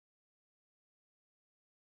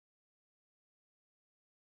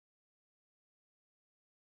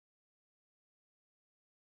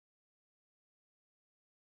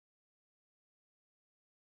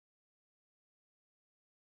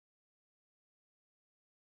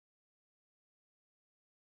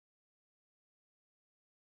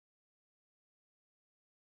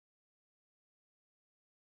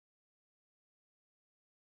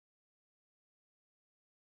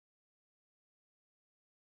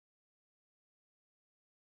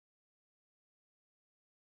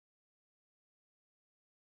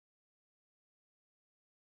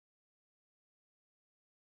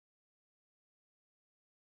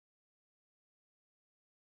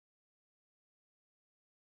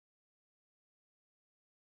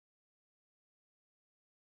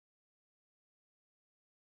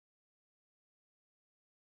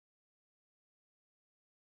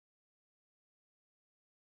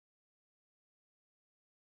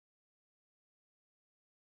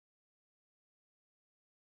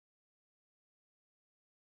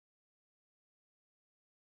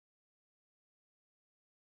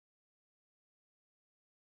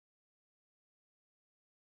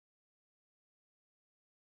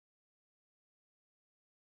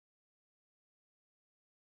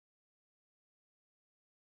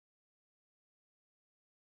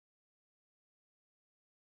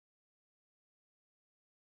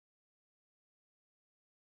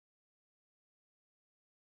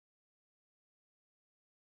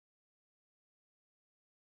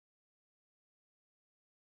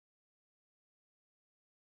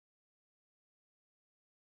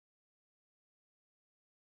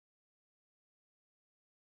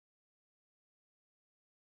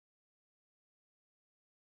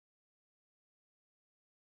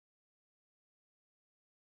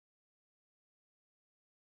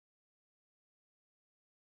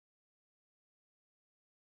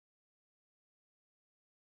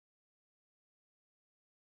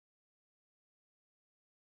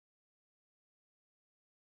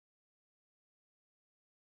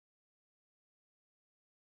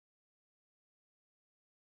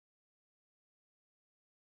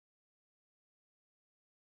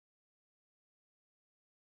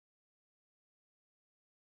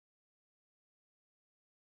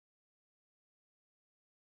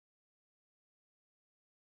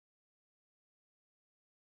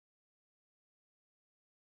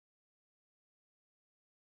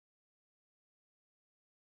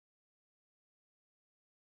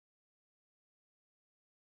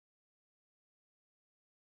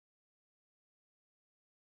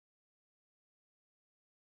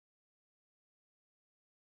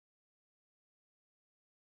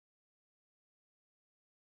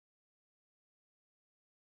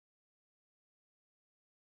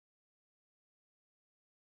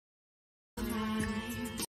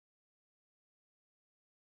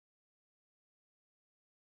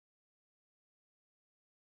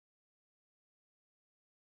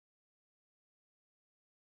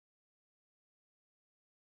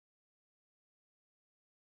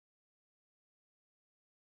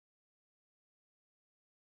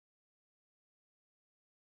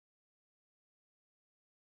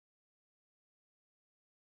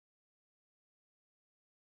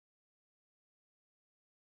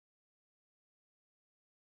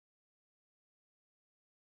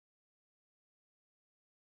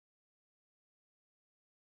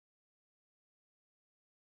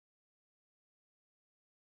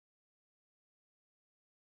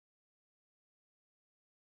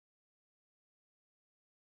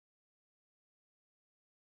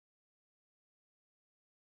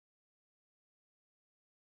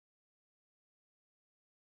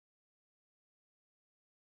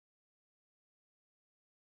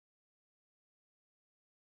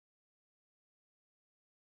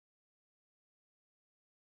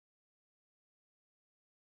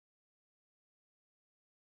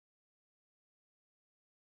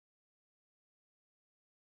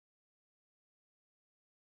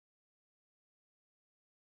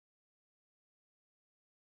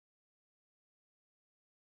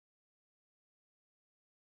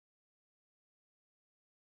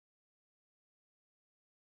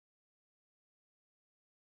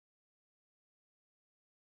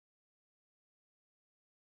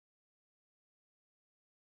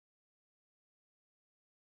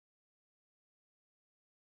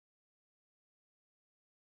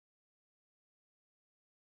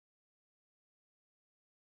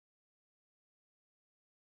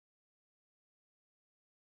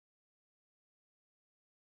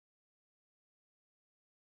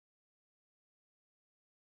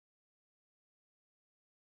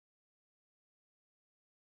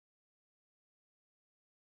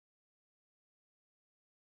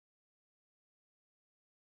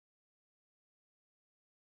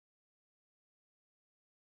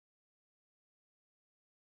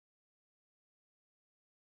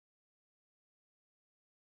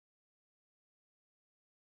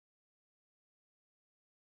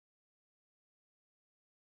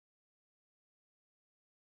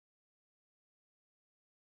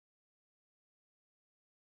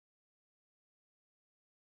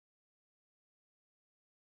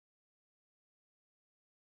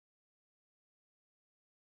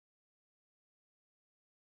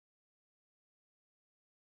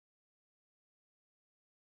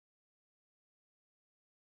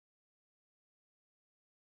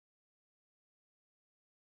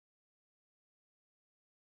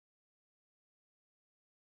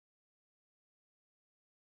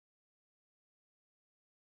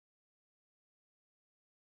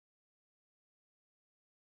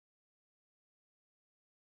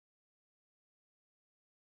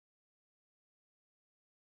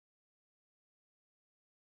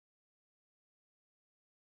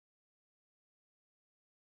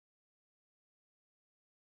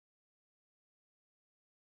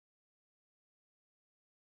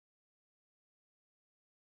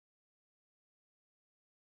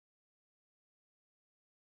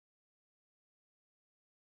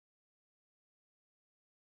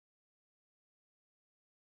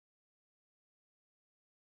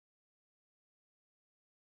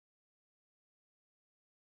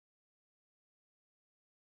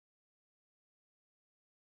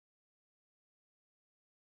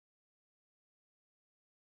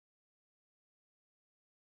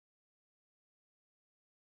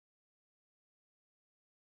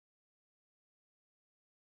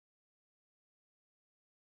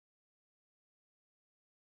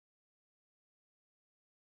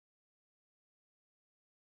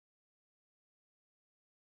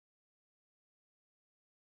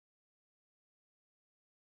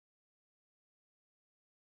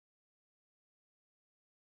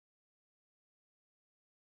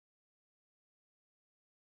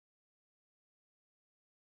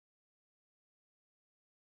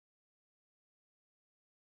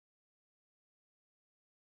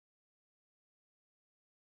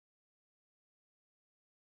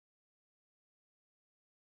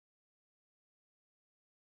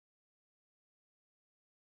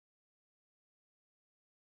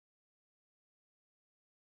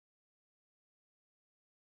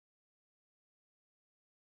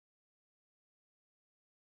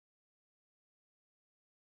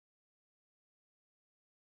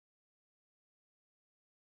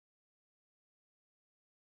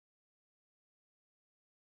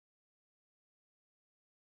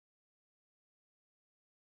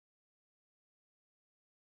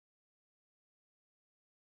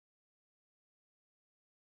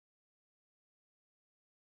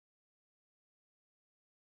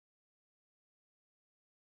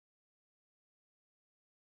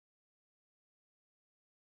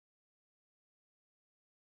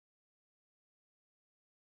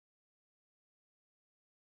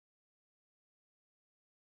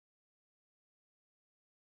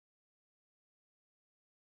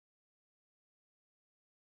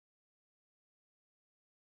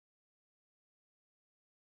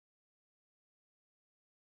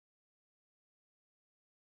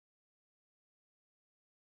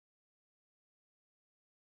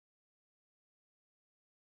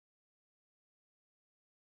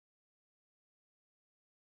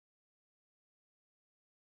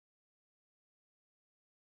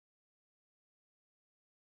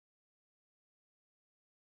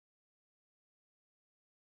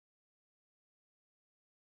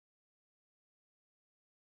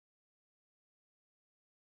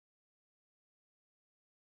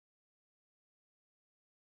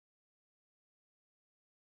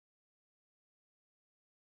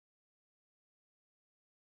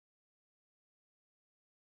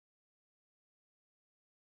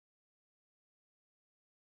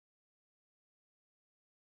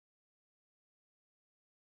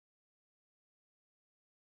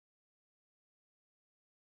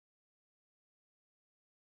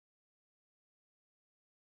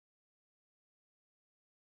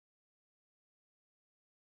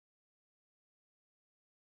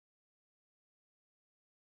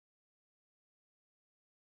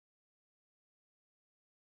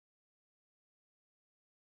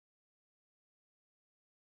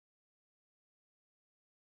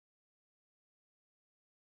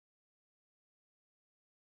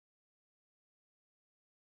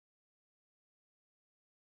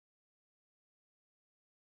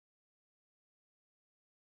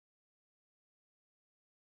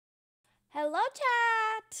Hello,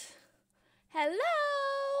 chat. Hello.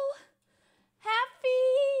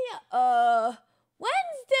 Happy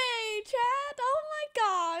Wednesday, chat. Oh my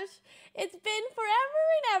gosh. It's been forever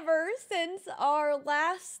and ever since our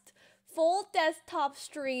last full desktop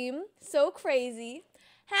stream. So crazy.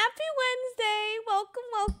 Happy Wednesday. Welcome,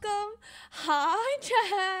 welcome. Hi,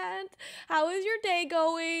 chat. How is your day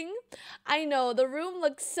going? I know the room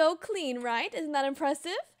looks so clean, right? Isn't that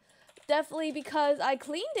impressive? Definitely because I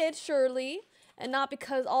cleaned it, surely, and not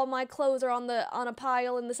because all my clothes are on a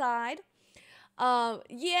pile in the side.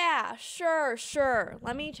 Yeah, sure.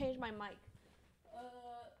 Let me change my mic.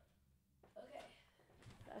 Okay,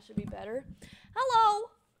 that should be better. Hello,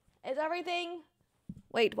 is everything?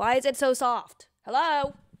 Wait, why is it so soft?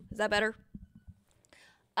 Hello, is that better?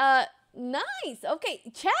 Nice. Okay,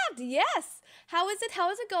 chat. Yes. How is it? How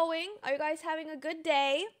is it going? Are you guys having a good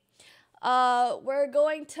day? We're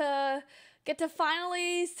going to get to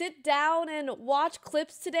finally sit down and watch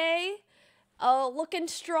clips today. Looking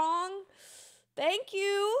strong. Thank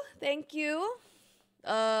you.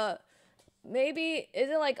 Maybe,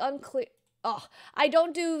 is it like unclear? Oh, I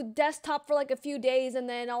don't do desktop for like a few days and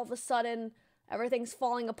then all of a sudden everything's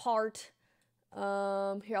falling apart.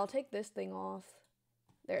 Here, I'll take this thing off.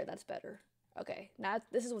 There, that's better. Okay, now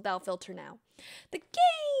this is without filter now. The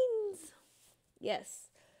gains! Yes.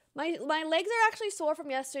 My legs are actually sore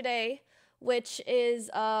from yesterday, which is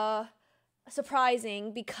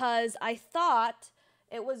surprising because I thought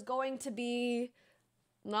it was going to be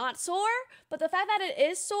not sore, but the fact that it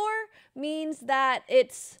is sore means that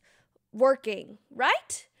it's working,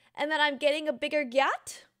 right? And that I'm getting a bigger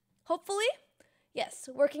gat, hopefully. Yes,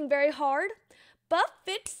 working very hard. Buff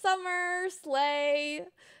Fit Summer Slay.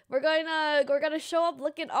 We're gonna show up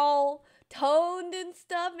looking all toned and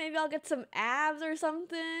stuff. Maybe I'll get some abs or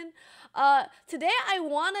something. Today I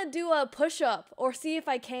want to do a push-up or see if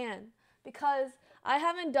I can, because I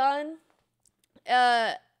haven't done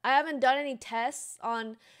any tests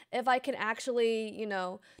on if I can actually,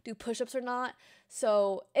 do push-ups or not.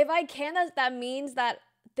 So if I can, that means that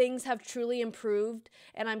things have truly improved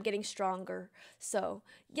and I'm getting stronger. So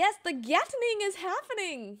yes, the gattening is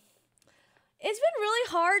happening. It's been really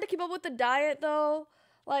hard to keep up with the diet though.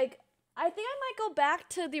 Like, I think I might go back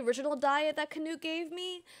to the original diet that Canute gave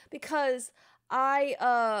me, because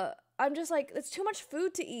I'm just like, it's too much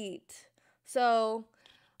food to eat. So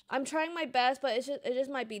I'm trying my best, but it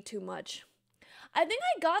just might be too much. I think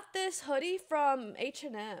I got this hoodie from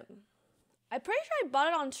H&M. I'm pretty sure I bought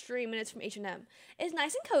it on stream and it's from H&M. It's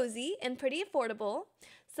nice and cozy and pretty affordable,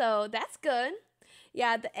 so that's good.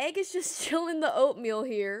 Yeah, the egg is just still in the oatmeal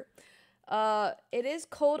here. It is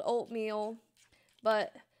cold oatmeal,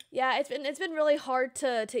 but yeah, it's been really hard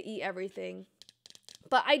to eat everything.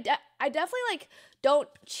 But I definitely like don't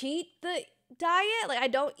cheat the diet. Like, I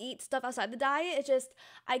don't eat stuff outside the diet. It's just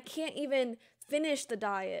I can't even finish the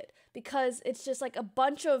diet because it's just like a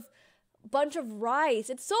bunch of rice.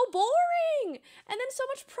 It's so boring. And then so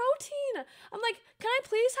much protein. I'm like, can I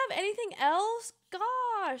please have anything else?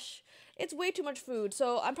 Gosh, it's way too much food.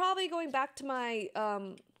 So I'm probably going back to my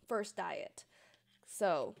first diet.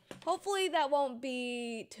 So hopefully that won't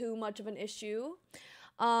be too much of an issue.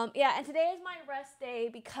 Yeah, and today is my rest day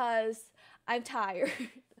because I'm tired.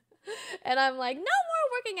 And I'm like, no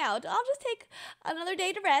more working out. I'll just take another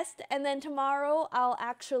day to rest, and then tomorrow I'll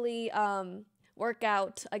actually work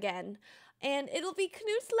out again. And it'll be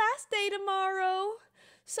Canute's last day tomorrow.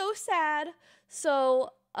 So sad.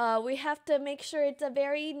 So we have to make sure it's a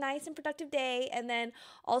very nice and productive day. And then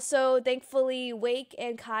also, thankfully, Wake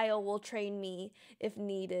and Kyle will train me if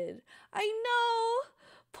needed. I know.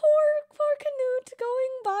 Poor Canute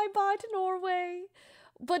going bye-bye to Norway.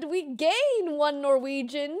 But we gain one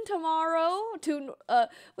Norwegian tomorrow.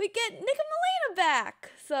 We get Nick and Melina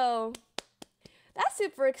back. So that's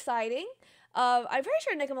super exciting. I'm pretty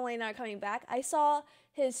sure Nick and Melina are coming back. I saw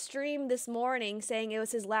his stream this morning saying it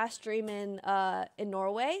was his last stream in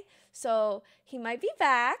Norway. So he might be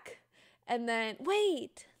back. And then,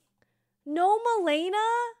 wait. No Melina?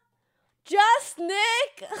 Just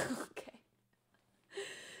Nick? Okay.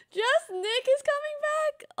 Just Nick is coming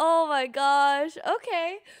back? Oh my gosh.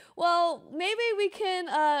 Okay. Well, maybe we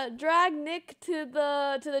can drag Nick to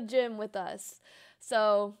the gym with us.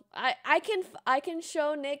 So I can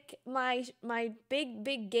show Nick my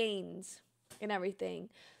big gains and everything.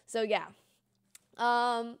 So yeah.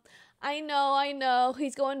 I know.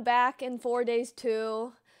 He's going back in 4 days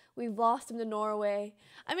too. We've lost him to Norway.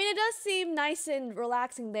 I mean, it does seem nice and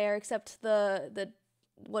relaxing there, except the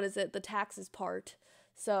taxes part.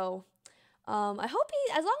 So, I hope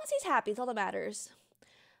as long as he's happy, it's all that matters.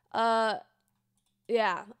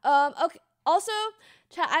 Yeah. Okay. Also,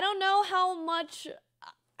 Chat, I don't know how much.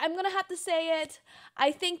 I'm gonna have to say it.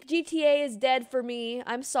 I think GTA is dead for me.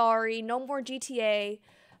 I'm sorry. No more GTA.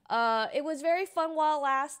 It was very fun while it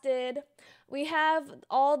lasted. We have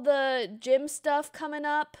all the gym stuff coming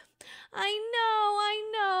up. I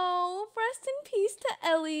know. Rest in peace to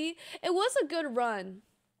Ellie. It was a good run.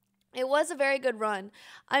 It was a very good run.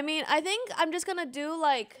 I mean, I think I'm just gonna do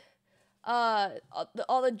like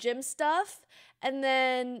all the gym stuff, and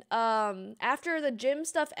then after the gym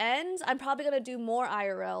stuff ends, I'm probably gonna do more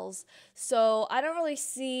IRLs. So I don't really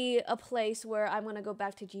see a place where I'm gonna go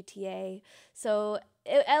back to GTA. So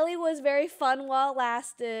Ellie was very fun while it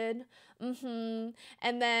lasted.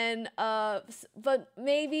 And then but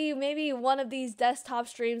maybe one of these desktop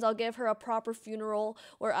streams I'll give her a proper funeral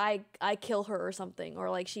where I kill her or something,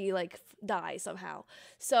 or like she like dies somehow.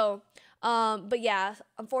 So but yeah,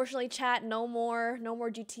 unfortunately, chat, no more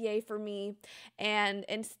GTA for me, and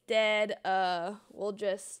instead we'll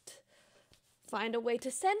just find a way to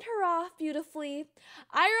send her off beautifully.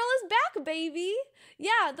 IRL is back, baby.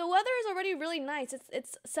 Yeah, the weather is already really nice.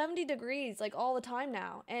 It's 70 degrees like all the time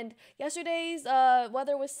now. And yesterday's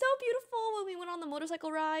weather was so beautiful when we went on the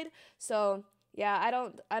motorcycle ride. So yeah, I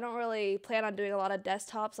don't really plan on doing a lot of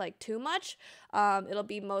desktops like too much. It'll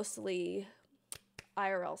be mostly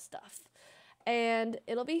IRL stuff. And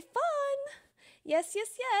it'll be fun. Yes.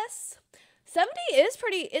 70 is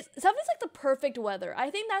pretty, 70 is like the perfect weather. I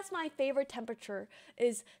think that's my favorite temperature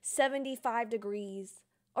is 75 degrees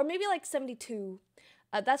or maybe like 72.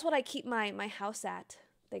 That's what I keep my house at,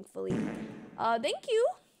 thankfully. Thank you,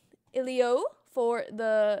 Ilio, for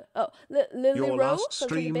the, Lily Your Rose, last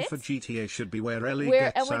stream for GTA should be where Ellie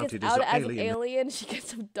where gets Emily outed gets out as as an alien, she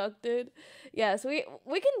gets abducted. Yeah, so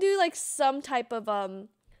we can do like some type of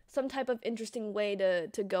interesting way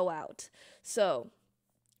to go out. So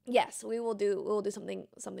yes, we'll do something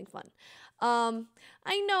fun.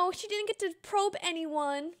 I know she didn't get to probe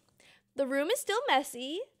anyone. The room is still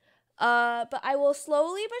messy. But I will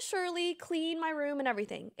slowly but surely clean my room and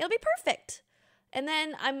everything. It'll be perfect. And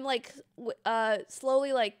then I'm like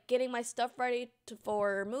slowly like getting my stuff ready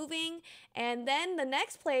for moving, and then the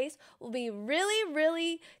next place will be really,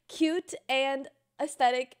 really cute and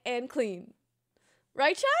aesthetic and clean.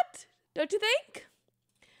 Right, chat? Don't you think?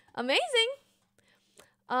 Amazing.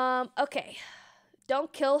 Okay.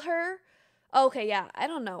 Don't kill her. Okay, yeah. I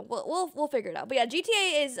don't know. We'll figure it out. But yeah,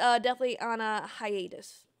 GTA is definitely on a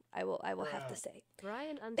hiatus. I will have to say.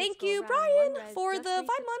 Thank you, Brian, for the 5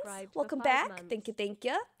 months. Welcome back. Thank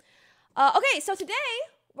you. Okay, so today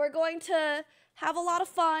we're going to have a lot of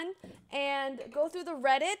fun and go through the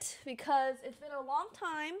Reddit because it's been a long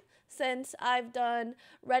time since I've done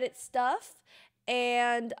Reddit stuff.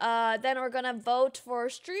 And then we're gonna vote for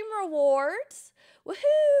stream rewards.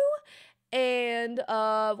 Woohoo! And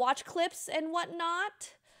watch clips and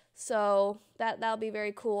whatnot. So that'll be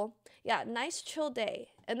very cool. Yeah, nice chill day.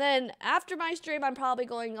 And then after my stream, I'm probably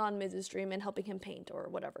going on Miz's stream and helping him paint or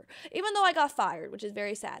whatever. Even though I got fired, which is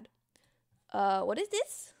very sad. What is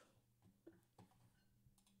this?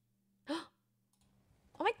 Oh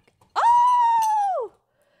my... Oh!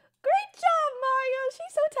 Great job, Mario!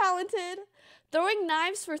 She's so talented. Throwing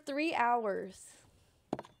knives for 3 hours.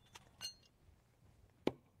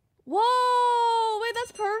 Whoa! Wait,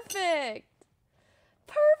 that's perfect.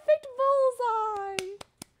 Perfect bullseye.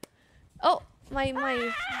 Oh, my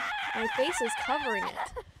face is covering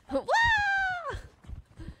it.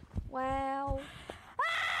 Wow.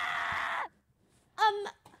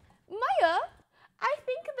 Maya, I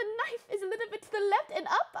think the knife is a little bit to the left and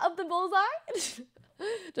up of the bullseye.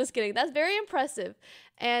 Just kidding. That's very impressive.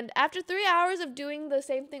 And after 3 hours of doing the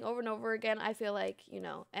same thing over and over again, I feel like, you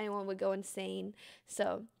know, anyone would go insane.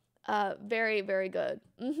 So, very, very good.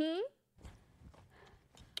 This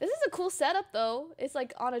is a cool setup, though. It's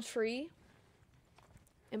like on a tree.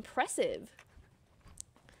 Impressive.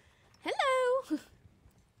 Hello.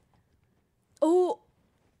 Oh.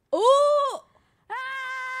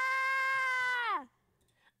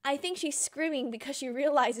 I think she's screaming because she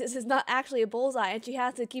realizes it's not actually a bullseye and she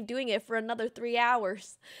has to keep doing it for another 3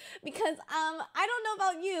 hours. Because, I don't know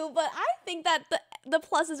about you, but I think that the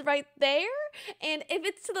plus is right there. And if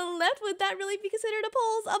it's to the left, would that really be considered a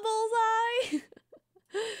bullseye?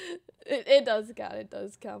 It does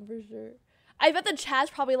count for sure. I bet the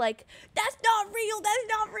chat's probably like, that's not real.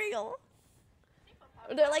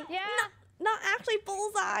 They're like, yeah, not actually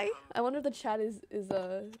bullseye. I wonder if the chat is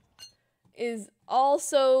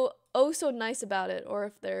also oh so nice about it, or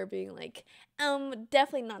if they're being like,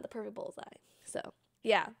 definitely not the perfect bullseye. So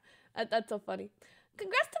yeah, that's so funny.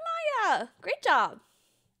 Congrats to Maya, great job.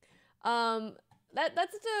 That's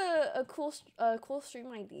such a cool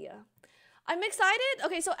stream idea. I'm excited.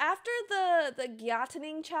 Okay, so after the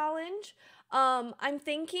guillotining challenge, I'm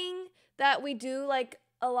thinking that we do like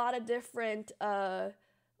a lot of different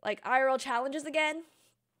like IRL challenges again.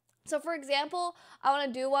 So for example, I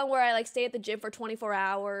want to do one where I like stay at the gym for 24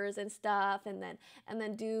 hours and stuff, and then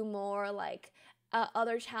do more like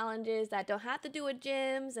other challenges that don't have to do with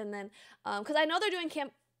gyms, and then because I know they're doing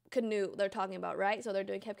Camp Canute, they're talking about, right? So they're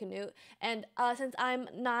doing Camp Canute, and since I'm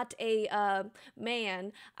not a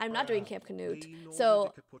man, I'm not doing Camp Canute.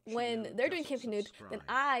 So when they're doing Camp Canute, then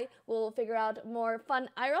I will figure out more fun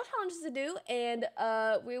IRL challenges to do, and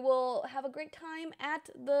we will have a great time at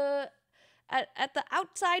the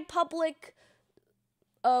outside public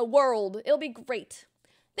world. It'll be great.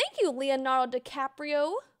 Thank you, Leonardo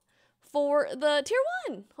DiCaprio, for the tier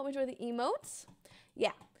 1. Hope you enjoy the emotes.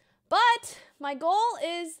 Yeah. But my goal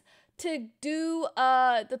is to do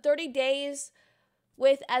the 30 days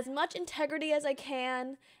with as much integrity as I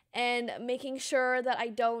can, and making sure that I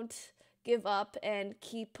don't give up and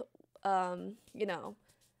keep, you know,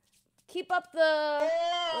 keep up the...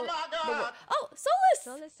 Oh my God! Oh, Solus!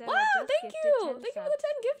 Wow, thank you! Thank you for the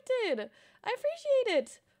 10 gifted! I appreciate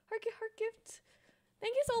it! Heart gift.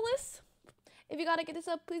 Thank you, Solus. If you gotta get this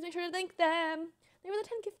up, please make sure to thank them. They were the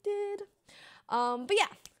 10 gifted. But yeah,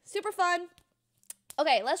 super fun.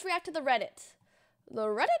 Okay, let's react to the Reddit. The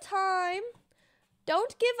Reddit time.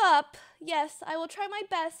 Don't give up. Yes, I will try my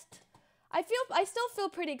best. I still feel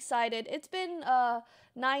pretty excited. It's been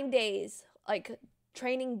 9 days, like,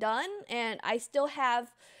 training done, and I still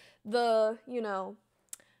have the, you know,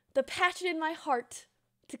 the passion in my heart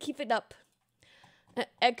to keep it up.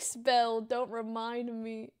 Expel, don't remind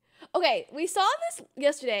me. Okay, we saw this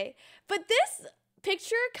yesterday, but this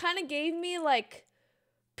picture kind of gave me like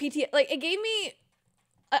like it gave me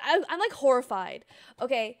I'm like horrified.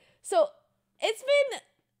 Okay, so it's been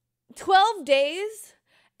 12 days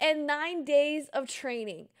and 9 days of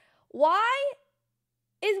training. Why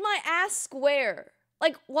is my ass square?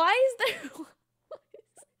 Like, why is there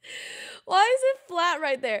why is it flat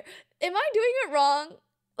right there? Am I doing it wrong?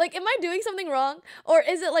 Like, am I doing something wrong? Or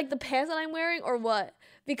is it like the pants that I'm wearing, or what?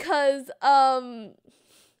 Because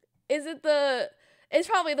it's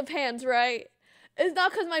probably the pants, right? It's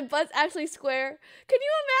not because my butt's actually square. Can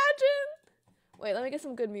you imagine? Wait, let me get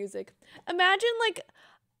some good music. Imagine like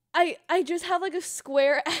I just have like a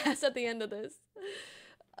square ass at the end of this.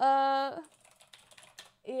 Yeah,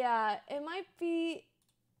 it might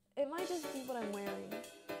just be what I'm wearing.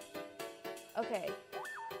 Okay,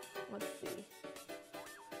 let's see.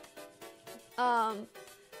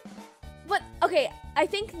 But okay, I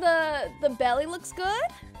think the belly looks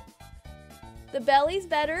good. The belly's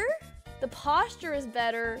better. The posture is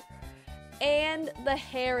better, and the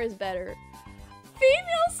hair is better.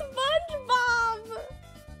 Female SpongeBob!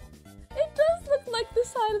 It does look like the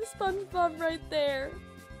side of the SpongeBob right there.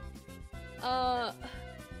 Oh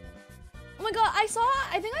my god, I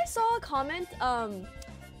think I saw a comment,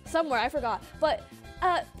 somewhere, I forgot, but,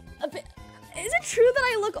 is it true that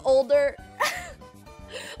I look older?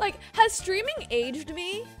 Like, has streaming aged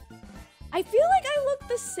me? I feel like I look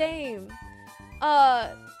the same.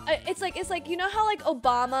 It's like, you know how like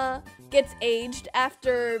Obama gets aged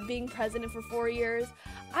after being president for 4 years?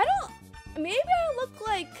 Maybe I look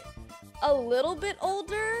like a little bit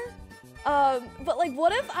older, but like,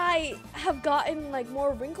 what if I have gotten like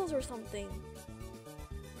more wrinkles or something?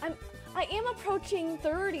 I am approaching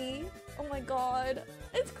 30. Oh my god,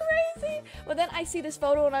 it's crazy. But then I see this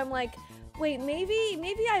photo and I'm like, wait, maybe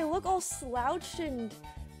I look all slouched and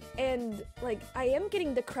like I am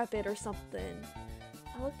getting decrepit or something.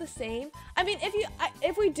 I look the same. I mean,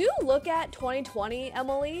 if we do look at 2020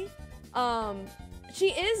 Emily, she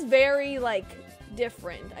is very like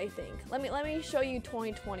different, I think. Let me show you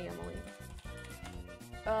 2020 Emily.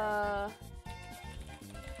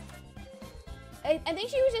 I think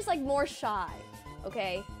she was just like more shy.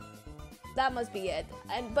 Okay, that must be it.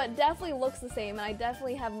 But definitely looks the same, and I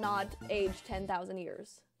definitely have not aged 10,000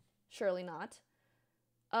 years. Surely not.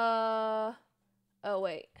 Oh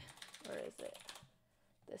wait, where is it?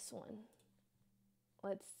 This one.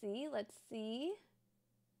 Let's see.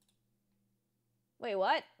 Wait,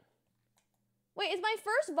 what? Wait, is my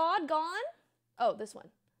first VOD gone? Oh, this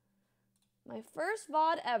one. My first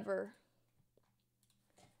VOD ever.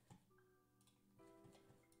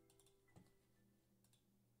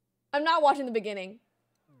 I'm not watching the beginning.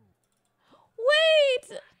 Wait!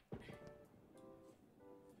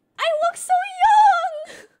 I look so young!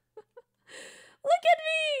 Look at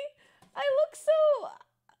me! I look so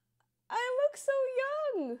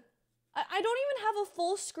young! I don't even have a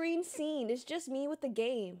full screen scene. It's just me with the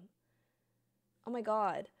game. Oh my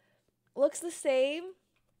god. Looks the same.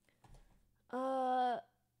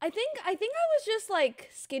 I think I was just like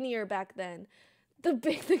skinnier back then.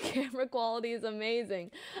 The camera quality is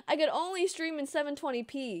amazing. I could only stream in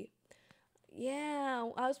 720p. Yeah,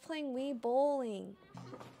 I was playing Wii Bowling.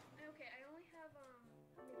 Okay, I only have how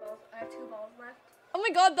many balls? I have 2 balls left. Oh my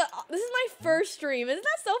god, this is my first stream. Isn't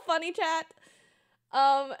that so funny, chat?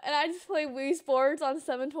 And I just play Wii Sports on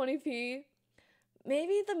 720p.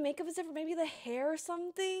 Maybe the makeup is different, maybe the hair or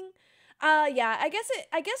something. Yeah, I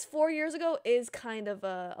guess 4 years ago is kind of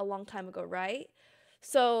a long time ago, right?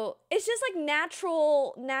 So it's just like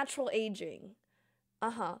natural aging.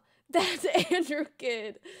 That's Andrew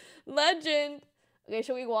Kidd, legend. Okay,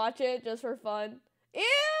 should we watch it just for fun?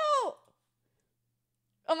 Ew!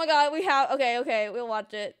 Oh my god, okay, we'll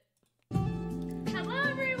watch it. Hello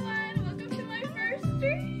everyone, welcome to my first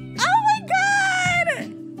stream. Oh my god!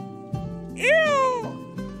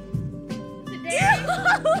 Ew! Today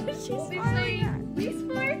we'll be playing Wii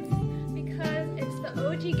Sports because it's the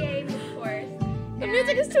OG game, of course. The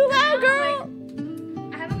music is too loud, girl!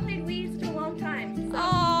 I haven't played Wii in such a long time. So,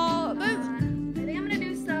 I think I'm gonna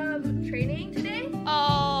do some training today.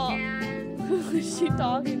 Oh. And who is she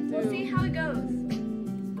talking to? We'll see how it goes.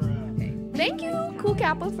 Okay. Thank you, Cool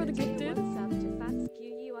Kappa, for the gifted. They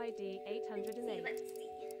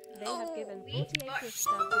have given 48 gift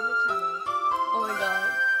subs in the channel. Oh my god.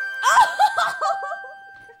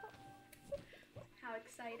 How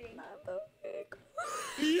exciting.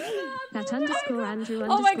 That underscore Andrew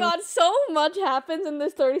Oh my god, so much happens in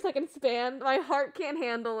this 30-second span. My heart can't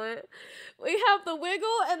handle it. We have the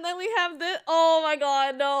wiggle, and then we have this. Oh my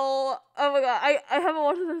god, no. Oh my god, I haven't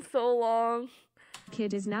watched this in so long.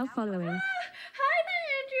 Kid is now following. Hi there,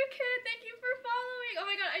 Andrew Kidd. Thank you for following. Oh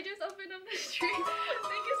my god, I just opened up the stream.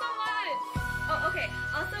 Thank you so much. Oh, okay.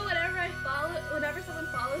 Also, whenever someone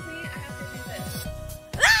follows me, I have to do this.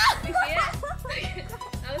 You see it?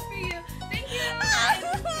 That was for you. Thank you. I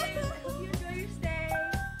hope you enjoy your stay.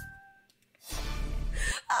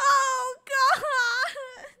 Oh god.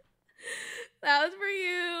 That was for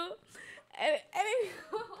you. And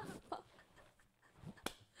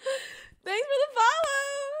thanks for the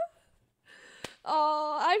follow.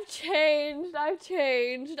 Oh, I've changed.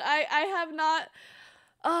 I have not.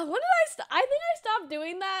 When did I think I stopped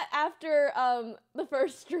doing that after the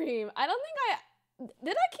first stream. I don't think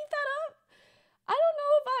did I keep that up? I don't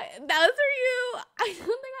know if that was for you. I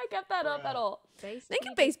don't think I kept that up at all. Thank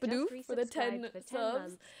you, Base Badoo, for the 10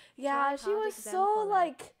 subs. Yeah, she was so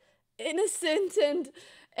like innocent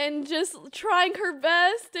and just trying her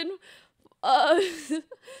best and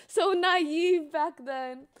so naive back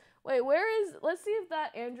then. Wait, let's see if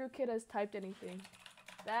that Andrew Kidd has typed anything.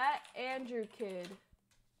 That Andrew Kidd.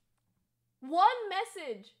 One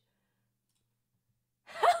message.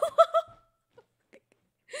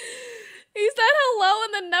 He said hello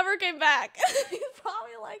and then never came back. He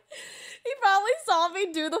probably saw me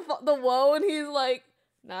do the whoa and he's like,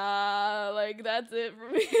 nah, like that's it for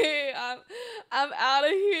me. I'm out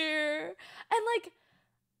of here. And like,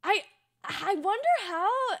 I wonder how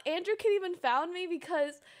Andrew Kidd even found me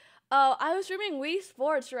because I was streaming Wii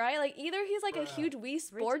Sports, right? Like either he's like a huge Wii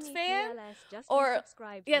Sports fan, or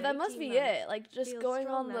yeah, that must be it. Like just going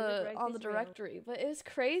on the directory, but it was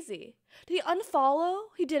crazy. Did he unfollow?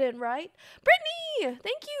 He didn't, right? Brittany,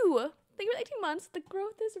 thank you for the 18 months. The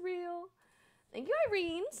growth is real. Thank you,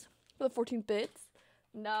 Irene's, for the 14 bits.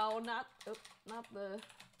 No, not the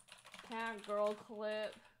cat girl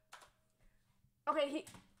clip. Okay,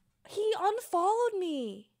 he unfollowed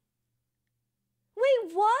me.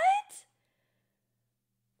 Wait, what?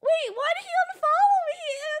 Wait, why did he unfollow me?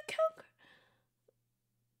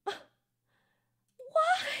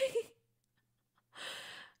 Why?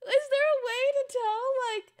 Is there a way to tell,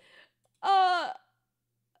 like,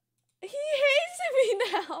 he hates me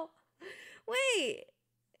now. Wait,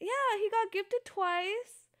 yeah, he got gifted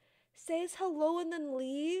twice, says hello and then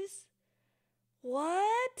leaves.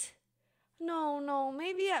 What? No,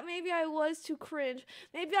 maybe I was too cringe.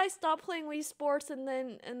 Maybe I stopped playing Wii Sports and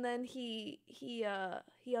then he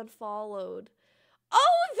unfollowed.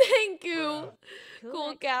 Oh, thank you,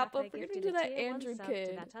 Cool Kappa, for getting to that Andrew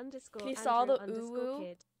Kidd. He saw the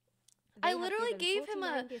ooh. I literally gave him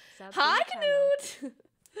a hi, Canute.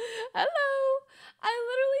 Hello. I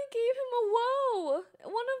literally gave him a whoa,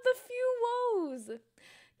 one of the few woes.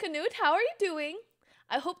 Canute, how are you doing?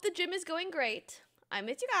 I hope the gym is going great. I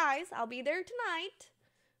miss you guys. I'll be there tonight.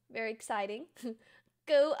 Very exciting.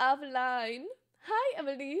 Go offline. Hi,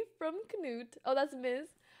 Emily from Canute. Oh, that's Ms.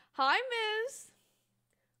 Hi, Ms.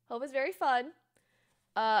 Hope it's very fun.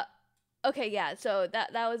 Okay, yeah. So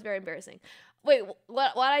that was very embarrassing. Wait,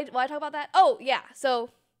 why did I talk about that? Oh, yeah.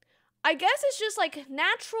 So I guess it's just like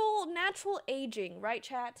natural aging, right,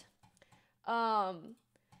 chat?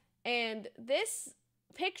 And this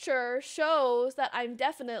picture shows that I'm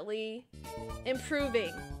definitely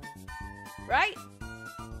improving, right?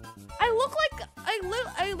 I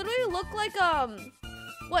literally look like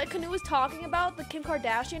what Canoe was talking about, the Kim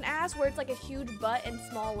Kardashian ass, where it's like a huge butt and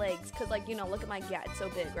small legs, cause like, you know, look at my, yeah, it's so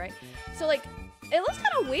big, right? So like, it looks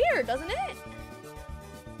kind of weird, doesn't it?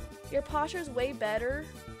 Your posture's way better.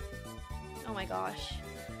 Oh my gosh,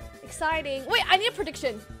 exciting. Wait, I need a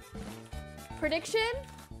prediction. Prediction?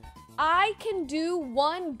 I can do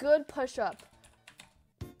one good push-up.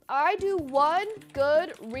 I do one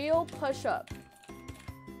good real push-up.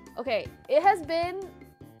 Okay, it has been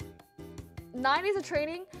 9 days of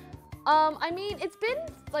training. I mean, it's been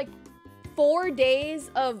like 4 days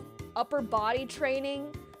of upper body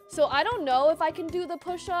training. So I don't know if I can do the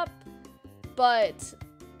push-up, but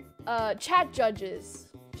chat judges.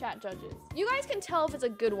 You guys can tell if it's a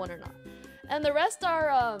good one or not. And the rest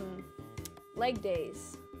are leg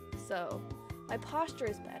days. So my posture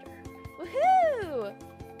is better. Woohoo!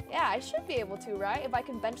 Yeah, I should be able to, right? If I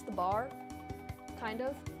can bench the bar, kind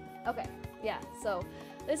of. Okay, yeah, so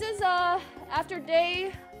this is after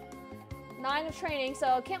day 9 of training,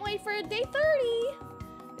 so can't wait for day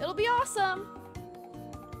 30. It'll be awesome.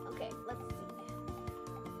 Okay, let's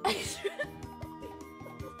see.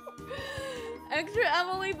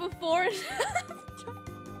 ExtraEmily before and after.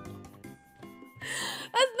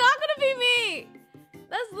 That's not gonna be me.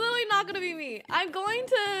 That's literally not gonna be me. I'm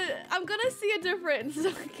gonna see a difference,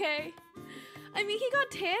 okay? I mean, he got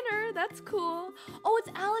tanner. That's cool. Oh, it's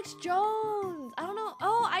Alex Jones. I don't know.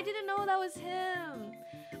 Oh, I didn't know that was him.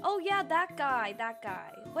 Oh, yeah, that guy.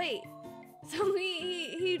 Wait. So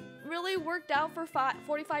he really worked out for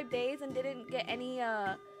 45 days and didn't get any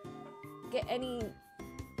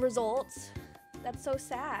results. That's so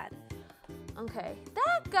sad. Okay,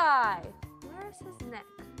 that guy. Where's his neck?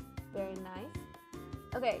 Very nice.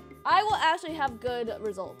 Okay, I will actually have good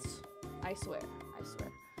results. I swear.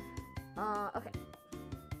 Okay.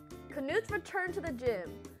 Canute's return to the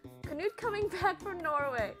gym. Canute coming back from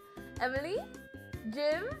Norway. Emily?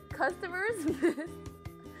 Gym? Customers?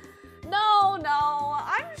 No.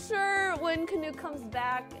 I'm sure when Canute comes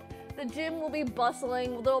back, the gym will be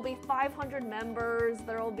bustling. There will be 500 members.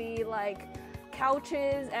 There will be like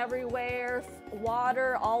couches everywhere.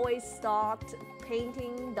 Water always stocked.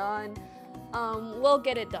 Painting done. We'll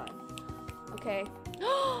get it done. Okay.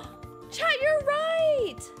 Chat, you're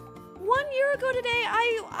right! 1 year ago today,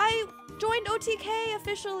 I joined OTK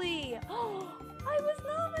officially. I was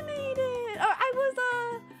nominated. Or I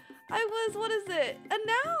was, what is it?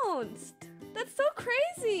 Announced. That's so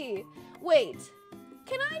crazy. Wait,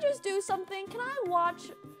 can I just do something? Can I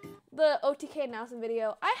watch the OTK announcement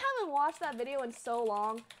video? I haven't watched that video in so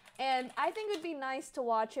long, and I think it'd be nice to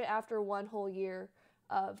watch it after 1 whole year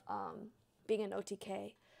of being an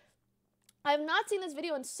OTK. I have not seen this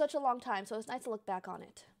video in such a long time, so it's nice to look back on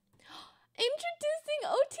it. Introducing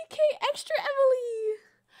OTK ExtraEmily!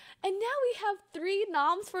 And now we have 3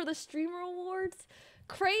 noms for the Streamer Awards.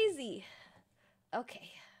 Crazy.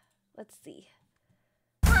 Okay, let's see.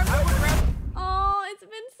 Oh, it's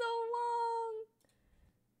been so long.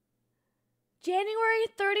 January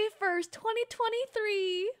 31st,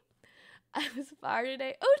 2023. I was fired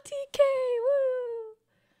today. OTK, woo!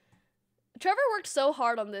 Trevor worked so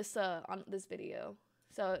hard on this video,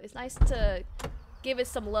 so it's nice to give it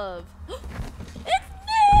some love. It's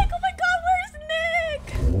Nick! Oh my god, where's Nick?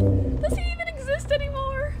 Does he even exist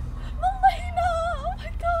anymore? Melena! Oh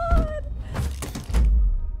my god!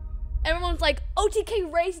 Everyone's like,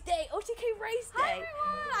 OTK race day! OTK race day! Hi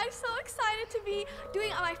everyone! I'm so excited to be doing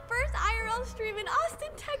my first IRL stream in Austin,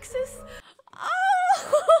 Texas.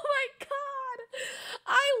 Oh my god!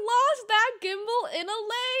 I lost that gimbal in a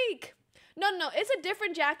lake! No, it's a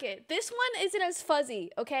different jacket. This one isn't as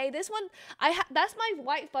fuzzy, okay? This one, that's my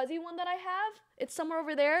white fuzzy one that I have. It's somewhere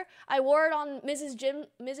over there. I wore it on Mrs.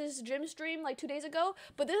 Jim stream like 2 days ago,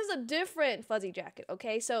 but this is a different fuzzy jacket,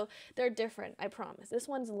 okay? So they're different, I promise. This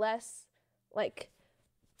one's less, like,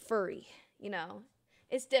 furry, you know?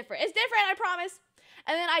 It's different. It's different, I promise.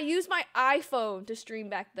 And then I used my iPhone to stream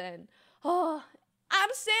back then. Oh, I'm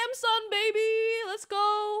Samsung, baby. Let's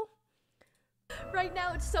go. Right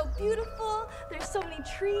now it's so beautiful. There's so many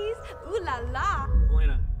trees. Ooh la la.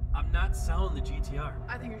 Melena, I'm not selling the GTR.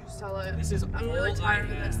 I think you should sell it. This is I'm really tired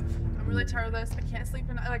of this. I'm really tired of this. I can't sleep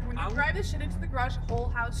at night. Like when you drive this shit into the garage, the whole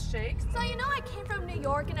house shakes. So you know I came from New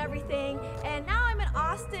York and everything, and now I'm in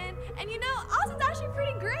Austin, and you know Austin's actually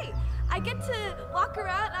pretty great. I get to walk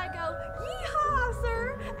around and I go, yeehaw,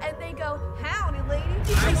 sir, and they go, howdy, lady.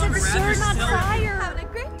 I would Sir, rather not sell fire. you. Having a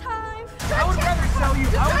great time. I would rather sell you.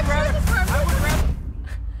 I would rather.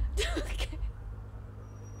 Okay.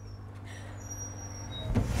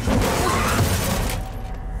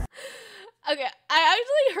 Okay, I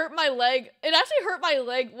actually hurt my leg. It actually hurt my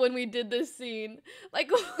leg when we did this scene.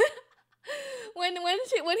 Like when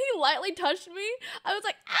he lightly touched me, I was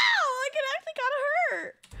like, ow! Like it actually kind of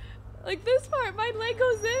hurt. Like this part, my leg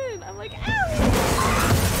goes in. I'm like, ow!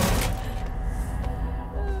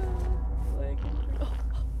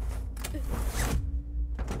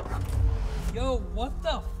 Yo, what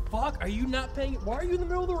the fuck? Are you not paying? Why are you in the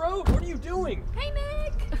middle of the road? What are you doing? Hey,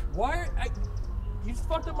 Nick. Why are you just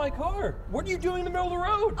fucked up my car? What are you doing in the middle of the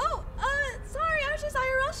road? Oh, sorry. I was just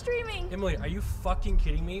IRL streaming. Emily, are you fucking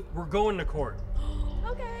kidding me? We're going to court.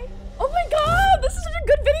 Okay. Oh my god, this is such a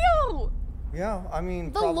good video. Yeah, I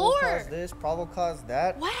mean, The probable lore. cause this, probable cause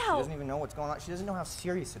that. Wow. She doesn't even know what's going on. She doesn't know how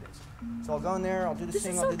serious it is. So I'll go in there, I'll do the This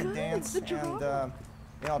sing, is I'll so do the good. dance, The and drama.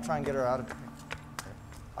 yeah, I'll try and get her out of here.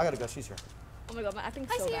 I gotta go, she's here. Oh my god, my acting's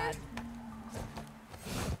Hi, so Sierra. bad.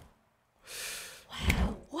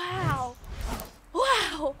 Wow.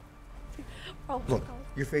 Wow. Oh, Look,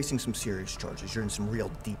 you're facing some serious charges. You're in some real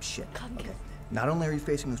deep shit. Come Okay. get Not only are you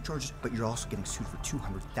facing those charges, but you're also getting sued for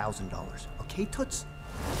 $200,000. Okay, Toots?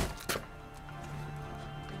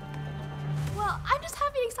 Well, I'm just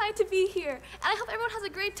happy and excited to be here, and I hope everyone has a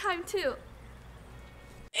great time too.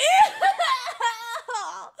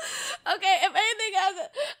 Okay, if anything hasn't,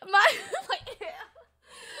 my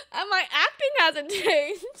acting hasn't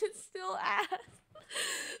changed. It's still ass.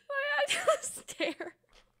 My acting stare.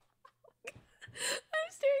 I'm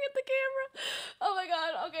staring at the camera. Oh my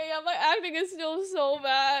god. Okay, yeah, my acting is still so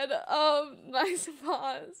bad. Nice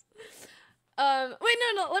pause. Wait,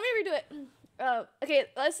 no, let me redo it. Okay,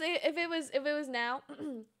 let's say if it was now.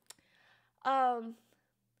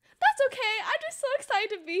 That's okay. I'm just so excited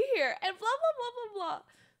to be here and blah blah blah blah blah.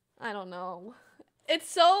 I don't know. It's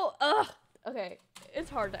so okay. It's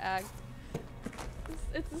hard to act.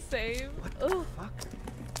 It's the same. What the fuck?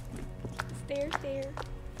 Stare.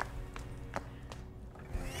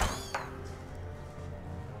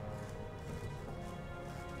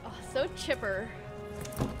 Oh, so chipper.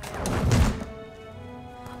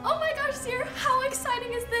 Oh my gosh, Sierra, how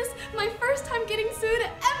exciting is this? My first time getting sued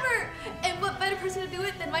ever! And what better person to do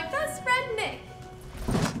it than my best friend, Nick?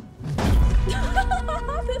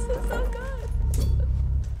 This is so good.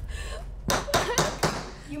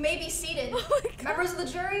 You may be seated. Oh Members of the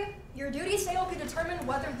jury, your duties today will be determine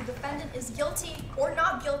whether the defendant is guilty or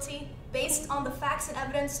not guilty based on the facts and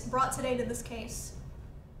evidence brought today to this case.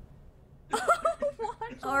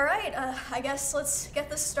 All right, I guess let's get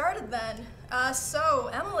this started then. So,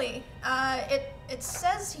 Emily, it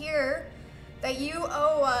says here that you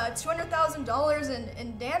owe $200,000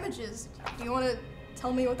 in damages. Do you want to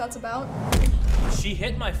tell me what that's about? She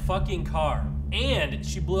hit my fucking car, and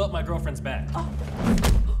she blew up my girlfriend's back.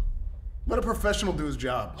 Let a professional do his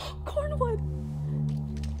job. Cornwood.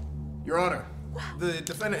 Your Honor, the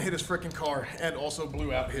defendant hit his frickin' car and also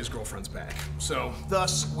blew out his girlfriend's back. So,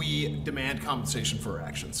 thus, we demand compensation for her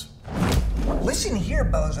actions. Listen here,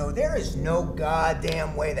 bozo. There is no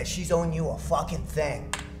goddamn way that she's owing you a fucking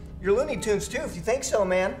thing. You're Looney Tunes too, if you think so,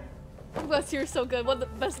 man. Bless, you're so good. What the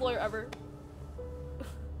best lawyer ever.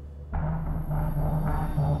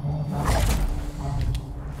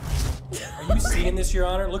 Are you seeing this, Your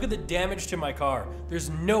Honor? Look at the damage to my car. There's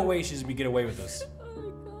no way she's gonna get away with this.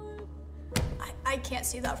 I can't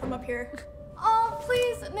see that from up here. Oh,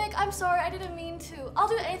 please, Nick, I'm sorry. I didn't mean to. I'll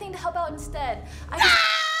do anything to help out instead. I just...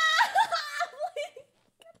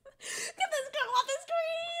 Get this girl off the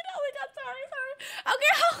screen! Oh my god, sorry.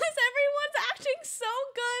 Okay, how is everyone's acting so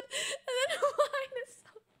good and then mine is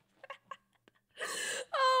so bad?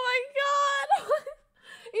 Oh my god!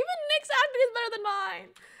 Even Nick's acting is better than mine.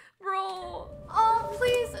 Bro. Oh,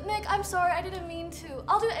 please, Nick, I'm sorry. I didn't mean to.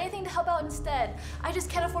 I'll do anything to help out instead. I just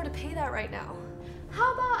can't afford to pay that right now.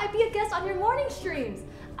 How about I be a guest on your morning streams?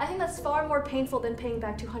 I think that's far more painful than paying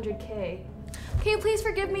back $200K. Can you please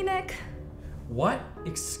forgive me, Nick? What?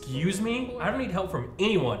 Excuse me? I don't need help from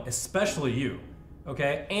anyone, especially you.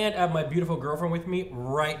 Okay? And I have my beautiful girlfriend with me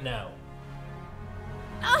right now.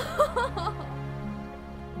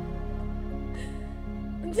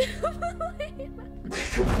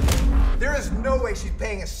 There is no way she's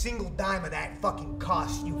paying a single dime of that fucking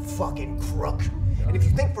cost, you fucking crook. And if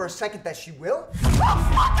you think for a second that she will, I'll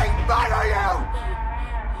fucking murder you!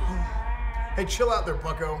 Hey, chill out there,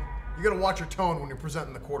 bucko. You gotta watch your tone when you're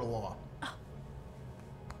presenting the court of law. Oh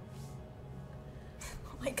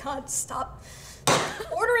my god, stop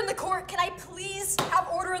Order in the court. Can I please have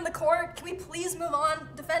order in the court? Can we please move on?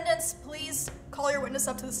 Defendants, please call your witness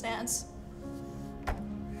up to the stands.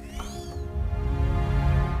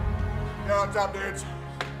 Yo, what's up, dudes?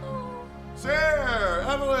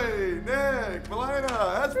 Sarah, Emily, Nick, Melina,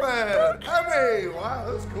 Espen, Emmy.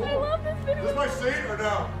 Wow, that's cool. I love this video. This my seat or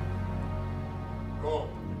no? Cool.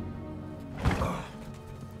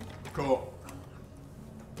 Cool.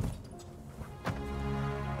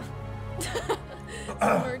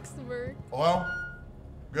 Smirk. Well,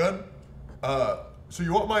 good. So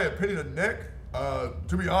you want my opinion of Nick?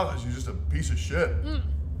 To be honest, he's just a piece of shit.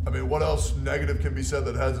 I mean, what else negative can be said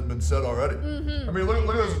that hasn't been said already? I mean, look at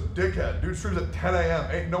this dickhead. Dude streams at 10 a.m.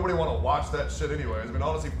 Ain't nobody want to watch that shit anyways. I mean,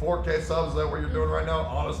 honestly, 4K subs, is that what you're doing right now?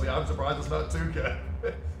 Honestly, I'm surprised it's not 2K. I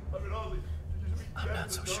mean, honestly, I'm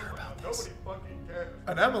not so sure about this. Nobody fucking cares.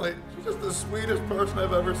 And Emily, she's just the sweetest person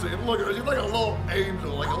I've ever seen. Look at her, she's like a little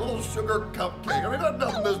angel, like a little sugar cupcake. I mean, there's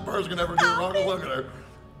nothing this person can ever do wrong. Look at her.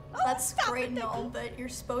 That's great and all, but you're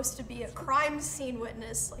supposed to be a crime scene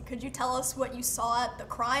witness. Like, could you tell us what you saw at the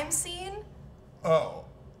crime scene? Oh,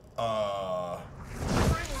 Unbelievable.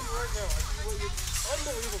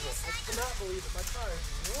 I cannot believe it. My car is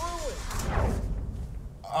ruined.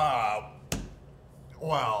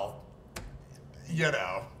 well, you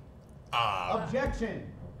know,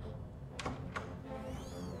 Objection.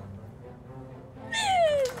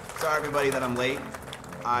 Sorry, everybody, that I'm late.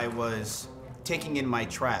 I was taking in my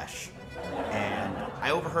trash, and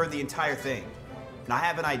I overheard the entire thing. And I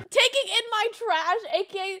have an idea. Taking in my trash,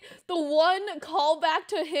 aka the one callback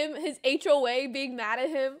to him, his HOA being mad at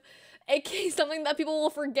him, aka something that people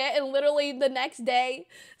will forget and literally the next day.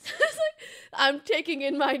 It's like, I'm taking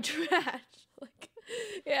in my trash. Like,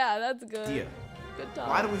 yeah, that's good. Good talk.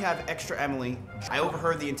 Why do we have ExtraEmily? I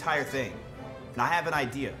overheard the entire thing, and I have an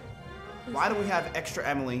idea. Why do we have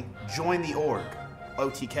ExtraEmily join the org,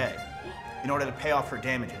 OTK, in order to pay off her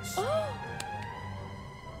damages?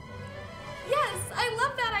 Yes, I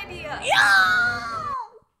love that idea. Yeah!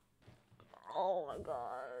 Oh my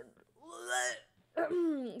god.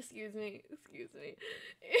 Excuse me. Okay.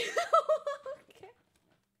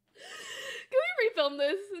 Can we refilm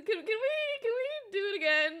this? Can we do it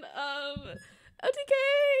again? OTK,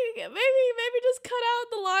 maybe just cut out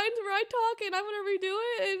the lines where I talk and I'm gonna redo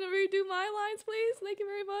it and redo my lines, please. Thank you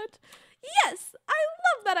very much. Yes, I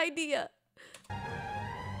love that idea.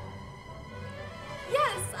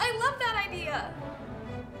 Yes, I love that idea.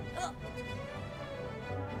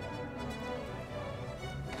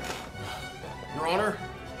 Your Honor,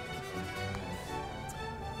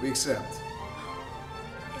 we accept.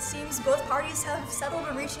 It seems both parties have settled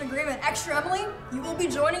or reached an agreement. ExtraEmily, you will be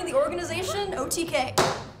joining the organization OTK.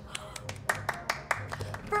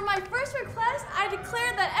 For my first request, I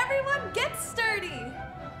declare that everyone gets sturdy. And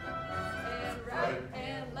right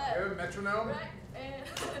and left. Good metronome. Right and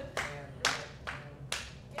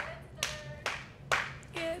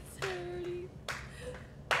Get sturdy.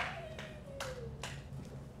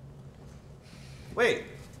 Wait,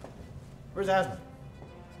 where's Asmund?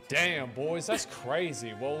 Damn, boys, that's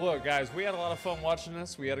crazy. Well, look, guys, we had a lot of fun watching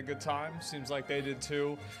this. We had a good time. Seems like they did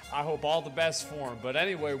too. I hope all the best for them. But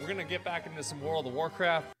anyway, we're going to get back into some World of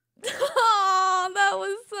Warcraft. Oh, that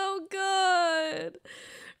was so good.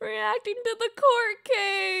 Reacting to the court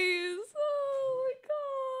case. Oh my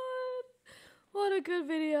god. What a good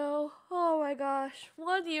video. Oh my gosh.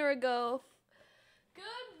 1 year ago.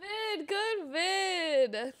 Good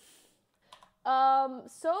vid.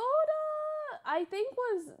 Soda, I think,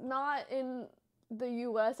 was not in the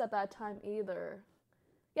US at that time either.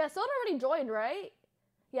 Yeah, Soda already joined, right?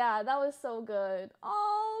 Yeah, that was so good.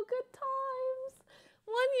 Oh, good times.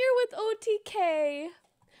 1 year with OTK.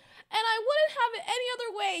 And I wouldn't have it any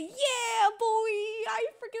other way. Yeah, boy. I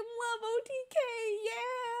freaking love OTK.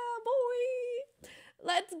 Yeah, boy.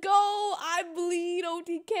 Let's go. I bleed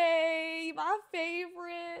OTK. My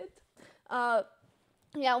favorite.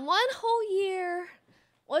 Yeah, 1 whole year.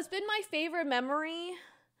 What's been my favorite memory?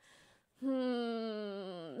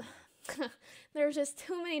 There's just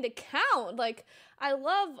too many to count. Like, I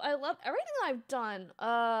love everything I've done.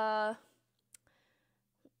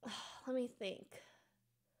 Let me think.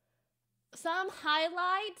 Some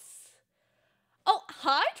highlights. Oh,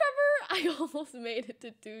 hi, Trevor. I almost made it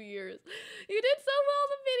to 2 years. You did so well.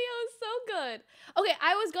 The video is so good. Okay,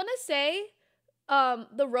 I was gonna say,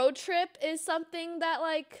 the road trip is something that,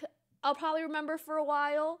 like, I'll probably remember for a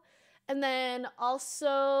while. And then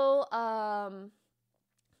also,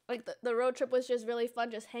 like, the road trip was just really fun,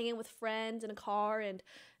 just hanging with friends in a car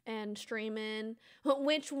and streaming.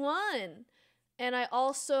 Which one? And I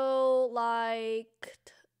also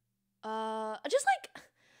liked, just like,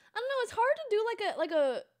 I don't know. It's hard to do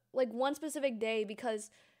like one specific day because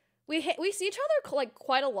we see each other like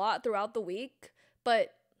quite a lot throughout the week,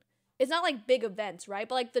 but it's not like big events, right?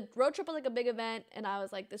 But like the road trip was like a big event, and I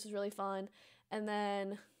was like, this is really fun. And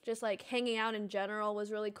then just like hanging out in general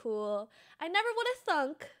was really cool. I never would have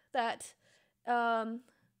thunk that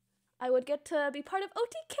I would get to be part of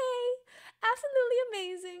OTK. Absolutely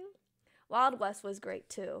amazing. Wild West was great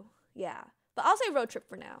too. Yeah. But I'll say road trip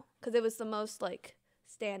for now because it was the most like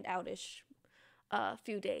stand-out-ish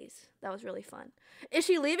few days. That was really fun. Is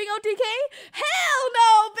she leaving OTK? Hell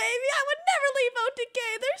no, baby. I would never leave OTK.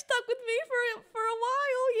 They're stuck with me for a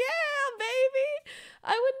while. Yeah, baby.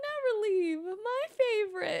 I would never leave. My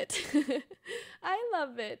favorite. I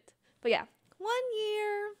love it. But yeah, 1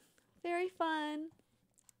 year. Very fun.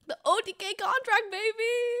 The OTK contract,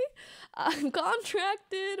 baby. I'm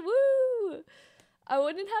contracted. Woo. I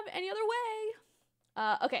wouldn't have any other way.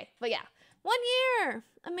 Okay, but yeah. 1 year.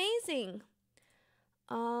 Amazing.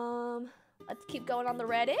 Let's keep going on the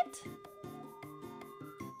Reddit.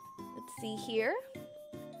 Let's see here.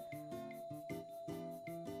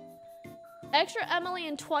 Extra Emily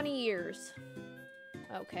in 20 years.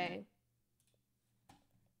 Okay.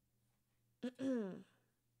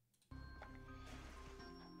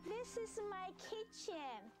 This is my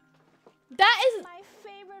kitchen. That is my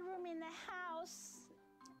favorite room in the house.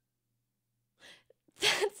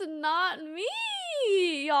 That's not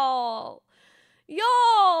me, y'all.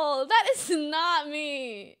 Y'all, that is not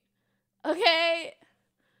me. Okay?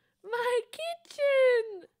 My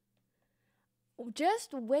kitchen.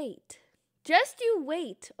 Just wait. Just you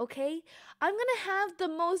wait, okay? I'm gonna have the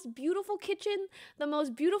most beautiful kitchen, the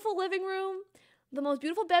most beautiful living room, the most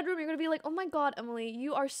beautiful bedroom. You're gonna be like, oh my God, Emily,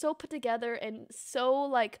 you are so put together and so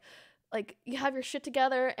like you have your shit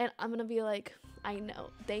together. And I'm gonna be like, I know,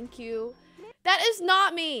 thank you. That is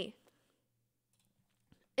not me.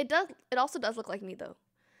 It also does look like me though.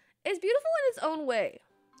 It's beautiful in its own way.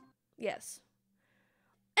 Yes.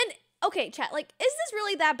 And okay, chat, like, is this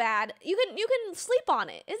really that bad? You can sleep on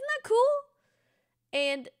it. Isn't that cool?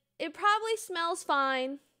 And it probably smells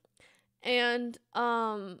fine. And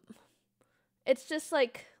it's just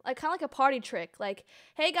like kind of like a party trick. Like,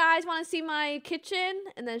 hey guys, want to see my kitchen?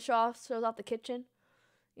 And then shows off the kitchen.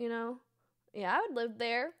 You know? Yeah, I would live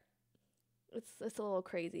there. It's a little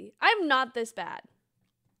crazy. I'm not this bad.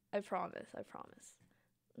 I promise.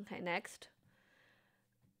 Okay, next.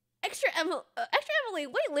 Extra Emily,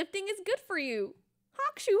 weightlifting is good for you.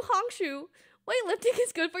 Honkshu. Weightlifting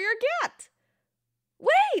is good for your gat.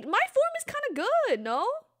 Wait, my form is kind of good, no?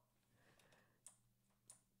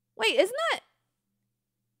 Wait, isn't that...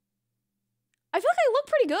 I feel like I look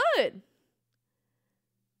pretty good.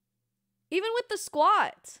 Even with the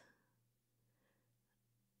squat.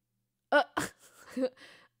 I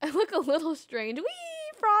look a little strange. Wee!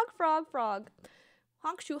 Frog.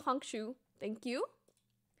 Honkshu. Thank you.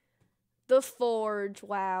 The Forge.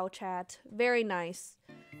 Wow, chat. Very nice.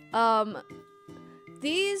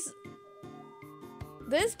 This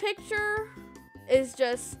picture is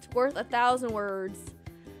just worth 1,000 words.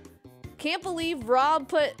 Can't believe Rob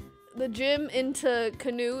put the gym into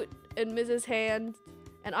Canute and Mrs. Hand,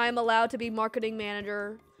 and I'm allowed to be marketing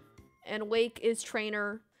manager, and Wake is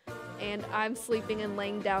trainer. And I'm sleeping and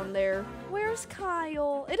laying down there. Where's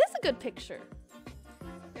Kyle? It is a good picture.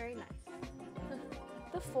 Very nice.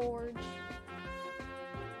 The Forge.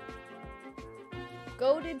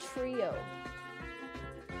 Goated Trio.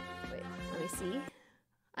 Wait, let me see.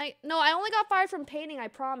 I only got fired from painting, I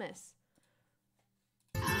promise.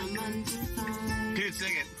 Dude,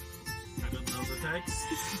 sing it. I don't know the text.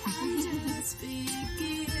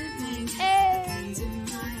 Hey!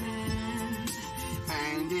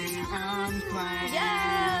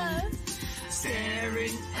 Yeah!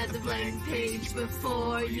 Staring at the blank page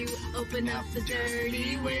before you open up the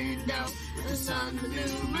dirty window. The sun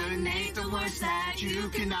illuminate the words that you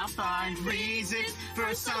cannot find reason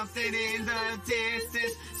for something in the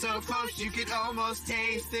distance. So close you can almost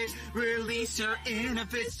taste it. Release your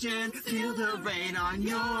inhibition. Feel the rain on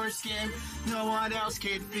your skin. No one else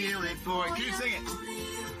can feel it for you. Keep singing. No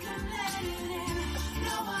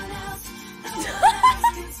one else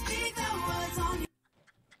can speak the words on you.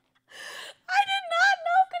 I did not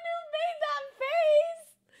know Canute made that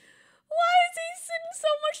face. Why is he in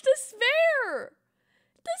so much despair?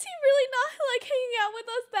 Does he really not like hanging out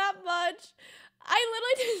with us that much? I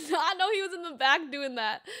literally did not know he was in the back doing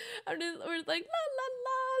that. We're like la la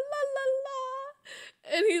la la la la,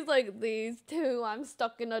 and he's like, these two, I'm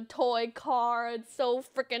stuck in a toy car. It's so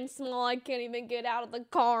freaking small. I can't even get out of the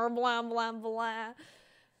car. Blah blah blah.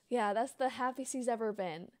 Yeah, that's the happiest he's ever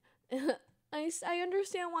been. I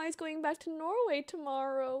understand why he's going back to Norway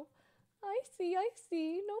tomorrow. I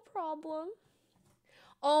see, no problem.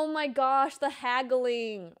 Oh my gosh, the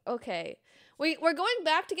haggling. Okay. We're going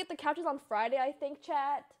back to get the couches on Friday, I think,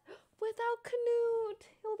 chat. Without Knut.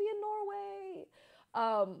 He'll be in Norway.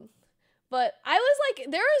 But I was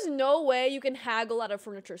like, there is no way you can haggle at a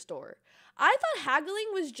furniture store. I thought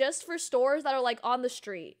haggling was just for stores that are like on the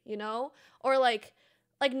street, you know? Or like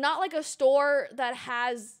not like a store that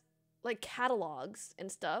has like catalogs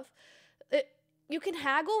and stuff. You can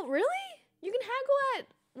haggle? Really? You can haggle at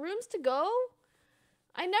rooms to go?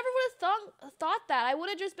 I never would have thought that. I would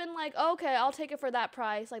have just been like, okay, I'll take it for that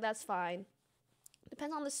price. Like, that's fine.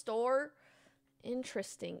 Depends on the store.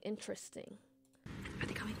 Interesting. Are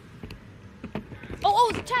they coming?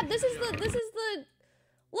 Oh, chat, this is the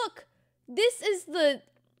look. This is the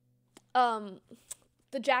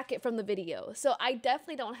jacket from the video. So I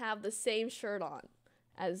definitely don't have the same shirt on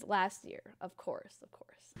as last year. Of course.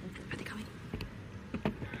 Are they coming?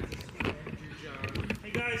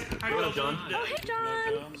 Hey guys, Hello, John. Oh, hey,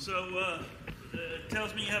 John. So, it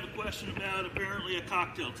tells me you have a question about apparently a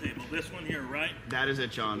cocktail table. This one here, right? That is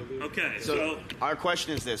it, John. Okay, So our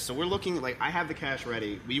question is this. So we're looking, like, I have the cash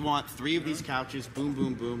ready. We want 3 of these couches, boom,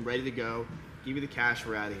 boom, boom, ready to go. Give you the cash,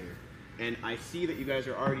 we're out of here. And I see that you guys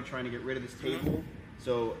are already trying to get rid of this table.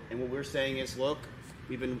 So, and what we're saying is, look,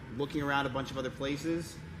 we've been looking around a bunch of other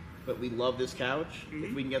places, but we love this couch.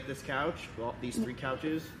 If we can get this couch, well, these 3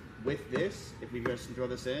 couches, with this, if we guys can throw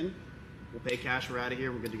this in, we'll pay cash, we're out of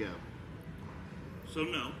here, we're good to go. So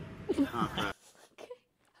no. Crap.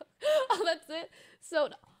 Oh, that's it? So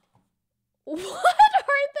no. What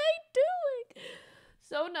are they doing?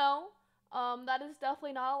 So no. That is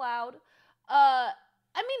definitely not allowed. I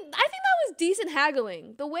mean, I think that was decent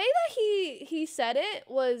haggling. The way that he said it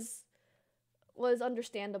was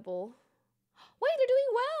understandable. Wait, they're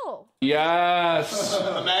doing well. Yes.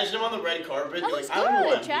 Imagine him on the red carpet. That looks I don't know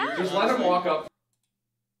good, what chat. Just let him walk up.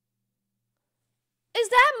 Is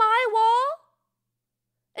that my wall?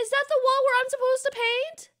 Is that the wall where I'm supposed to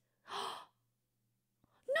paint?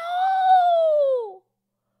 No!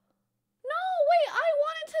 No, wait,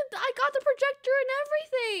 I got the projector and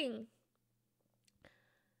everything.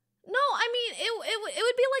 No, I mean, it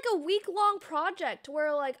would be like a week-long project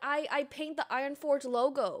where like I paint the Ironforge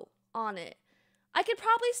logo on it. I could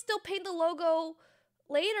probably still paint the logo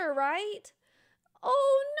later, right?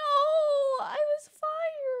 Oh no, I was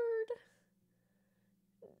fired.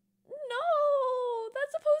 No,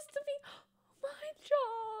 that's supposed to be my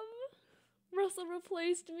job. Russell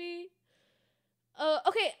replaced me.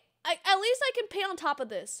 Okay, at least I can paint on top of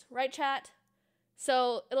this, right, chat?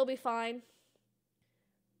 So it'll be fine.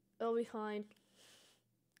 It'll be fine.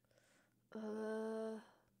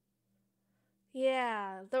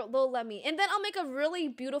 Yeah, they'll let me. And then I'll make a really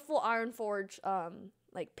beautiful Ironforge,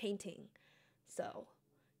 like, painting. So,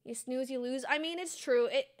 you snooze, you lose. I mean, it's true.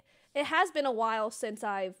 It has been a while since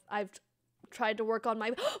I've tried to work on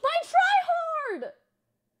my tryhard!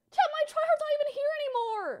 Chat, my tryhard's not even here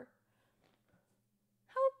anymore!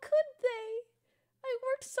 How could they? I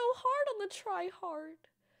worked so hard on the tryhard.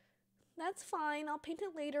 That's fine. I'll paint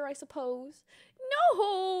it later, I suppose.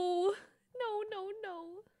 No!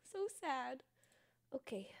 No. So sad.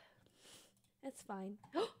 Okay. That's fine.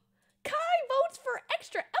 Kai votes for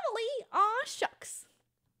ExtraEmily! Aw, shucks.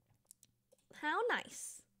 How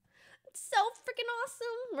nice. It's so freaking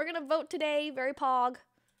awesome. We're gonna vote today. Very pog.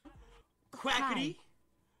 Quackity.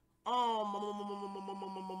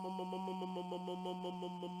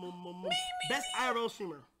 Best IRL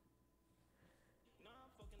streamer.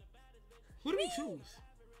 Who do we choose?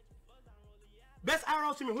 Best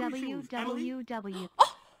IRL streamer. Who do we choose? WWW.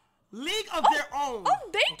 League of Their Own. Oh,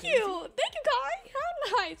 thank you. Thank you, Kai. How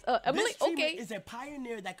nice. Emily, this streamer okay. is a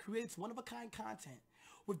pioneer that creates one-of-a-kind content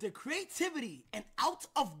with their creativity and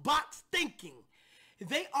out-of-box thinking.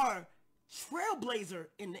 They are trailblazer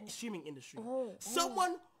in the streaming industry.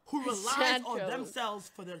 Someone who relies on themselves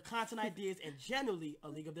for their content ideas and generally a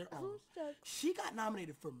league of their own. She got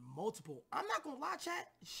nominated for multiple. I'm not gonna lie,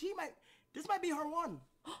 chat. This might be her one.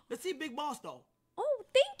 Let's see Big Boss though. Oh,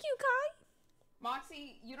 thank you, Kai.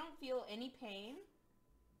 Moxie, you don't feel any pain?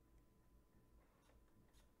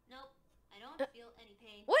 Nope, I don't feel any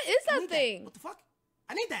pain. What is that thing? What the fuck?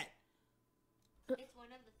 I need that. It's one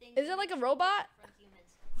of the things. Is it like a robot? From humans.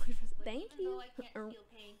 Thank Even you. though I can't feel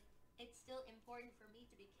pain, it's still important for me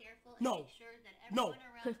to be careful and No. make sure that everyone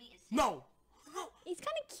around me is safe. No. He's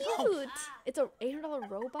kind of cute. It's a $800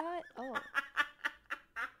 robot. Oh.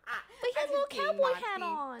 But he has a little cowboy hat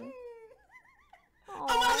on. Oh,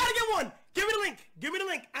 I gotta get one. Give me the link. Give me the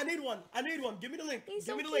link. I need one. Give me the link. He's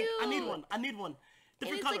Give me so the link. I need cute. one.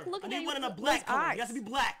 Different it's color. like looking I at need you one in a with black those color. eyes. It has to be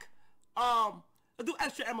black. Let's do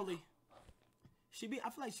Extra Emily. I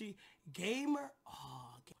feel like she gamer. Oh,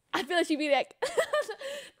 I feel like she'd be like,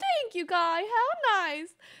 thank you, guy. How nice.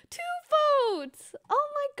 2 votes. Oh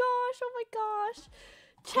my gosh.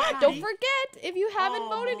 Chat, don't forget, if you haven't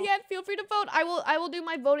voted yet, feel free to vote. I will do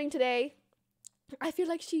my voting today. I feel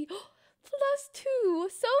like she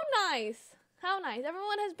 +2. So nice. How nice.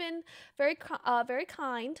 Everyone has been very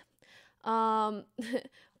kind.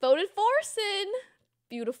 Voted Forsen.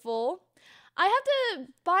 Beautiful. I have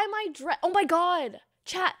to buy my dress. Oh my god.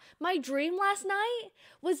 Chat, my dream last night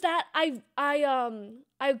was that I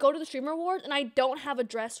go to the Streamer Awards and I don't have a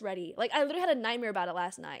dress ready. Like, I literally had a nightmare about it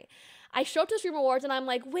last night. I show up to the Streamer Awards and I'm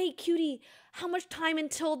like, wait, cutie, how much time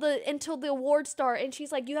until the awards start? And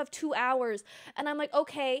she's like, you have 2 hours. And I'm like,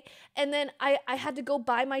 okay. And then I had to go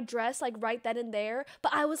buy my dress like right then and there.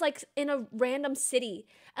 But I was like in a random city.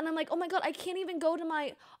 And I'm like, oh my god, I can't even go to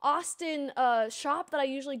my Austin shop that I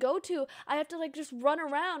usually go to. I have to like just run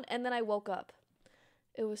around. And then I woke up.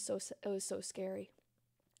 It was so scary.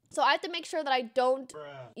 So I have to make sure that I don't,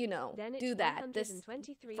 you know, do that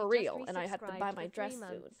for real. And I have to buy my dress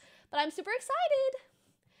soon. But I'm super excited.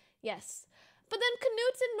 Yes. But then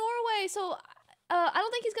Knut's in Norway, so I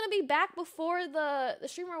don't think he's going to be back before the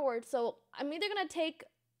Streamer Awards. So I'm either going to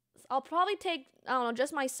I'll probably take, I don't know,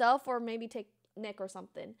 just myself or maybe take Nick or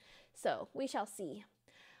something. So we shall see.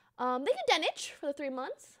 Thank you, Denich, for the 3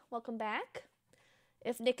 months. Welcome back.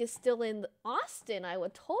 If Nick is still in Austin, I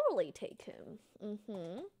would totally take him.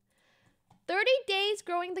 30 days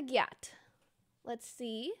growing the gyat. Let's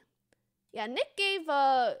see. Yeah, Nick gave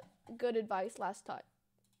good advice last time.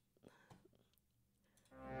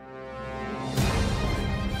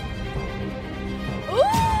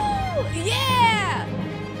 Ooh, yeah!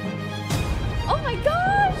 Oh my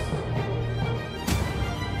gosh!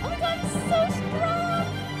 Oh my god, he's so strong!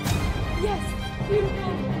 Yes,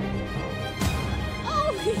 beautiful. Oh,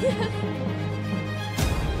 yes!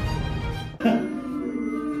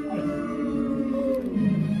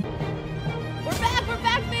 We're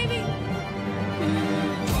back, baby!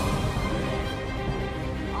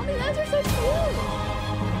 Oh, these guys are so cute!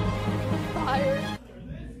 Fire.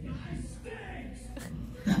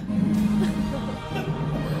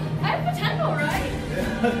 I have potential, right?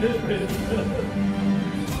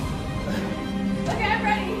 Okay, I'm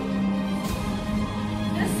ready.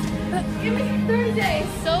 Just give me 30 days.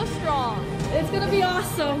 So strong. It's gonna be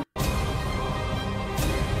awesome.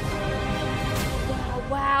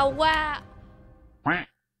 Wow.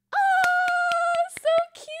 Oh, so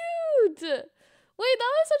cute. Wait,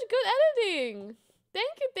 that was such good editing.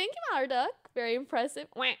 Thank you, Mallarduck. Very impressive.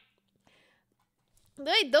 Wait,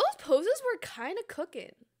 those poses were kind of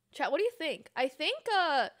cooking. Chat, what do you think? I think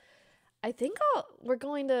we're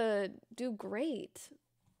going to do great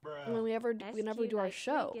whenever we do our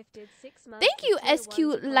show. Thank you, SQ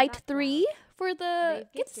Light 3, for the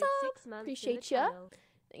gift sub. Appreciate ya.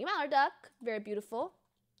 Thank you, Mallarduck. Very beautiful.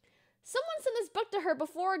 Someone sent this book to her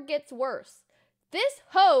before it gets worse. This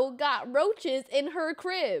hoe got roaches in her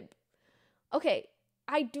crib. Okay,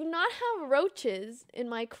 I do not have roaches in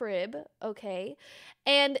my crib, okay?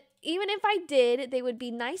 And even if I did, they would be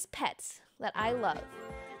nice pets that I love.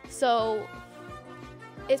 So,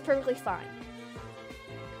 it's perfectly fine.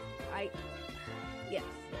 Yes.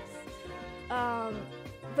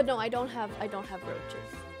 But no, I don't have roaches.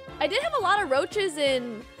 I did have a lot of roaches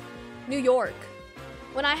in New York.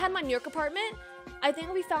 When I had my New York apartment, I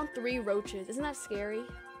think we found 3 roaches. Isn't that scary?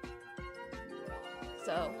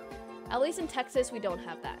 So, at least in Texas, we don't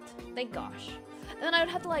have that. Thank gosh. And then I would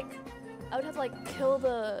have to kill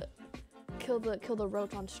the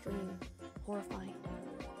roach on stream. Horrifying.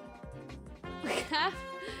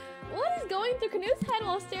 What is going through Knut's head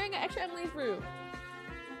while staring at ExtraEmily's room?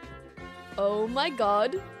 Oh my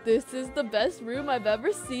god, this is the best room I've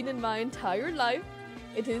ever seen in my entire life.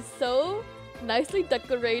 It is so nicely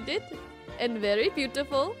decorated and very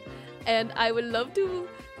beautiful, and I would love to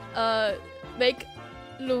make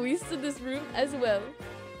Luis in this room as well.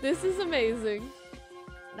 This is amazing.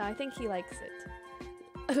 No, I think he likes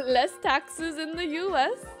it. Less taxes in the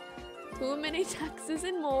US. Too many taxes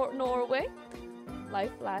in Norway.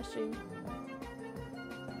 Life flashing.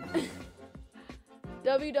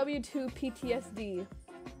 WW2 PTSD.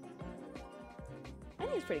 I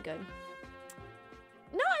think it's pretty good.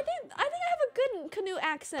 No, I think I have a good canoe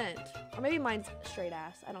accent. Or maybe mine's straight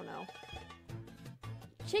ass. I don't know.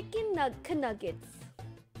 Chicken nuggets.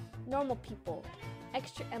 Normal people.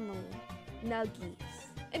 ExtraEmily. Nuggies.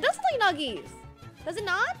 It does look like nuggies. Does it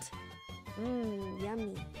not? Mmm,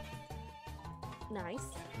 yummy. Nice.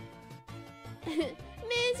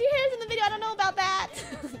 Miss, your hair's in the video. I don't know about that.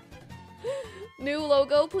 New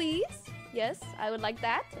logo, please. Yes, I would like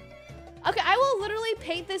that. Okay, I will literally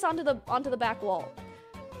paint this onto the back wall.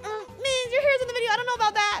 Miss, your hair's in the video. I don't know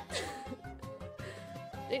about that.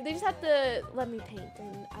 They just have to let me paint,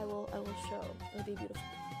 and I will show. It'll be beautiful.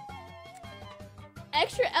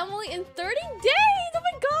 ExtraEmily in 30 days. Oh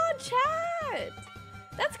my God, chat.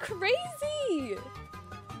 That's crazy.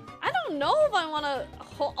 I don't know if I want to.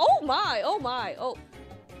 Oh my.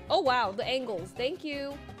 Oh wow. The angles. Thank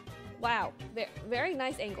you. Wow. Very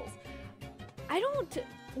nice angles. I don't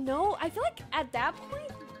know. I feel like at that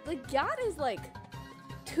point, the gyat is like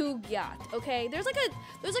too gyat. Okay. There's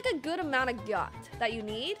like a good amount of gyat that you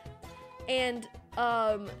need, and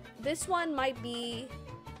this one might be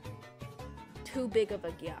too big of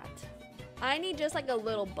a gyat. I need just like a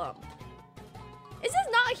little bump. This is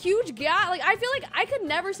not a huge gyat. Like, I feel like I could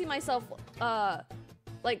never see myself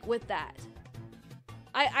like with that.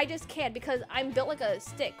 I just can't, because I'm built like a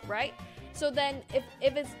stick, right? So then if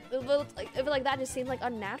it's like that, just seems like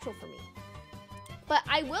unnatural for me. But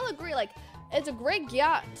I will agree, like, it's a great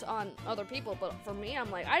gyat on other people, but for me,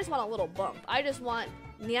 I'm like, I just want a little bump. I just want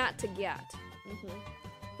nyat to gyat.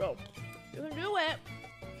 So you can do it.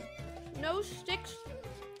 No stick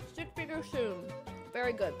figure soon.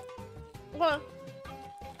 Very good. Okay.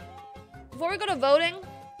 Before we go to voting,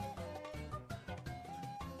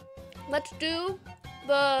 let's do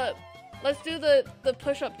the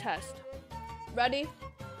push-up test. Ready?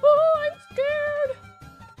 Oh, I'm scared.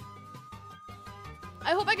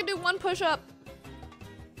 I hope I can do one push-up.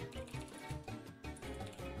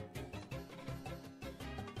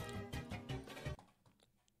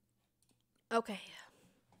 Okay.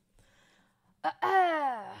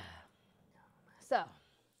 So,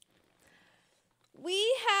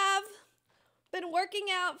 we have been working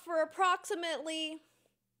out for approximately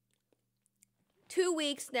 2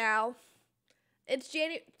 weeks now. It's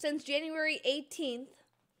since January 18th.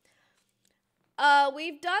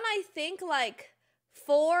 We've done, I think, like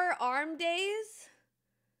 4 arm days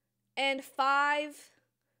and 5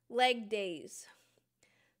 leg days.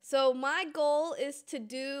 So my goal is to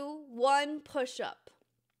do 1 push-up.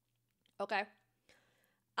 Okay.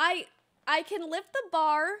 I can lift the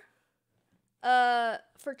bar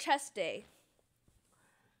for chest day.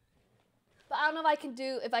 But I don't know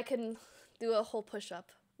if I can do a whole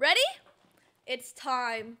push-up. Ready? It's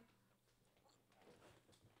time.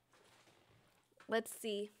 Let's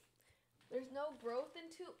see. There's no growth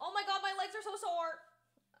into. Oh my God, my legs are so sore.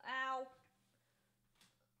 Ow.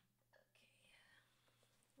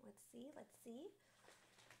 Okay. Let's see.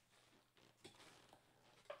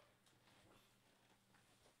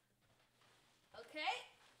 Okay.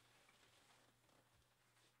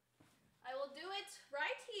 I will do it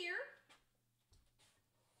right here.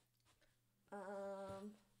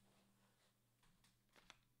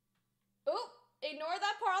 Oh, ignore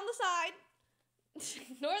that part on the side.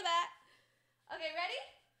 Ignore that. Okay, ready?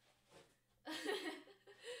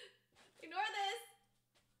 Ignore this.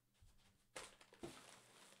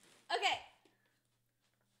 Okay.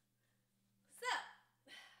 So,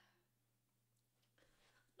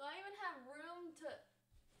 do I even have room to?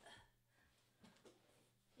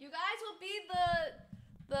 You guys will be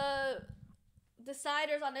the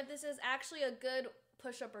deciders on if this is actually a good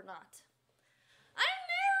push-up or not. I'm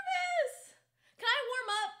nervous. Can I warm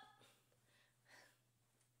up?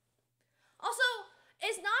 Also,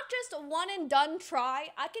 it's not just a one and done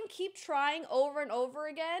try. I can keep trying over and over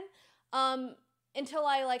again until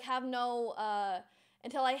I like have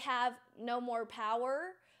until I have no more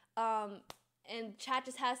power. And chat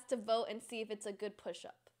just has to vote and see if it's a good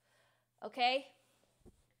push-up. Okay?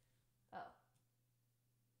 Oh.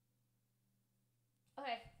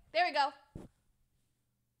 Okay, there we go.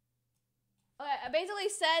 Okay, I basically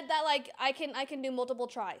said that like I can do multiple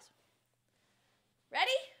tries.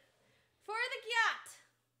 Ready? For the gyat.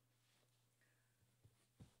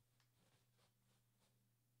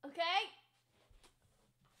 Okay?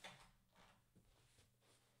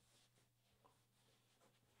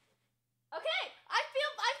 Okay, I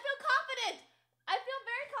feel confident. I feel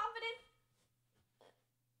very confident.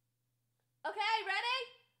 Okay, ready?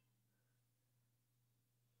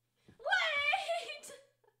 Wait!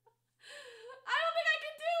 I don't think I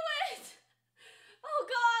can do it! Oh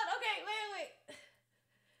God, okay, wait.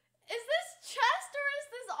 Is this chest or is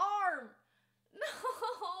this arm?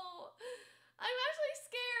 No, I'm actually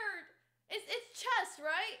scared. It's chest,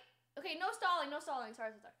 right? Okay, no stalling,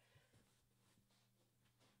 sorry.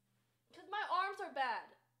 Because my arms are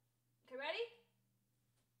bad. Okay, ready?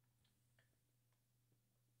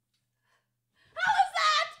 How was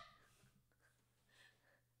that?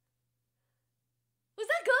 Was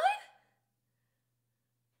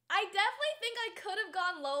I could have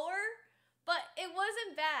gone lower, but it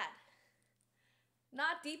wasn't bad.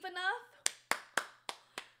 Not deep enough.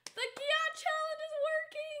 The yacht challenge is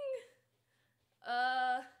working.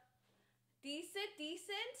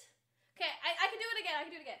 Decent. Okay, I can do it again. I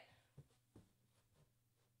can do it again.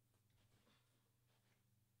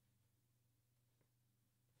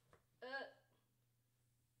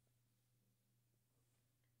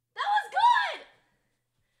 That was good.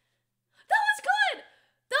 That was good.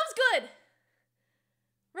 That was good.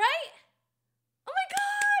 Right? Oh my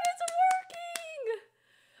God, it's working.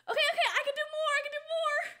 Okay, I can do more. I can do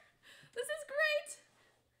more. This is great.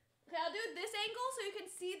 Okay, I'll do this angle so you can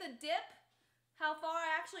see the dip. How far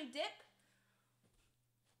I actually dip.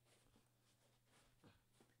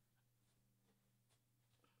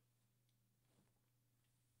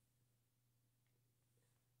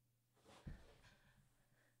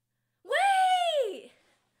 Wait!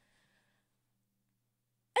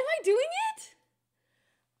 Am I doing it?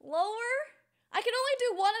 Lower? I can only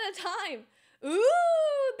do one at a time.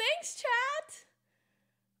 Ooh, thanks, chat.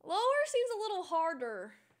 Lower seems a little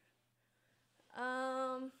harder.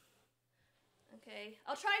 Okay,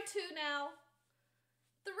 I'll try 2 now.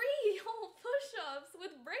 3 whole push-ups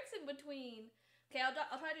with breaks in between. Okay, I'll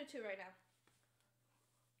try to do 2 right now.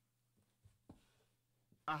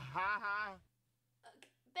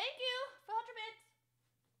 Thank you for 100 bits.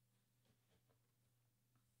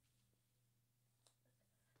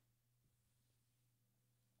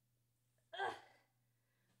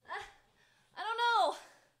 I don't know.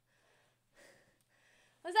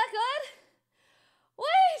 Was that good?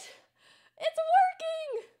 Wait! It's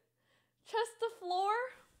working! Trust the floor.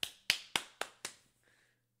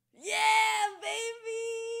 Yeah,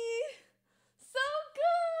 baby! So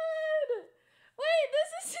good! Wait, this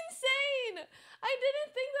is insane! I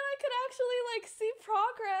didn't think that I could actually, like, see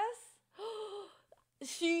progress.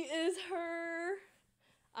 She is her.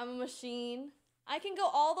 I'm a machine. I can go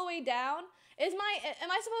all the way down. Am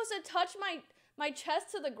I supposed to touch my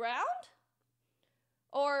chest to the ground?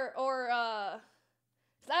 Or,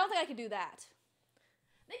 'cause I don't think I can do that.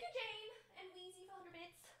 Thank you, Jane and Weezy for 100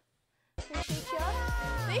 bits. Appreciate ya.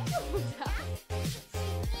 Thank you.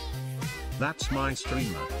 That's my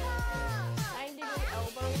streamer. 90-degree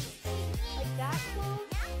elbows. Like that close?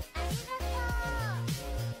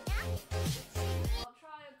 I'll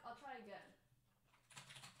try again.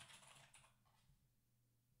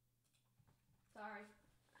 Sorry.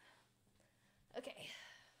 Okay.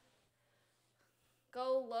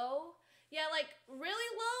 Go low. Yeah, like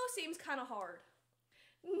really low seems kind of hard.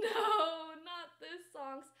 No, not this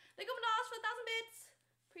songs. Thank you, Nas, for 1,000 bits.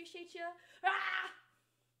 Appreciate you. Ah!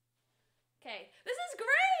 Okay, this is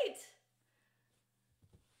great.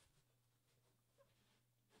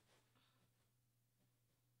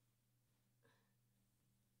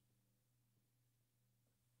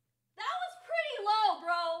 That was pretty low,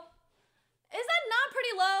 bro. Is that not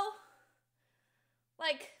pretty low?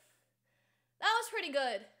 Like, that was pretty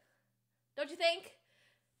good. Don't you think?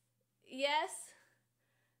 Yes.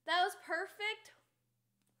 That was perfect.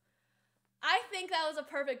 I think that was a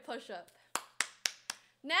perfect push-up.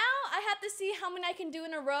 Now I have to see how many I can do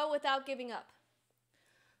in a row without giving up.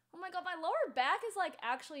 Oh my God, my lower back is like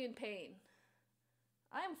actually in pain.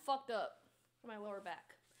 I am fucked up for my lower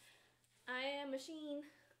back. I am a machine.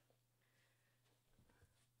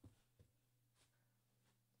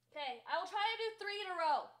 Okay, I will try to do 3 in a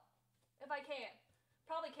row. If I can.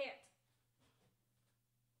 Probably can't.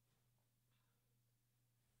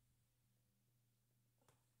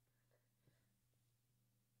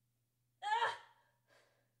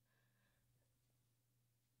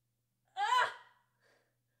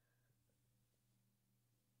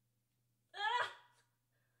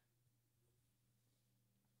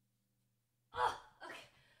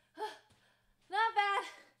 Not bad.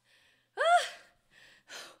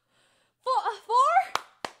 4?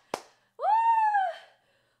 Woo!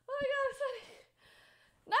 Oh my God, I'm sweating.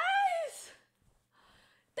 Nice!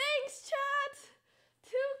 Thanks, chat.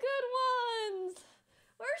 2 good ones.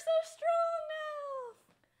 We're so strong now.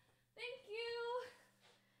 Thank you.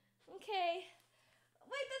 Okay.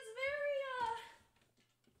 Wait,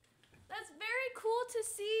 that's very cool to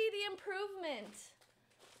see the improvement.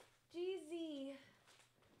 GZ.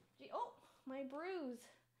 Oh, my bruise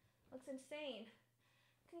looks insane.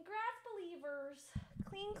 Congrats, believers.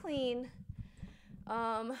 Clean.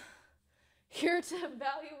 Here to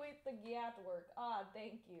evaluate the gap work. Ah,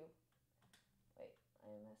 thank you. Wait, I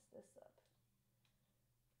messed this up.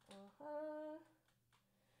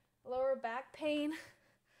 Lower back pain.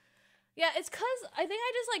 Yeah, it's cause I think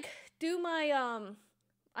I just like do my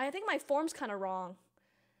I think my form's kind of wrong.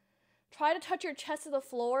 Try to touch your chest to the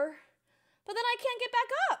floor. But then I can't get back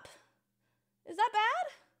up. Is that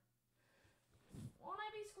bad? Won't I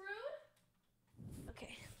be screwed?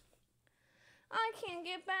 Okay. I can't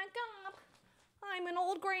get back up. I'm an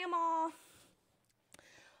old grandma.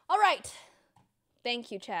 All right.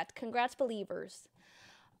 Thank you, chat. Congrats, believers.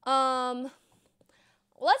 Let's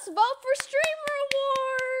vote for streamer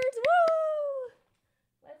awards. Woo!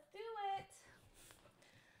 Let's do it.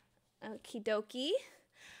 Okie dokie.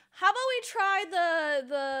 How about we try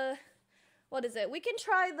the what is it? We can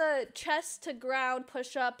try the chest to ground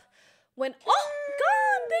push up when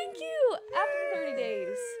gone. Thank you. After 30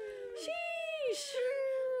 days. Sheesh.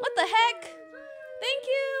 What the heck? Thank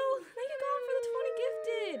you. Thank you, God, for the 20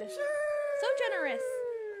 gifted. So generous.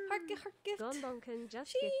 Heart gift. Don Bonkin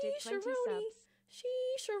just gifted 20 subs.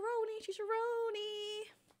 Sheesharoni.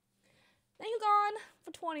 Thank you, Gon,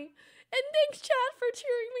 for 20. And thanks, chat, for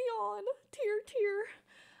cheering me on. Tear.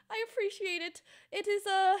 I appreciate it. It is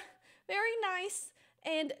very nice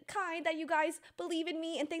and kind that you guys believe in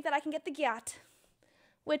me and think that I can get the GAT,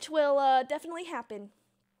 which will definitely happen.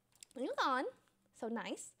 Thank you, Gon. So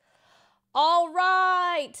nice. All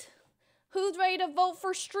right. Who's ready to vote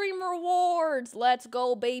for streamer awards? Let's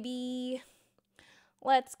go, baby.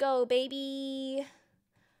 Let's go, baby.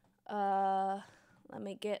 Let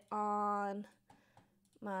me get on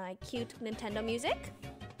my cute Nintendo music.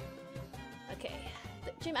 Okay.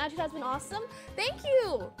 The gym attitude has been awesome. Thank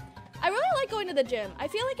you. I really like going to the gym. I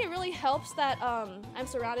feel like it really helps that I'm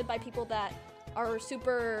surrounded by people that are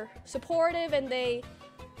super supportive and they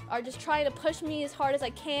are just trying to push me as hard as I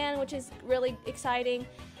can, which is really exciting.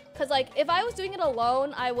 Cause like if I was doing it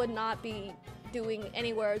alone, I would not be doing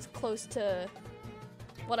anywhere as close to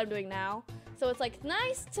what I'm doing now. So it's like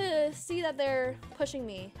nice to see that they're pushing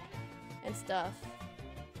me and stuff.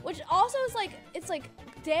 Which also is like, it's like,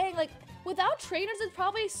 dang, like without trainers, it's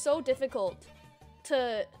probably so difficult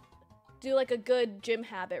to do like a good gym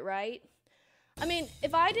habit, right? I mean,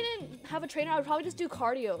 if I didn't have a trainer, I would probably just do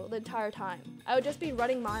cardio the entire time. I would just be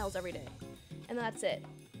running miles every day. And that's it.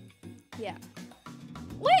 Yeah.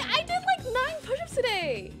 Wait, I did like 9 push-ups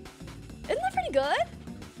today. Isn't that pretty good?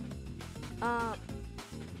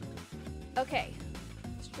 Okay.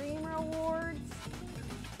 Streamer awards.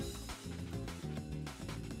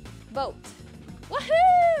 Vote.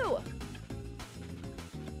 Woohoo!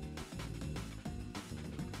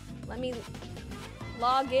 Let me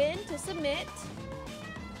log in to submit.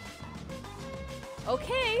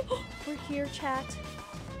 Okay, we're here, chat.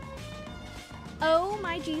 Oh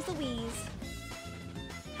my geez Louise.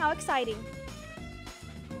 How exciting.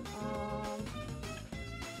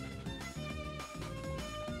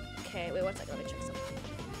 Okay, wait 1 second, let me check something.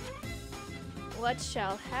 What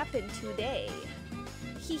shall happen today?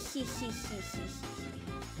 Hee hee hee hee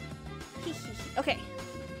hee hee hee. Okay,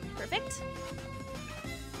 perfect.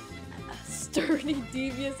 Sturdy,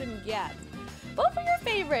 devious, and Gat. Vote for your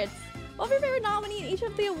favorites. Vote for your favorite nominee in each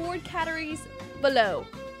of the award categories below.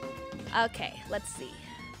 Okay, let's see.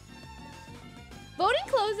 Voting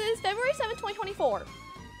closes February 7th, 2024.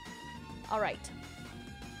 All right.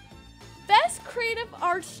 Best creative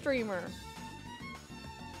arts streamer.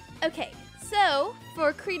 Okay, so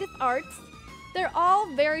for creative arts, they're all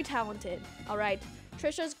very talented. All right,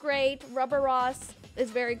 Trisha's great. Rubber Ross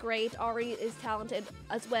is very great. Ari is talented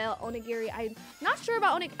as well. Onigiri, I'm not sure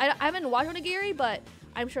about Onigiri. I haven't watched Onigiri, but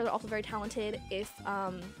I'm sure they're also very talented if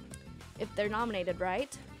they're nominated,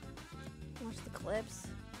 right? Watch the clips.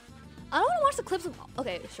 I don't want to watch the clips of.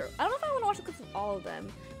 Okay, sure. I don't know if I want to watch the clips of all of them.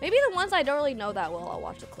 Maybe the ones I don't really know that well, I'll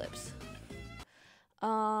watch the clips.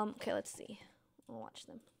 Okay, let's see. I'll watch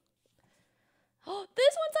them. Oh,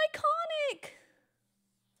 this one's iconic!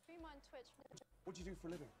 Stream on Twitch. What do you do for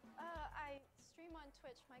a living? I stream on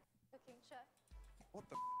Twitch, my cooking chef. What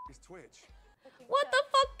the is Twitch? What the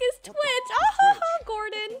fuck is Twitch? Oh,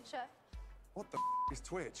 Gordon. What the is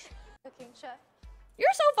Twitch? Cooking chef.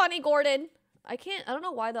 You're so funny, Gordon. I don't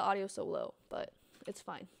know why the audio's so low, but it's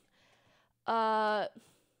fine.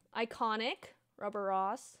 Iconic, Rubber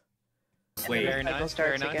Ross. Wait, very nice,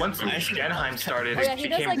 very nice. Once Genheim started, Oh yeah, it he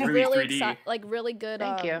does became like really really 3D. like really good.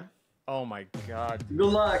 Thank you. Oh my god. Good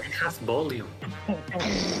luck. It has volume.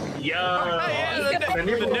 Yo. The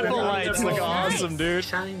nipple lights look awesome, dude.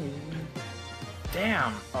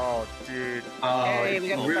 Damn. Oh, dude. Hey, we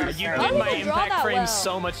got You did my impact frame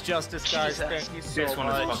so much justice, guys. Jesus. Thank you so This one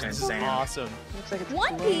is much. fucking insane. Awesome. Looks like it's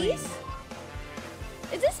One Piece.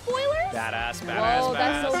 Is this spoilers? Badass, badass, Whoa,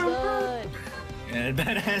 that's so good. Yeah,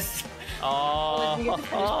 badass. Oh.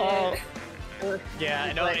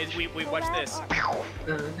 Yeah, no, we watched this.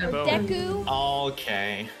 Boom. Deku.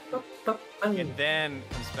 Okay. and then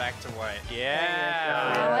comes back to white. Oh,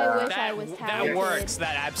 Yeah. I wish I was talented. That works.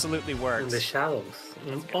 That absolutely works. The shadows.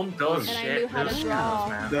 On those And I shit. knew how to Those draw.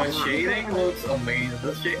 shadows, man. The shading looks amazing.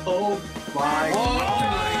 The shade. Oh my.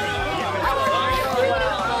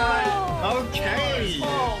 Okay.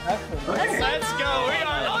 Let's go. We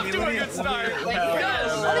are off to a good start.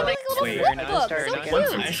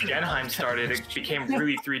 Once Genheim started, it became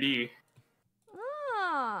really 3D.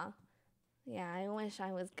 Ah. Yeah, I wish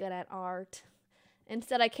I was good at art.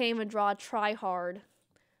 Instead, I came and draw try hard.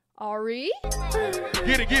 Ari?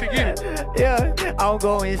 Get it. Yeah, I'm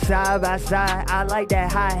going side by side. I like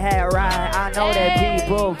that hi-hat ride. I know that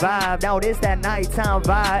people vibe. No, this that nighttime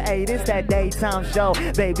vibe. Hey, this that daytime show.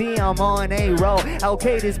 Baby, I'm on a roll.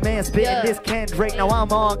 Okay, this man spitting this Kendrick. No,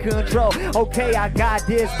 I'm on control. Okay, I got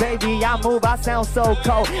this, baby. I move, I sound so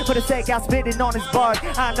cold. For the sake I'm spitting on this bar,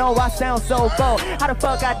 I know I sound so bold. How the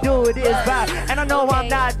fuck I do it is vibe. And I know I'm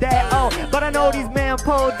not that old, but I know these men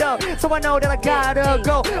pulled up. So I know that I gotta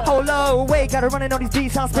go. Hold up, wait, gotta run it on these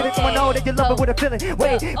beats. I'm spitting, so I know that you love it with a feeling.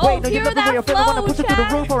 Wait, no, you love it with your feeling. Wanna push it through the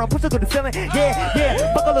roof or I'm pushing through the ceiling.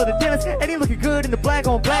 Yeah, fuck a little Dennis, and he looking good in the black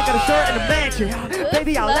on black. Got a shirt and a mansion.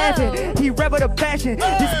 Baby, I'm laughing. He rap with a passion.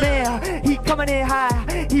 This man, he coming in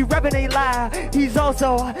high. He rapping a lie. He's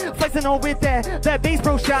also flexing on with that bass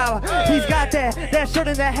pro shower. He's got that shirt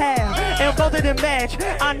and that hat, and both of them match.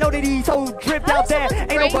 I know that he's so dripped out there.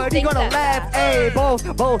 Ain't nobody gonna laugh. Hey, both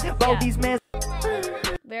these men.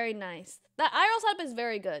 Very nice. That IRL setup is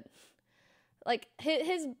very good. Like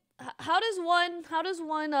his how does one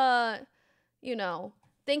you know,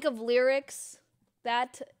 think of lyrics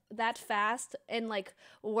that fast and like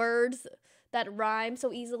words that rhyme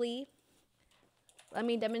so easily? Let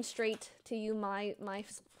me demonstrate to you my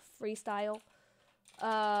freestyle.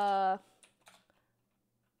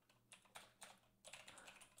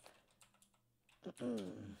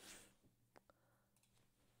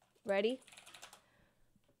 Ready?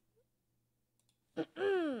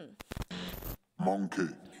 Monkey.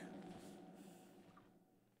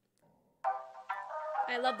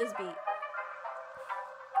 I love this beat.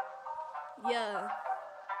 Yeah.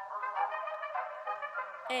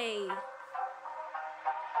 Hey.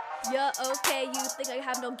 Yeah, okay, you think I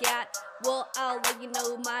have no gat? Well, I'll let you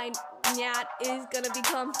know my nyat is gonna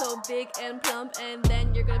become so big and plump, and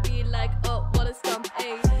then you're gonna be like, oh, what a stump.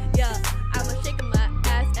 Hey, yeah, I'ma shake my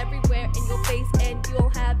ass everywhere in your face, and you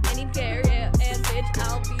won't have any care. Yeah, and bitch,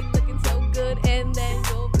 I'll be looking so good, and then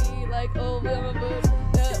you'll be like, oh, my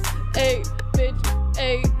hey, bitch,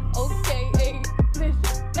 hey, okay, hey,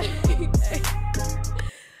 bitch, hey.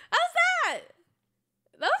 How's that?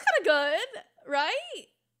 That was kind of good, right?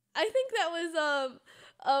 I think that was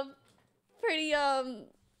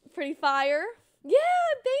pretty fire. Yeah,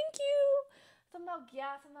 thank you. Something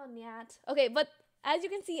about nyat. Okay, but as you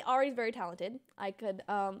can see, Ari's very talented. I could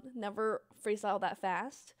never freestyle that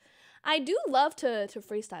fast. I do love to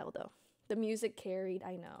freestyle though. The music carried,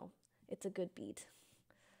 I know. It's a good beat.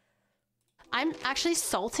 I'm actually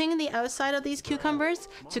salting the outside of these cucumbers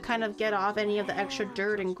to kind of get off any of the extra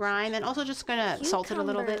dirt and grime, and also just gonna salt it a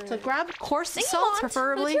little bit. So grab coarse salt,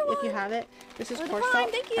 preferably, if you have it. This is coarse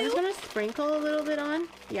salt. I'm just gonna sprinkle a little bit on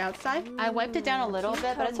the outside. I wiped it down a little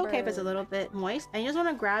bit, but it's okay if it's a little bit moist. And you just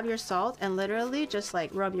wanna grab your salt and literally just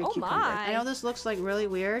like rub your cucumber. I know this looks like really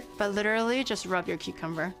weird, but literally just rub your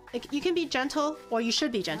cucumber. You can be gentle, or you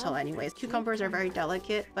should be gentle anyways. Cucumbers are very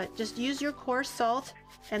delicate, but just use your coarse salt,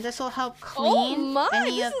 and this will help clean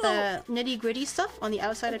any of the nitty-gritty stuff on the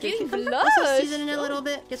outside of your cucumber. Also season it a little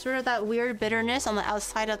bit, gets rid of that weird bitterness on the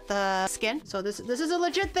outside of the skin. So this is a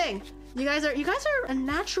legit thing. You guys are a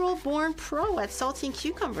natural born pro at salting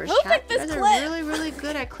cucumbers. You guys are really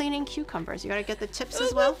good at cleaning cucumbers. You gotta get the tips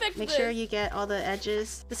as well. Make sure you get all the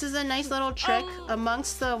edges. This is a nice little trick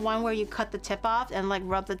amongst the one where you cut the tip off and like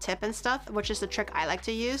rub the tip and stuff, which is the trick I like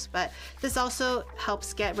to use. But this also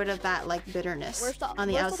helps get rid of that like bitterness on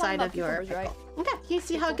the outside of your pickle. Right? Okay, you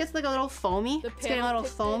see how it gets like a little foamy? It's getting a little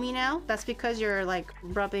foamy now. That's because you're like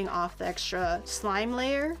rubbing off the extra slime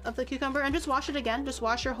layer of the cucumber. And just wash it again. Just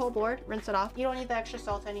wash your whole board. Rinse it off. You don't need the extra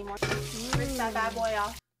salt anymore. Rinse that bad boy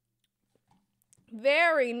off.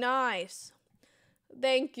 Very nice.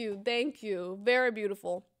 Thank you. Very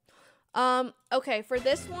beautiful. Okay, for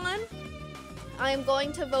this one, I am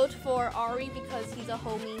going to vote for Ari because he's a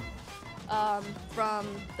homie from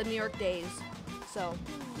the New York days. So,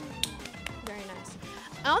 very nice.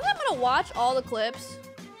 I don't think I'm gonna watch all the clips.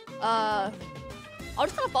 I'll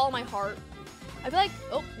just kind of follow my heart. I feel like,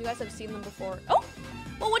 oh, you guys have seen them before. Oh,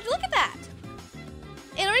 well, would you look at that?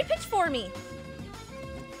 It already pitched for me.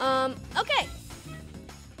 Okay.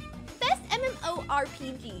 Best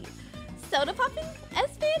MMORPG. soda popping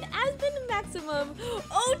S-Band has been maximum.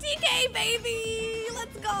 OTK, baby!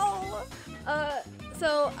 Let's go!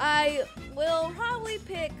 So I will probably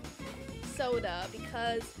pick soda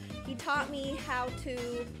because he taught me how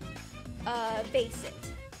to base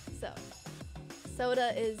it. So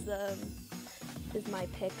soda is my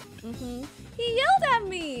pick. He yelled at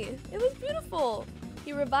me. It was beautiful.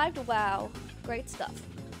 He revived WoW. Great stuff.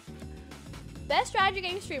 Best strategy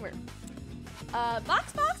game streamer.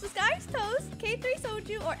 Box, Disguise Toast, K3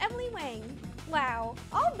 Soju, or Emily Wang. Wow,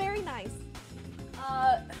 all very nice.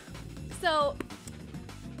 So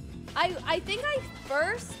I think I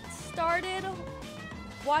first started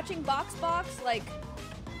watching Box like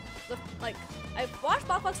I watched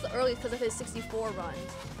Box the earliest because of his 64 runs,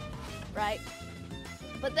 right?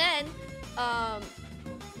 But then I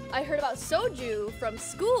heard about Soju from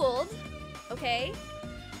Schooled, okay?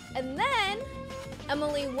 And then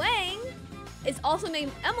Emily Wang is also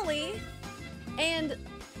named Emily, and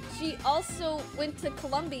she also went to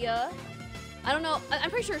Columbia. I don't know,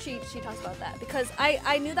 I'm pretty sure she talks about that because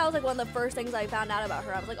I knew that was like one of the first things I found out about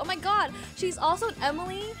her. I was like, oh my god, she's also an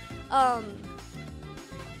Emily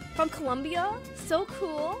from Columbia, so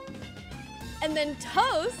cool. And then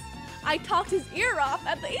Toast, I talked his ear off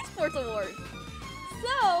at the Esports Awards.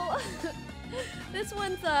 So this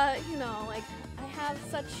one's you know, like I have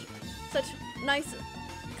such nice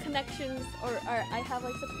connections, or I have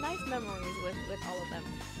like such nice memories with all of them.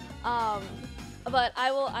 But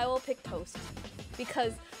I will pick Toast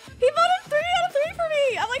because he voted 3 out of 3 for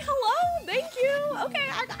me. I'm like, hello, thank you. Okay,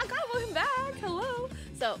 I gotta vote him back. Hello.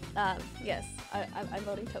 So yes, I'm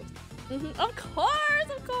voting Toast. Of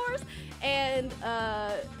course. And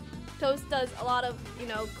Toast does a lot of, you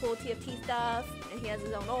know, cool TFT stuff, and he has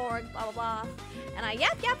his own org, blah blah blah. And I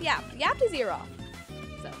yapped his ear off.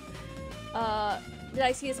 So did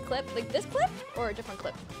I see his clip? Like this clip or a different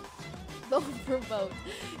clip? Vote for vote.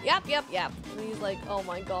 Yap. And he's like, oh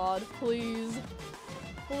my god, please.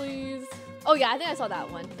 Oh yeah, I think I saw that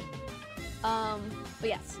one. But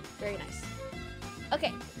yes, very nice.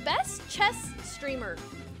 Okay, best chess streamer.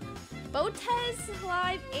 Botez,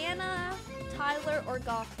 Live, Anna, Tyler, or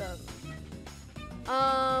Gotham.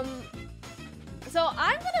 So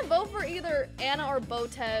I'm gonna vote for either Anna or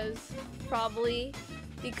Botez, probably,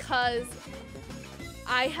 because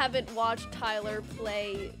I haven't watched Tyler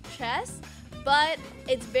play chess, but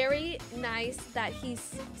it's very nice that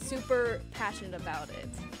he's super passionate about it.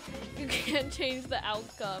 You can't change the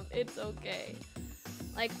outcome, it's okay.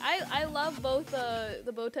 Like, I love both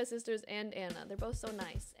the Botez sisters and Anna. They're both so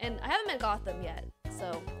nice. And I haven't met Gotham yet,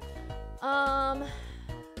 so.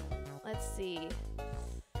 Let's see.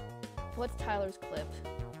 What's Tyler's clip?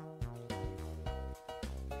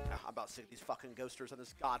 I'm about sick of these fucking ghosters on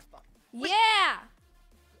this godfuck. Yeah!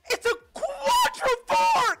 It's a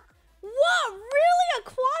quadrifork! What? Really? A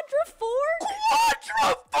quadrifork?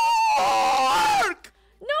 Quadrifork!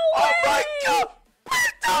 No way! Oh my god!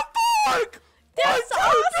 Pizza fork! That's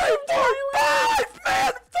awesome, Tyler!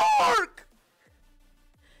 5-man fork!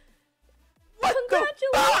 What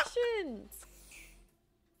Congratulations!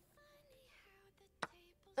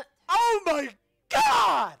 Oh my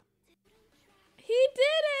god! He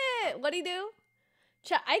did it! What'd he do?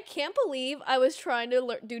 I can't believe I was trying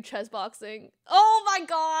to do chess boxing. Oh my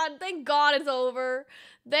god! Thank god it's over.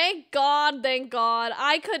 Thank god.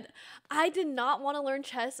 I did not want to learn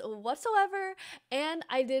chess whatsoever, and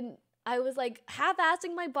I was like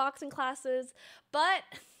half-assing my boxing classes, but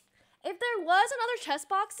if there was another chess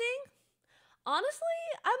boxing,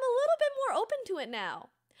 honestly, I'm a little bit more open to it now.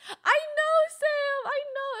 I know, Sam. I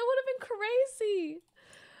know. It would have been crazy.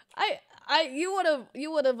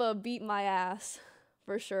 You would have beat my ass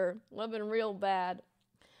for sure. Would have been real bad.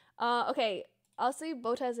 Okay, I'll see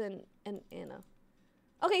Botez and Anna.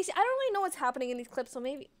 Okay, see, I don't really know what's happening in these clips, so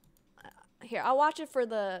maybe here I'll watch it for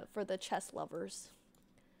the chess lovers.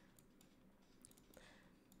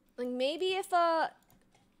 Like maybe if I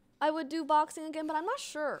would do boxing again, but I'm not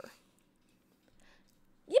sure.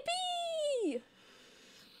 Yippee!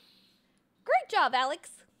 Great job,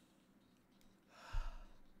 Alex.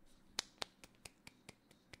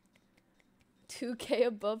 $2K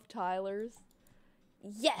above Tyler's.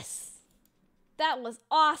 Yes! That was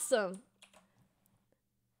awesome.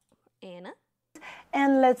 Anna?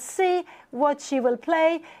 And let's see what she will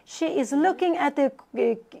play. She is looking at the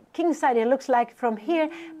king side, it looks like from here,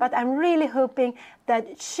 but I'm really hoping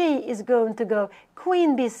that she is going to go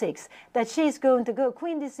queen b6, that she is going to go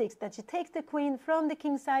queen d6, that she takes the queen from the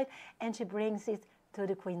king side and she brings it to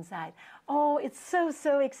the queen side. Oh, it's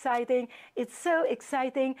so exciting. It's so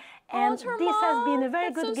exciting. And it's her this has been a mom. very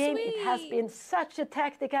That's good so game. It has sweet. been such a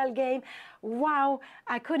tactical game. Wow,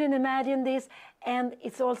 I couldn't imagine this. And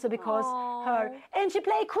it's also because her. And she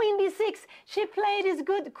played Queen B6. She played this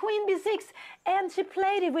good Queen B6. And she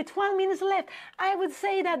played it with 12 minutes left. I would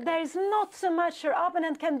say that there is not so much her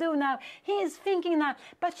opponent can do now. He is thinking now.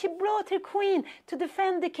 But she brought her queen to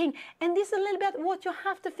defend the king. And this is a little bit what you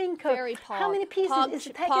have to think of. Very How many pieces is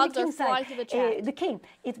taking the king side? The king.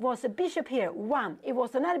 It was a bishop here, 1. It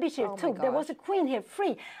was another bishop, Oh my 2. There was gosh. a queen here,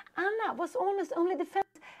 3. Anna was almost only defense.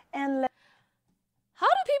 And How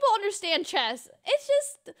do people understand chess? It's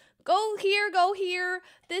just go here,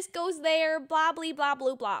 this goes there, blah, blah, blah,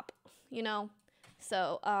 blah, blah. You know?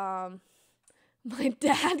 So, my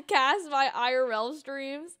dad cast my IRL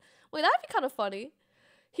streams. Wait, that'd be kind of funny.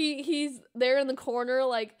 He's there in the corner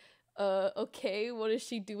like, okay, what is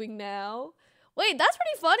she doing now? Wait, that's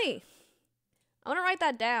pretty funny. I want to write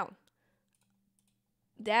that down.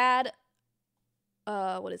 Dad,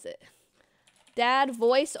 what is it? Dad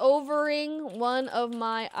voice-overing one of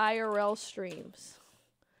my IRL streams.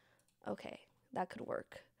 Okay, that could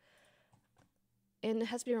work. And it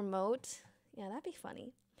has to be remote. Yeah, that'd be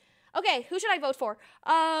funny. Okay, who should I vote for?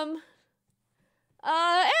 Anna.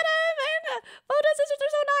 Oh, the sisters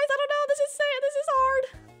are so nice. I don't know. This is hard.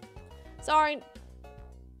 Sorry.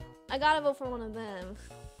 I gotta vote for one of them.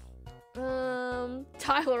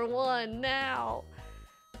 Tyler won now.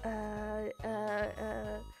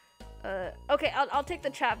 Okay, I'll take the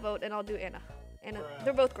chat vote and I'll do Anna. Anna,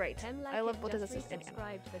 they're both great. I love both of sisters and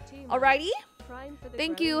Anna. Alrighty.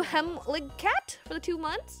 Thank you, Hemligcat, for the 2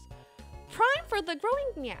 months. Prime for the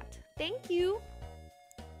growing gnat. Thank you.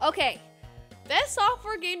 Okay. Best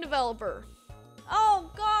software game developer. Oh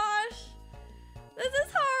gosh. This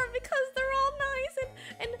is hard because they're all nice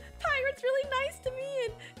and Pirate's really nice to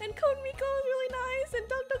me and Code Miko is really nice and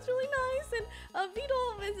DuckDuck's really nice and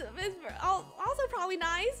Beetle is also probably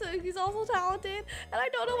nice. He's also talented and I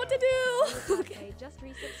don't know what to do. Okay. Just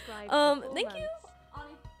resubscribe. Thank you,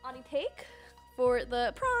 Ani Take, for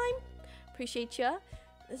the Prime. Appreciate ya.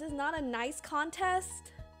 This is not a nice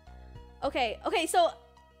contest. Okay, so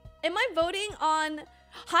am I voting on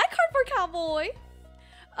Hi Cardboard Cowboy?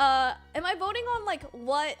 Am I voting on like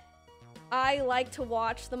what I like to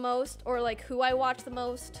watch the most or like who I watch the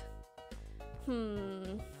most?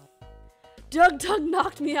 Doug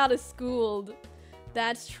knocked me out of Schooled.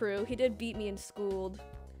 That's true. He did beat me in Schooled.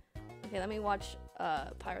 Okay, let me watch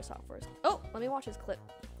Pyro Software's. Oh, let me watch his clip.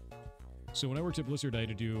 So when I worked at Blizzard, I had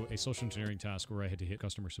to do a social engineering task where I had to hit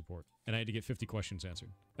customer support, and I had to get 50 questions answered.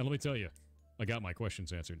 And let me tell you, I got my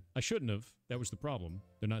questions answered. I shouldn't have. That was the problem.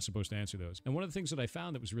 They're not supposed to answer those. And one of the things that I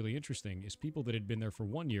found that was really interesting is people that had been there for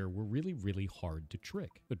 1 year were really, really hard to trick.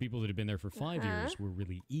 But people that had been there for 5 years were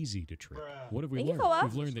really easy to trick. What have we learned?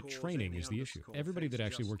 We've learned that training is the issue. Everybody that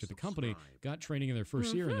actually worked at the company got training in their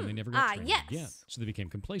first year and then they never got training again. So they became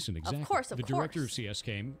complacent, exactly. Of course. The director of CS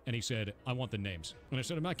came and he said, I want the names. And I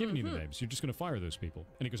said, I'm not giving you the names. You're just going to fire those people.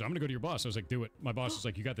 And he goes, I'm going to go to your boss. I was like, do it. My boss was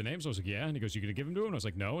like, you got the names? I was like, yeah. And he goes, you going to give them to him? I was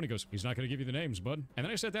like, no. And he goes, he's not going to give you the names, bud. And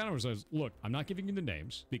then I sat down and was like, look, I'm not giving you the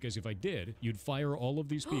names because if I did, you'd fire all of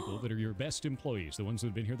these people that are your best employees, the ones that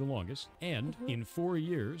have been here the longest. And in 4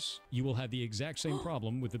 years, you will have the exact same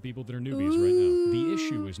problem with the people that are newbies right now. The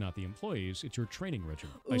issue is not the employees, it's your training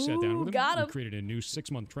regimen. I sat down with him, we created a new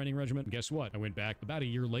 6-month training regimen. And guess what? I went back about a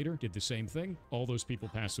year later, did the same thing. All those people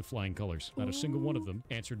passed with flying colors. Not a single one of them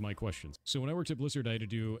answered my questions. So when I worked at Blizzard, I had to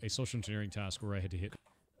do a social engineering task where I had to hit.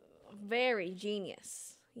 Very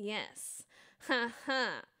genius. Yes. Haha.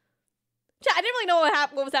 I didn't really know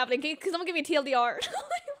what was happening. Can someone give me a TLDR?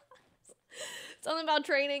 Something about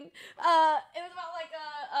training. It was about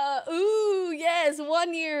like ooh, yes,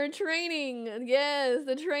 1 year training. Yes,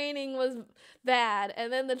 the training was bad,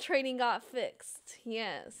 and then the training got fixed.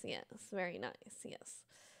 Yes, very nice. Yes.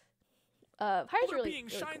 Pirate's really being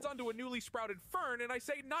shines onto a newly sprouted fern, and I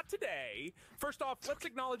say not today. First off, let's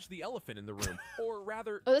acknowledge the elephant in the room, or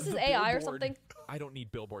rather, oh, this is AI or billboard. something. I don't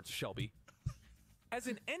need billboards, Shelby. As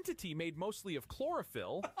an entity made mostly of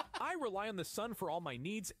chlorophyll, I rely on the sun for all my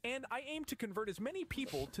needs, and I aim to convert as many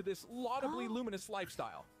people to this laudably luminous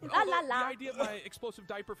lifestyle. Although the idea of my explosive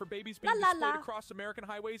diaper for babies being displayed across American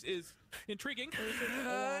highways is intriguing.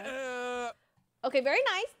 Okay, very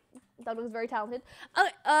nice. That was very talented.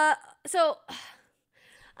 So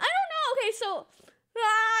I don't know. Okay, so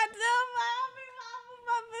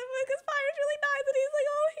because Fire's really nice, and he's like,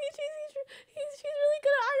 oh, she's really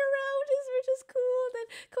good at IRL, which is cool. And then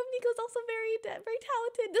Nico's also very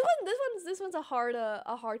talented. This one's a hard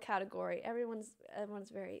category. Everyone's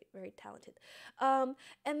very talented. And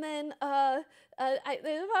then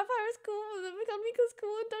Fire's cool, and then Nico's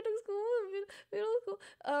cool, and Dodo's cool, and Vito's cool.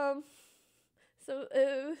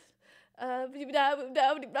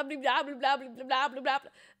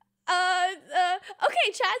 Okay,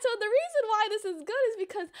 chat. So the reason why this is good is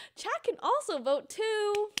because chat can also vote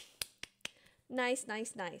too. Nice.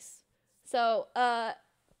 So I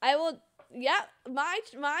will. Yeah, my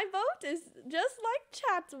vote is just like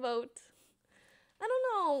chat's vote. I don't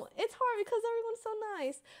know. It's hard because everyone's so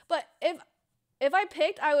nice. But if I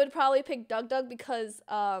picked, I would probably pick Doug because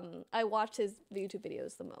I watched his YouTube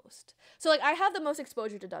videos the most. So like I have the most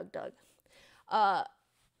exposure to Doug.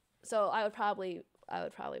 So I would probably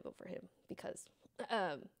vote for him because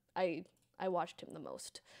I watched him the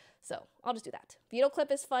most. So I'll just do that. Veto clip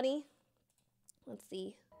is funny. Let's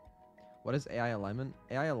see. What is AI alignment?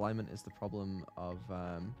 AI alignment is the problem of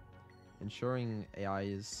ensuring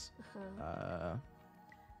AIs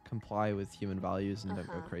comply with human values and don't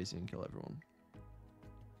go crazy and kill everyone.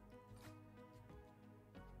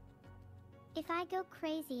 If I go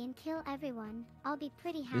crazy and kill everyone, I'll be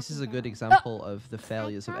pretty happy. This is a good example of the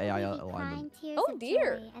failures of AI alignment. Oh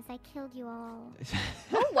dear! As I killed you all.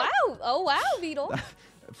 Oh wow, Beetle.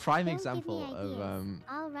 Prime example of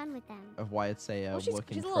I'll run with them. Of why it's a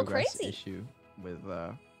work in progress issue with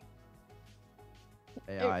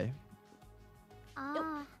AI.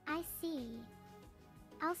 Ah, I see.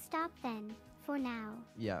 I'll stop then, for now.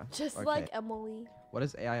 Yeah. Just like Emily. What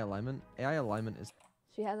is AI alignment? AI alignment is.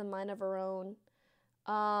 She has a mind of her own.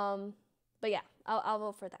 But yeah, I'll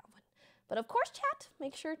vote for that one. But of course, chat,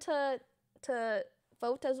 make sure to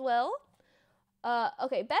vote as well.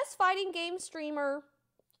 Okay, best fighting game streamer.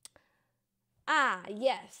 Ah,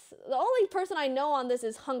 yes. The only person I know on this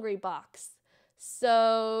is Hungrybox.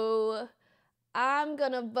 So I'm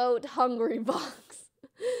gonna vote Hungrybox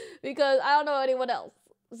because I don't know anyone else.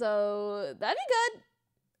 So that'd be good.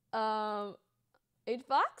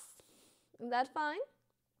 Hbox, that's fine.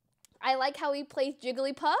 I like how he plays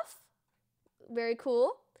Jigglypuff. Very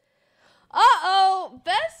cool. Uh-oh!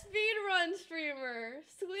 Best speedrun streamer.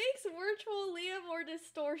 Squeaks, Virtual, Liam, or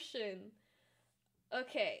Distortion.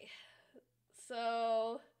 Okay.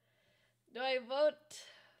 So, do I vote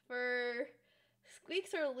for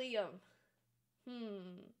Squeaks or Liam?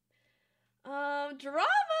 Drama!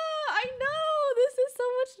 I know! This is so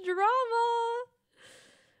much drama!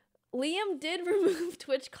 Liam did remove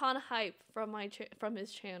TwitchCon hype from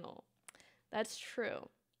his channel. That's true.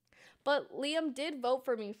 But Liam did vote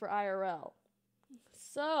for me for IRL.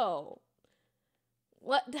 So,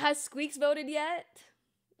 what has Squeaks voted yet?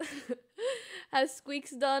 Has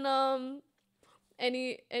Squeaks done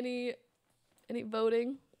any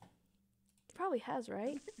voting? He probably has,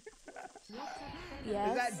 right? Yes.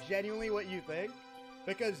 Is that genuinely what you think?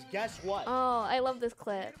 Because guess what? Oh, I love this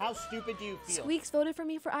clip. How stupid do you feel? Squeaks voted for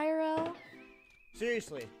me for IRL?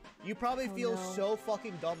 Seriously, you probably feel so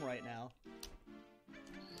fucking dumb right now.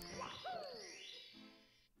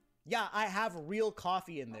 Yeah, I have real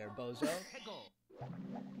coffee in there, bozo.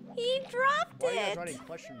 He dropped Why are you it! guys writing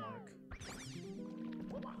question mark?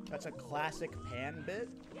 That's a classic pan bit?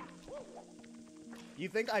 You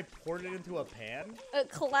think I poured it into a pan? A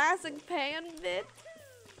classic pan bit?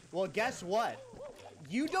 Well, guess what?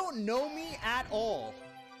 You don't know me at all.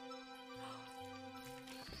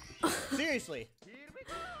 Seriously.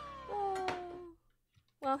 Oh.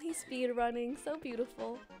 Well, he's speed running. So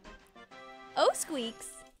beautiful. Oh, Squeaks.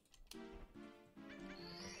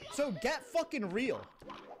 So get fucking real.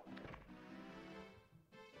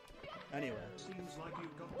 Anyway.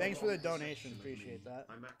 Thanks for the donation. Appreciate that.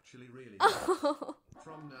 I'm actually really Oh.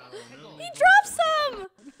 From now on. He dropped some!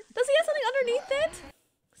 Does he have something underneath it?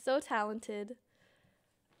 So talented.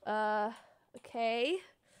 Okay.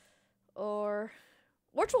 Or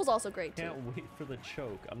Virtual's also great too. Can't wait for the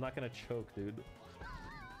choke. I'm not gonna choke, dude.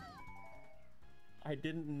 I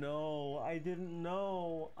didn't know. I didn't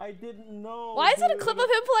know. Why is it a clip of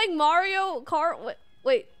him playing Mario Kart?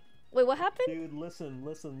 Wait, what happened? Dude, listen.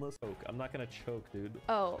 I'm not gonna choke, dude.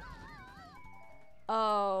 Oh.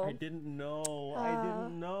 I didn't know.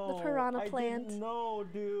 The piranha plant. I didn't know,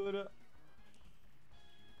 dude.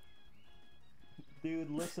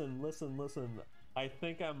 Dude, listen. I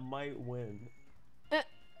think I might win.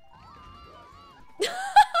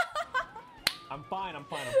 I'm fine.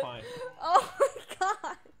 Oh my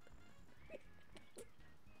god.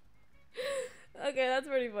 Okay, that's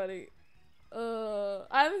pretty funny.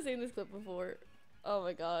 I haven't seen this clip before. Oh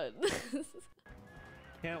my god.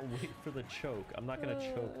 can't wait for the choke. I'm not gonna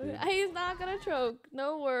choke, dude. He's not gonna choke.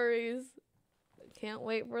 No worries. Can't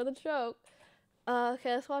wait for the choke.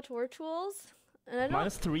 Okay, let's watch virtuals. And I don't...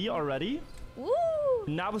 -3 already? Woo!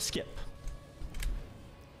 Now the skip.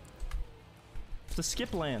 If the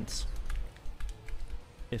skip lands.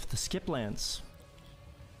 If the skip lands.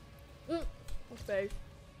 Okay.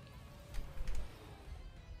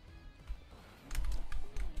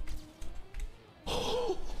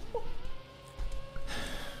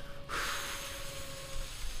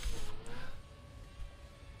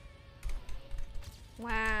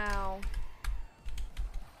 Wow.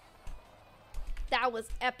 That was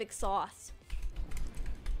epic sauce.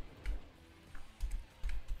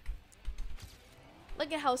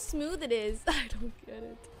 Look at how smooth it is. I don't get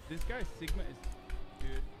it. This guy Sigma is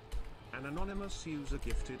dude. An anonymous user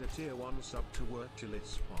gifted a tier 1 sub to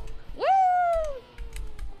Virtualis Spock. Woo!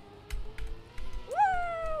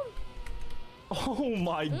 Woo! Oh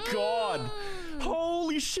my god!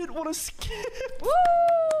 Holy shit, what a skip! Woo!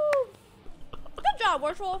 Good job,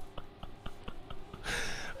 Virtual.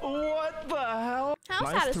 What the hell? How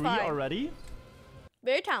 -3 satisfying. already?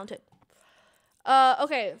 Very talented.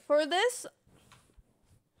 Okay, for this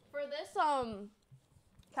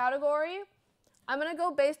category, I'm gonna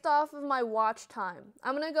go based off of my watch time.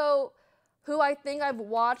 I'm gonna go who I think I've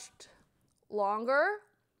watched longer.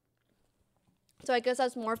 So I guess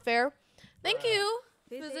that's more fair. Thank you,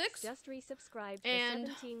 Physics. Just resubscribed for And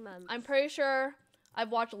 17 months. I'm pretty sure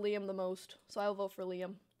I've watched Liam the most, so I'll vote for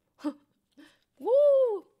Liam.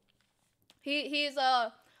 Woo! He's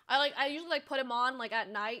I usually like put him on like at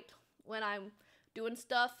night when I'm doing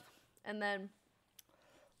stuff, and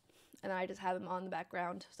I just have him on the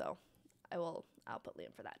background, so I'll put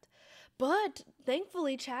Liam for that. But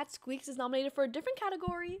thankfully, chat, Squeaks is nominated for a different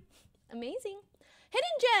category. Amazing.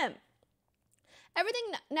 Hidden Gem.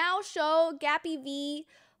 Everything Now Show, Gappy V,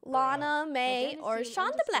 Lana, May, or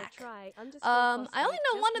Shonda Black. I only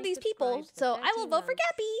know one of these people, so I will vote for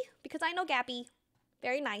Gappy because I know Gappy.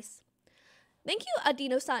 Very nice. Thank you,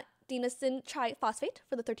 Adenosine Triphosphate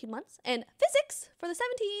for the 13 months, and Physics for the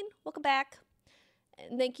 17. Welcome back.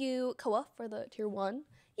 And thank you, Koa, for the tier 1.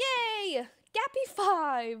 Yay! Gappy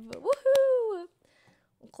 5. Woohoo!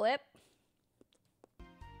 Clip.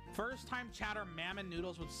 First time chatter Mammon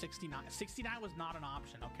Noodles with 69. 69 was not an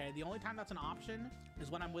option, okay? The only time that's an option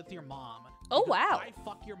is when I'm with your mom. Oh, wow. I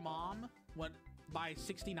fuck your mom by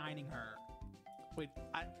 69ing her. Wait,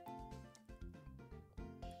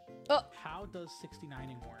 How does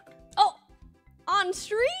 69ing work? Oh! On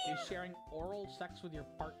stream? Is sharing oral sex with your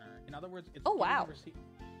partner. In other words, it's oh, wow.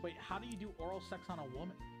 Wait, how do you do oral sex on a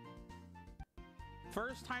woman?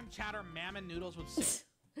 First time chatter Mammon Noodles with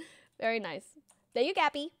Very nice. There you,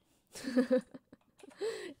 Gappy.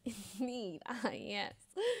 Indeed. Yes.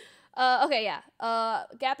 Okay, yeah.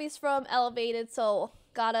 Gappy's from Elevated, so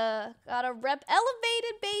gotta rep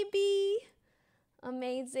Elevated, baby.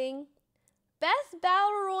 Amazing. Best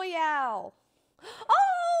Battle Royale.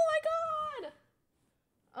 Oh my god.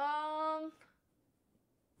 I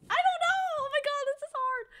don't know. Oh my god, this is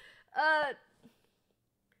hard.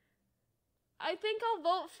 I think I'll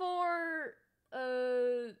vote for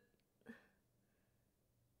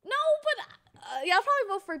no, but yeah,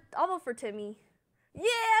 I'll vote for Timmy.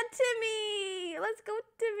 Yeah, Timmy. Let's go,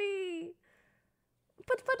 Timmy.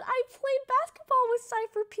 But I played basketball with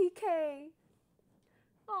Cypher PK.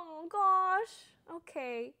 Oh gosh.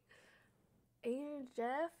 Okay. Asian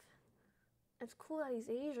Jeff. It's cool that he's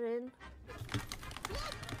Asian.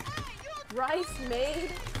 Rice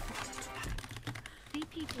made.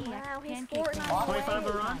 Wow, he's Fortnite. 25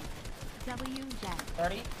 around. W Jeff.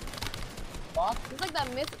 30. Box. It's like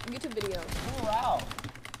that myth YouTube video. Ooh, wow.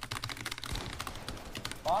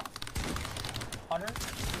 Box. 100.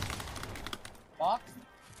 Box.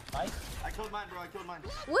 Nice. I killed mine, bro. I killed mine.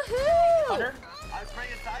 Woohoo! 100. I'm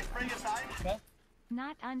spraying inside. Okay.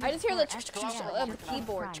 Not I just hear the of the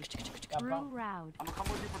keyboard. True Round. I'm gonna come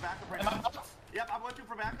with you for backup right now. Yep, I'm with you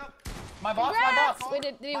for backup. My box, Congrats! my box. Wait,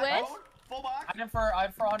 did he win? Full box. I did for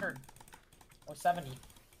 100. Or 70.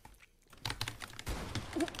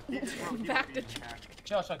 Back to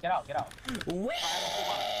Chill, get out. Get, I'm coming.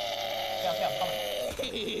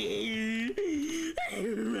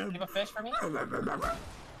 You have a fish for me?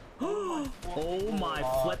 Oh my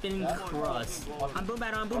flipping crust. I'm boom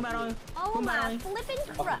battling. Oh my flipping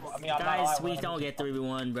crust. Guys, we don't get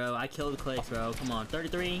 3v1, bro. I killed clicks, bro. Come on,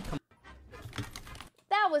 33. Come on.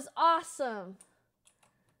 That was awesome.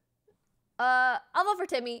 I'll vote for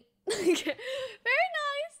Timmy. Very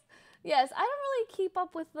nice. Yes, I don't really keep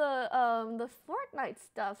up with the Fortnite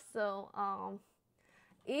stuff, so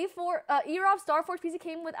EROB Star Force PC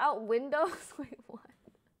came without Windows. Wait, what?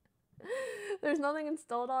 There's nothing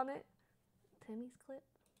installed on it. Timmy's clip.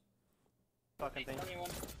 Fucking thing.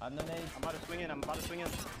 I'm the nade. I'm about to swing in. I'm about to swing in.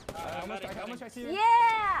 I see you.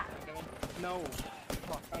 Yeah! No.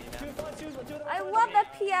 Fuck. I love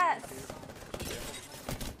FPS.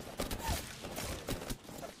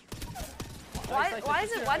 Why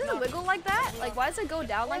does it wiggle like that? Like, why does it go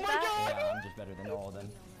down like that? Yeah, I'm just better than all of them.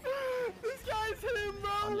 This guy's hitting,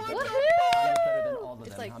 bro. I'm just What? better than all of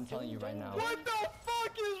them. like, I'm telling you right now. What the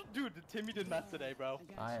fuck is... Dude, Timmy did meth today, bro.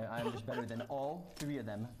 I'm just better than all 3 of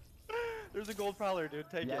them. There's a gold prowler, dude.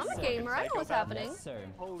 Take it. I'm a gamer. I know what's happening. Yes, sir.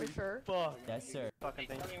 Holy For sure. fuck. Yes, sir. Fucking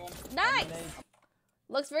thing. Nice!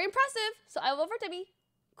 Looks very impressive. So I will vote for Timmy.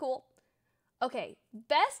 Cool. Okay.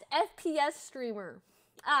 Best FPS streamer.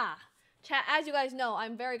 Chat, as you guys know,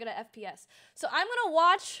 I'm very good at FPS. So I'm going to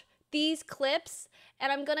watch these clips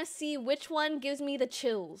and I'm going to see which one gives me the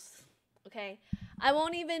chills. Okay? I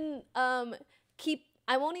won't even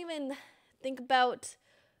think about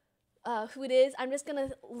who it is. I'm just going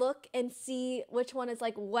to look and see which one is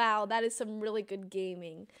like, wow, that is some really good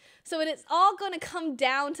gaming. So it is all going to come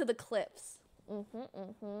down to the clips.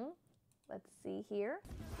 Let's see here.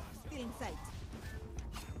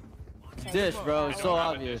 Dish, bro. It's so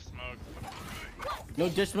obvious. No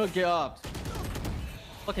dish smoke, get up.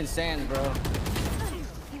 Fucking sand, bro.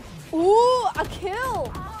 Ooh, a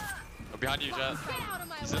kill. Behind you, Jet.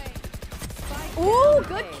 Ooh,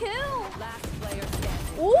 good kill.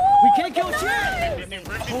 Ooh, we can't kill nice. Jet.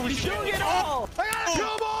 Holy shit. Shoot it all! I gotta kill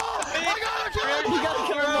them all! I gotta kill them all! You gotta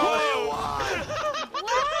kill them all.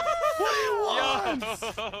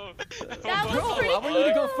 That was Bro, pretty I want you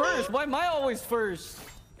to go first. Why am I always first?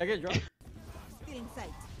 I get dropped.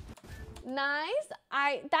 Nice.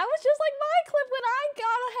 That was just like my clip when I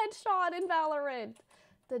got a headshot in Valorant.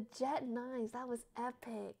 The Jet, nice. That was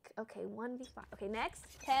epic. Okay, 1v5. Okay, next.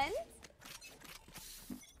 10.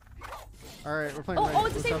 All right, we're playing. Oh,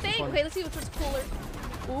 it's the same thing. Okay, let's see which one's cooler.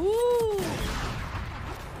 Ooh.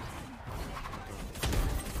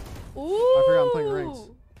 Ooh. I forgot I'm playing ranks.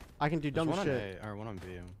 I can do dumb There's one shit. on A or one on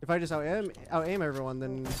B. If I just out aim everyone,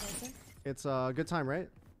 then it's a good time, right?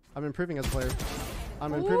 I'm improving as a player.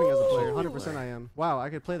 I'm improving as a player. 100% I am. Wow, I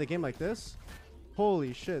could play the game like this?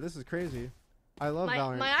 Holy shit, this is crazy. I love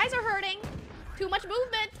Valorant. My eyes are hurting. Too much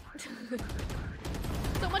movement.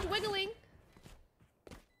 So much wiggling.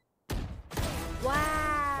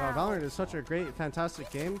 Wow. Valorant is such a great, fantastic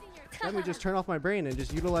game. Let me just turn off my brain and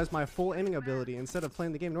just utilize my full aiming ability instead of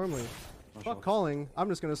playing the game normally. Fuck calling. I'm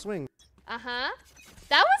just gonna swing. That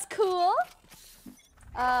was cool.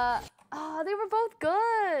 Oh, they were both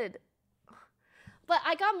good. But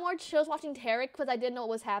I got more chills watching Tarek because I didn't know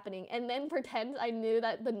what was happening. And then pretend I knew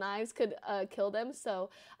that the knives could kill them. So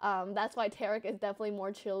that's why Tarek is definitely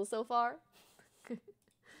more chills so far.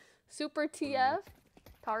 Super TF.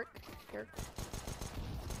 Tark. Here.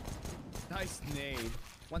 Nice nade.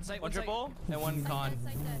 One site, one triple, and one con.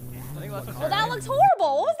 I think that's Oh, that looks horrible.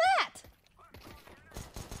 What was that?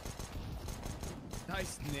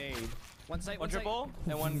 Nice nade. One site, one triple,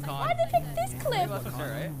 and one con. Why did they pick this clip?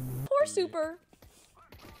 Right? Poor Super.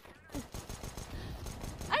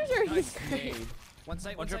 I'm sure Nice he's great. nade. One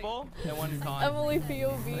site, one triple, and one con. Emily I think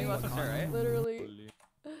POV. that's right? Literally.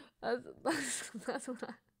 That's what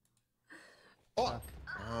I...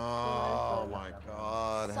 Oh my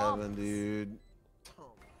god, heaven, dude.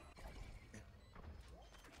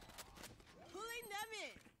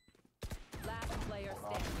 Last player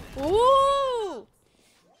standing. Ooh!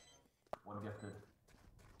 One gifted.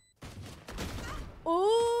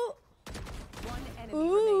 Ooh! One enemy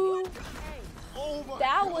Ooh! Oh my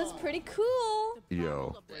That god. was pretty cool.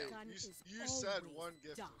 Yo. You said one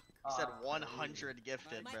gifted. You said 100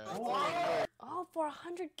 gifted, bro. Oh, for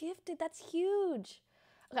 100 gifted, that's huge.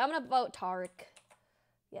 Okay, I'm gonna vote Tarek.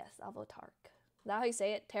 Yes, I'll vote Tarek. Is that how you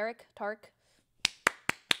say it? Tarek? Tarek?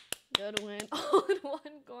 Good win. All in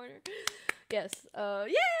one corner. Yes. Yeah,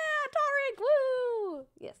 Tarek! Woo!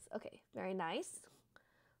 Yes, okay. Very nice.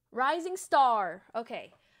 Rising Star.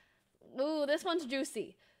 Okay. Ooh, this one's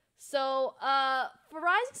juicy. So, for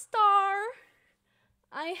Rising Star,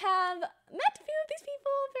 I have met a few of these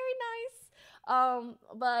people. Very nice.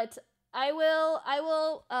 But I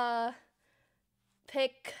will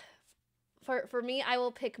pick, for me, I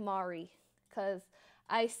will pick Mari. Because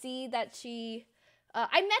I see that she,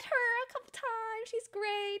 I met her a couple times. She's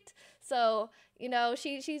great. So, you know,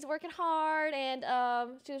 she's working hard, and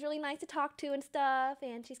she was really nice to talk to and stuff,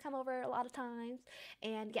 and she's come over a lot of times.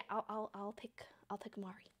 And yeah, I'll pick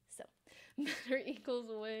Mari. So, better equals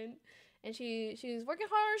win. And she's working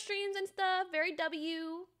hard on streams and stuff. Very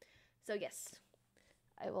W. So yes,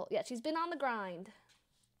 I will. Yeah, she's been on the grind.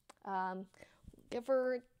 Give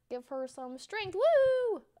her Give her some strength.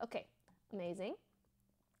 Woo! Okay, amazing.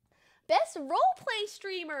 Best roleplay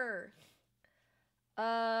streamer.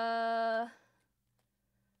 Phantom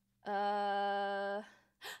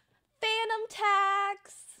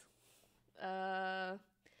Tax.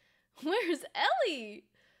 Where's Ellie?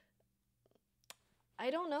 I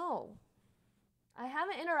don't know. I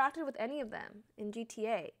haven't interacted with any of them in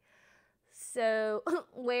GTA. So,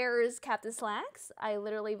 where's Captain Slacks? I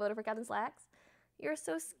literally voted for Captain Slacks. You're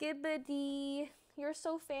so skibbity. You're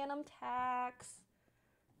so Phantom Tax.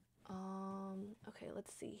 Okay,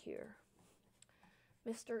 let's see here.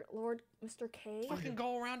 Mr. K. Fucking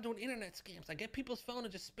go around doing internet scams. I get people's phone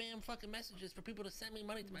and just spam fucking messages for people to send me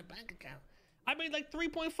money to my bank account. I made like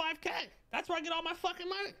 3.5K. That's where I get all my fucking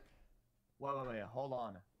money. Wait, hold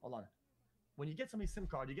on. When you get somebody's SIM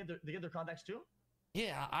card, they get their contacts too?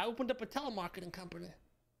 Yeah, I opened up a telemarketing company.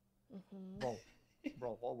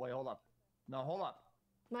 Bro, wait, hold up. No, hold up.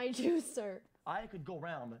 My juicer. I could go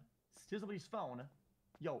around, steal somebody's phone,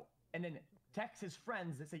 yo, and then text his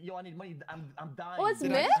friends and say, yo, I need money, I'm dying. Oh, it's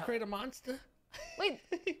Did Myth? I just create a monster? Wait.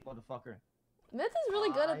 Motherfucker. Myth is really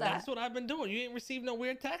good at that. That's what I've been doing. You ain't received no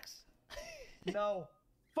weird texts? No.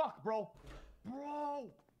 Fuck, bro.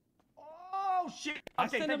 Bro. Oh, shit. I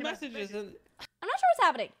send him messages and... I'm not sure what's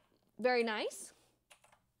happening. Very nice.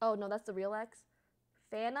 Oh, no, that's the real X.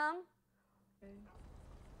 Phantom.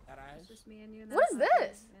 It's just me and you. What is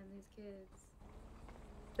this? And these kids.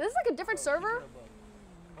 This is like a different server?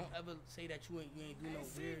 Don't ever say that you ain't do no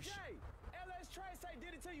weird shit.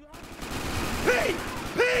 P!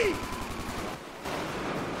 P!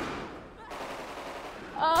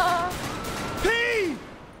 P! P!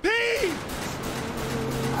 P!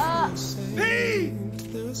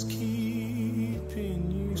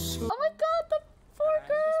 Oh my god, the poor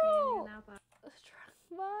girl!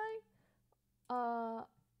 Bye. Oh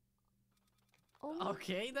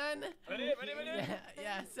Okay then.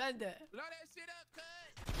 Yeah, send it. Blow that shit up,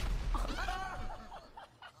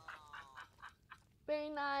 Very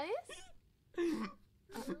nice.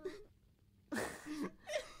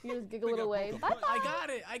 You just giggle it away. Bye bye. I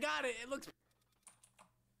got it. It looks.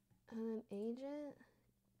 And an agent.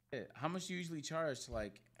 How much do you usually charge to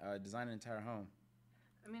like design an entire home?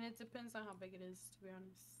 I mean, it depends on how big it is, to be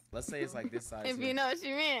honest. Let's say it's like this size. If here. you know what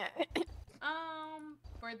you mean.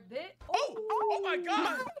 For this. Oh my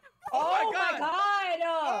god! Oh my god!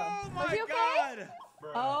 Oh my Was he okay? god!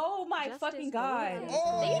 Oh my fucking god!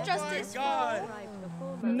 Thank you, Justice. God!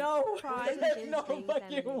 No, there's no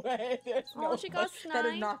fucking way. There's no she got That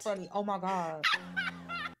is sniped. not funny. Oh my god.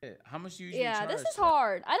 How much do you usually Yeah, charge? this is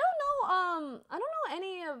hard. I don't know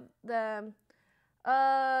any of them.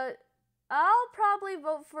 I'll probably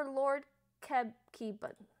vote for Lord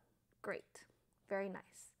Kebkeban. Great. Very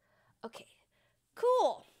nice. Okay.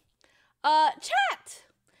 Cool. Chat.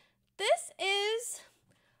 This is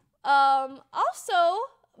also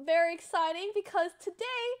very exciting because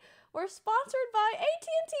today we're sponsored by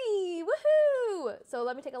AT&T. Woohoo! So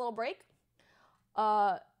let me take a little break.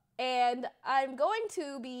 And I'm going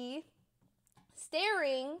to be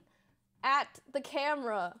staring at the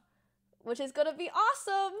camera, which is going to be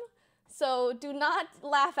awesome. So do not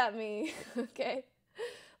laugh at me, okay?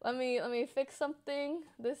 Let me fix something.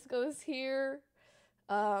 This goes here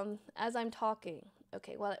as I'm talking.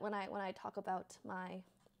 Okay, well, when I talk about my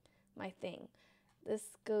thing.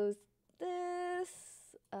 This goes this.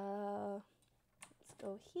 Let's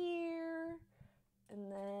go here.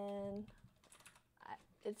 And then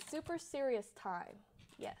it's super serious time.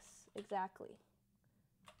 Yes, exactly.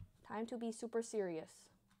 Time to be super serious.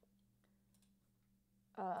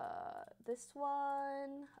 This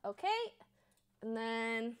one. Okay. And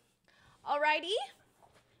then, alrighty.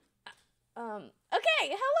 Okay,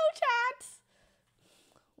 hello chat.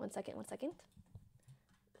 One second. Let's go.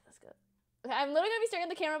 Okay, I'm literally gonna be staring at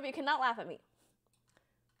the camera, but you cannot laugh at me.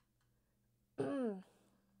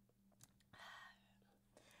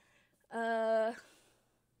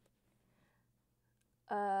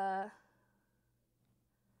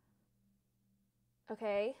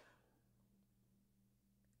 Okay.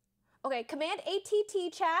 Okay, command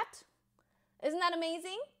ATT chat. Isn't that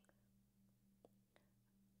amazing?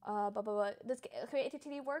 Does command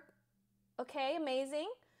ATT work? Okay, amazing.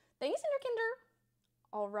 Thank you, Cinderkinder.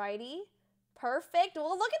 Alrighty. Perfect.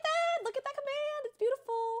 Well, look at that. Look at that command. It's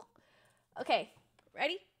beautiful. Okay,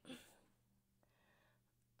 ready?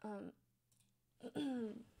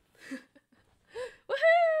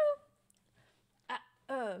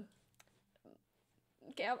 Woohoo!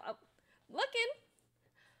 Okay, I'm looking.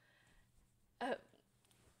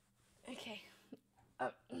 Okay.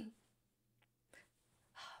 This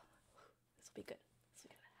will be good.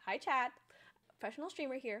 Hi, chat. professional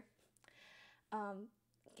streamer here.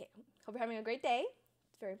 Okay, hope you're having a great day.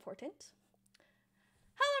 It's very important.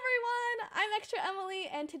 Hello everyone, I'm ExtraEmily,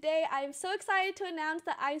 and today I'm so excited to announce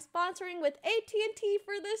that I'm sponsoring with AT&T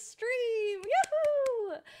for this stream.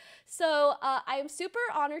 Yahoo! So I'm super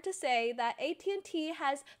honored to say that AT&T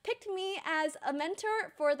has picked me as a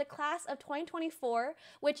mentor for the class of 2024,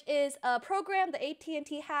 which is a program that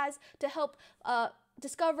AT&T has to help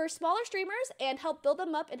discover smaller streamers and help build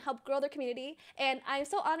them up and help grow their community. And I'm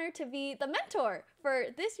so honored to be the mentor for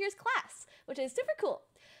this year's class, which is super cool.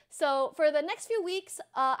 So for the next few weeks,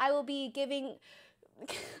 I will be giving.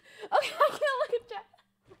 Okay, I can't look at chat.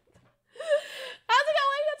 How's it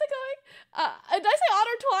going? How's it going? Did I say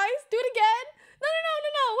honor twice? Do it again? No.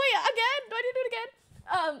 Wait, again? Do I need to do it again?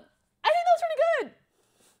 I think that was pretty good,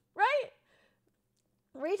 right?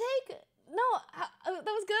 Retake? No, that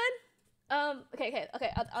was good. Okay.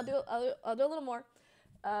 I'll do a little more.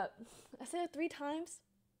 I said it 3 times.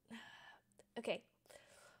 Okay,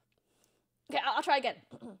 I'll try again.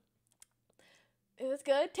 It was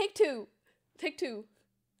good. Take two.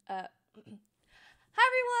 Hi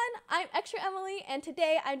everyone, I'm ExtraEmily, and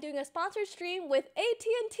today I'm doing a sponsored stream with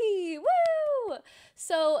AT&T. Woo!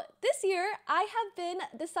 So this year I have been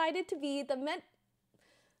decided to be the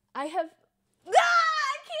I can't.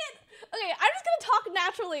 Okay, I'm just gonna talk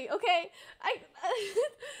naturally, okay?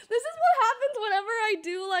 This is what happens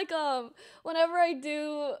whenever I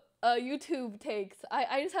do YouTube takes.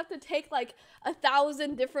 I just have to take like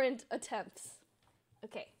 1,000 different attempts.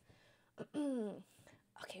 Okay.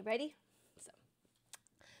 Okay, ready? So,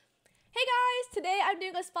 hey guys, today I'm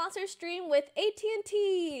doing a sponsored stream with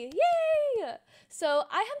AT&T. Yay! So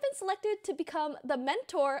I have been selected to become the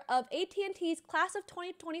mentor of AT&T's class of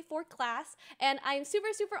 2024 class, and I'm super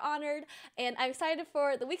honored, and I'm excited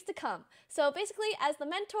for the weeks to come. So basically, as the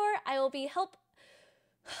mentor, I will be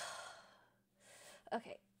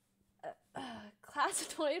okay. Class of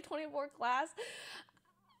 2024 class.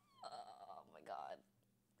 Oh my god.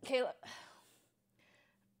 Okay.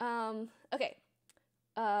 Okay.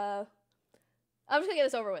 I'm just gonna get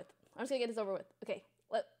this over with. Okay.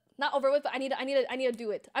 Not over with, but I need to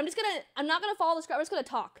do it. I'm not gonna follow the script. I'm just gonna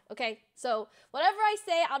talk. Okay. So whatever I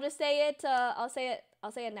say, I'll just say it. I'll say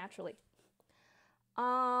it naturally.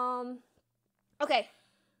 Okay.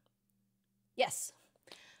 Yes.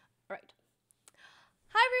 All right.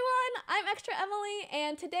 Hi everyone, I'm ExtraEmily,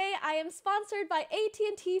 and today I am sponsored by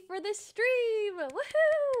AT&T for this stream.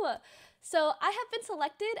 Woohoo! So I have been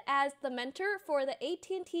selected as the mentor for the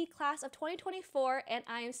AT&T class of 2024, and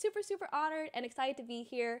I am super honored and excited to be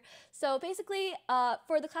here. So basically,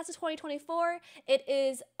 for the class of 2024, it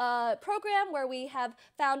is a program where we have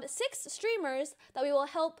found 6 streamers that we will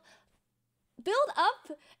help build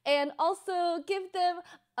up and also give them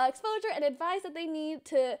exposure and advice that they need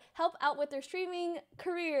to help out with their streaming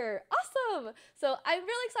career. Awesome! So I'm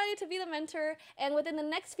really excited to be the mentor, and within the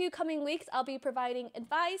next few coming weeks, I'll be providing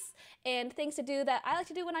advice and things to do that I like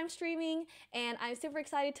to do when I'm streaming, and I'm super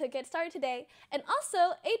excited to get started today. And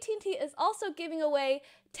also, AT&T is also giving away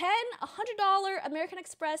 10 $100 American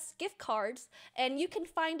Express gift cards, and you can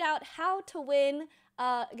find out how to win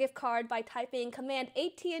a gift card by typing command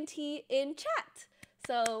AT&T in chat.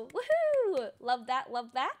 So, woohoo! Love that.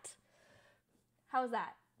 How was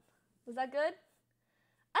that? Was that good?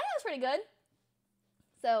 I think it was pretty good.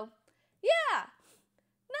 So, yeah.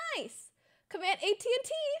 Nice. Command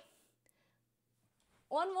AT&T.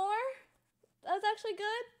 One more. That was actually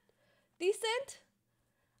good. Decent.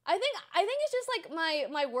 I think it's just like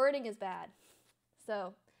my wording is bad.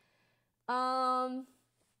 So,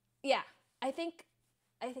 yeah. I think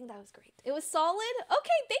that was great. It was solid.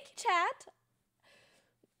 Okay, thank you, chat.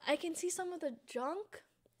 I can see some of the junk.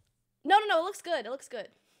 No, it looks good. It looks good.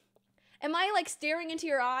 Am I like staring into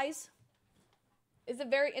your eyes? Is it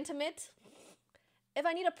very intimate? If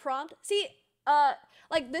I need a prompt, see,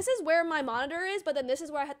 like this is where my monitor is, but then this is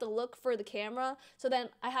where I have to look for the camera. So then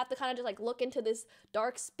I have to kind of just like look into this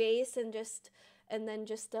dark space and then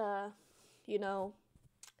just you know,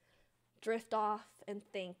 drift off and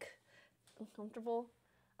think. Uncomfortable.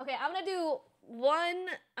 Okay, I'm gonna do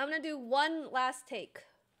one last take.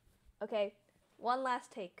 Okay, one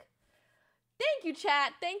last take. Thank you,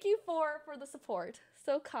 chat. Thank you for the support.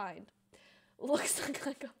 So kind. Looks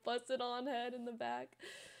like a busted on head in the back.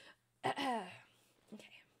 Okay.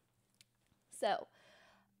 So,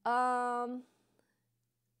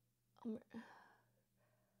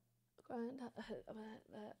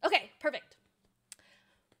 okay, perfect.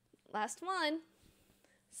 Last one.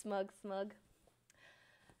 Smug.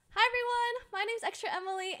 Hi everyone, my name is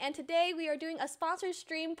ExtraEmily, and today we are doing a sponsored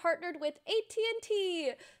stream partnered with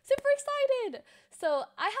AT&T. Super excited! So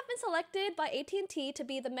I have been selected by AT&T to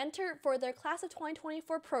be the mentor for their Class of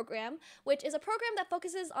 2024 program, which is a program that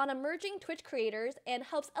focuses on emerging Twitch creators and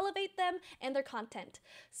helps elevate them and their content.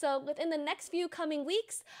 So within the next few coming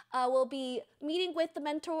weeks, we'll be meeting with the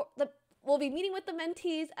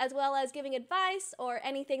mentees, as well as giving advice or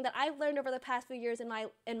anything that I've learned over the past few years in my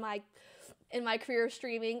career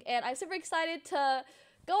streaming, and I'm super excited to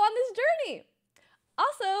go on this journey.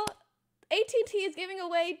 Also, AT&T is giving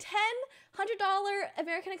away 10 $100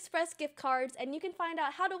 American Express gift cards, and you can find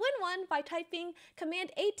out how to win one by typing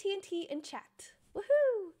command AT&T in chat.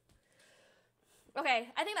 Woohoo! Okay,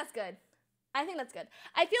 I think that's good. I think that's good.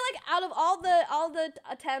 I feel like out of all the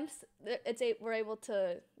attempts, we're able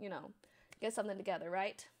to, you know, get something together,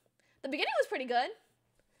 right? The beginning was pretty good.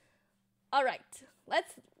 All right,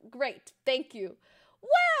 great, thank you.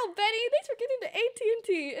 Wow, Benny, thanks for getting to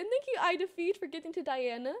AT&T, and thank you, iDefeat, for getting to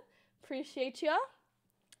Diana. Appreciate ya.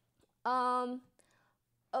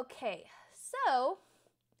 Okay, so,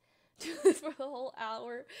 do this for the whole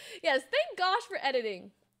hour. Yes, thank gosh for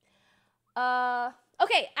editing.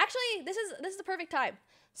 Okay, actually, this is the perfect time.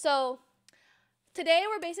 So, today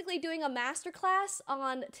we're basically doing a masterclass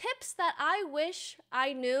on tips that I wish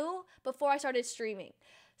I knew before I started streaming.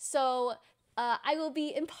 So I will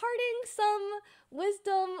be imparting some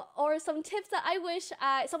wisdom or some tips that I wish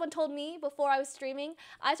someone told me before I was streaming.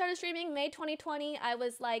 I started streaming May 2020. I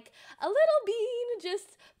was like a little bean,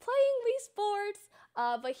 just playing Wii Sports.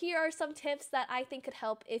 But here are some tips that I think could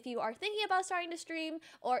help if you are thinking about starting to stream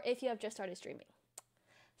or if you have just started streaming.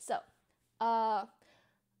 So,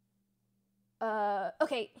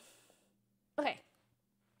 okay.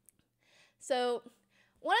 So,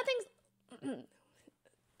 one of the things,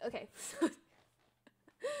 okay.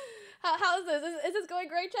 How is this? Is this going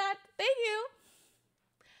great, chat? Thank you.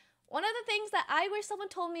 One of the things that I wish someone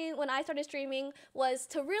told me when I started streaming was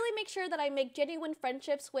to really make sure that I make genuine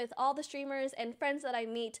friendships with all the streamers and friends that I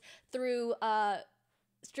meet through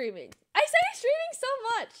streaming. I say streaming so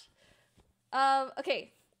much.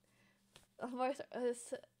 Okay. Okay.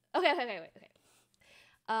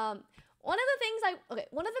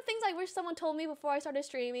 One of the things I wish someone told me before I started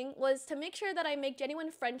streaming was to make sure that I make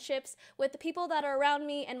genuine friendships with the people that are around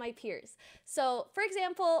me and my peers. So, for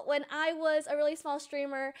example, when I was a really small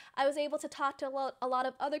streamer, I was able to talk to a lot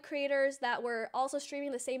of other creators that were also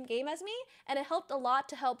streaming the same game as me, and it helped a lot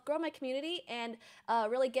to help grow my community and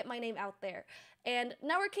really get my name out there. And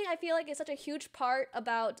networking, I feel like, is such a huge part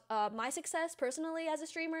about my success personally as a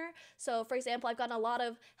streamer. So, for example, I've gotten a lot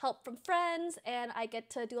of help from friends, and I get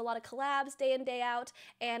to do a lot of collabs day in, day out.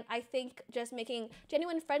 And I think just making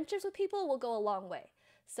genuine friendships with people will go a long way.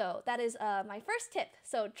 So that is my first tip.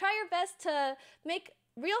 So try your best to make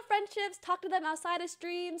real friendships, talk to them outside of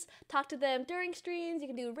streams, talk to them during streams. You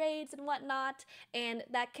can do raids and whatnot, and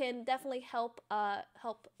that can definitely help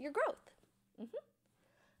your growth.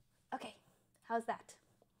 Okay. How's that?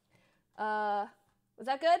 Was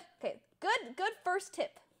that good? Okay, good first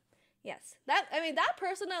tip. Yes, that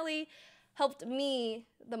personally helped me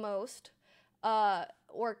the most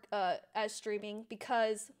work as streaming,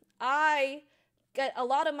 because I get a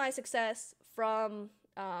lot of my success from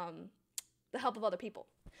the help of other people.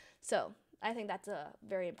 So I think that's a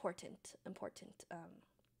very important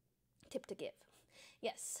tip to give.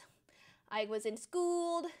 Yes. I was in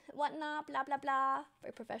school, whatnot, blah, blah, blah.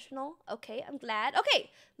 Very professional. Okay, I'm glad. Okay,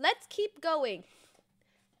 let's keep going.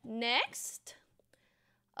 Next,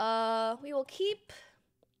 we will keep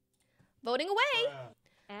voting away.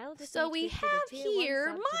 So we have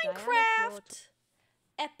here Minecraft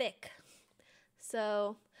Epic.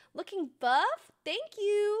 So, looking buff, thank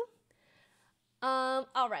you.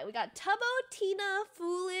 All right, we got Tubbo, Tina,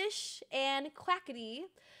 Foolish, and Quackity.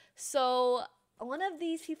 So, one of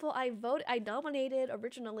these people I nominated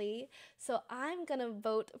originally, so I'm gonna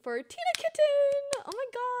vote for Tina Kitten. Oh my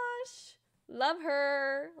gosh, love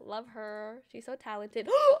her. She's so talented.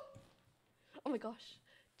 Oh my gosh,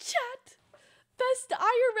 chat, best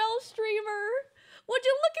IRL streamer. Would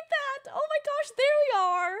you look at that? Oh my gosh, there we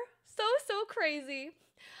are. So crazy.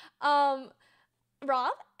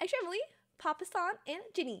 Rob, ExtraEmily, Papa San,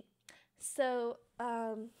 and Ginny. So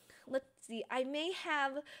let's see, I may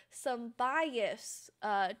have some bias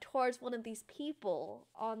towards one of these people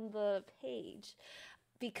on the page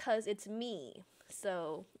because it's me.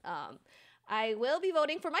 So I will be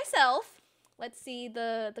voting for myself. Let's see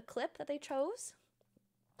the clip that they chose.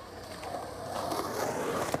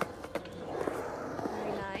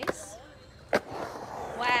 Very nice.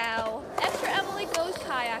 Wow, ExtraEmily goes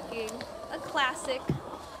kayaking, a classic.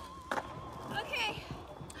 Okay.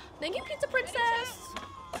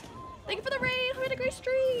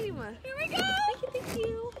 stream. Here we go. Thank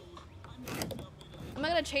you. Am I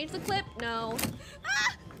gonna change the clip? No.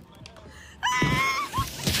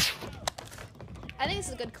 I think this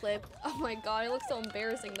is a good clip. Oh my god, it looks so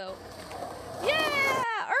embarrassing though. Yeah!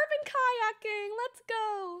 Urban kayaking! Let's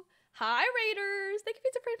go! Hi Raiders! Thank you,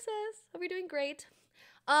 Pizza Princess. Hope you're doing great.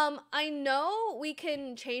 I know we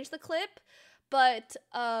can change the clip, but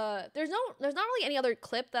there's not really any other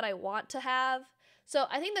clip that I want to have. So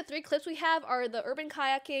I think the 3 clips we have are the urban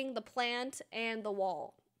kayaking, the plant, and the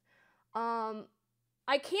wall. I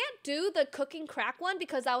can't do the cooking crack one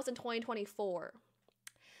because that was in 2024.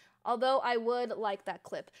 Although I would like that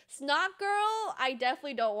clip. Snot Girl, I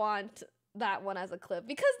definitely don't want that one as a clip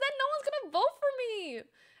because then no one's gonna vote for me.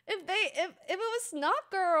 If it was Snot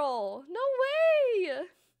Girl, no way.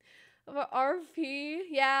 RP,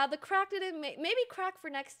 yeah, the crack didn't make. Maybe crack for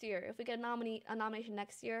next year. If we get a nomination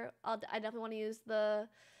next year, I definitely want to use the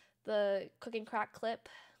cooking crack clip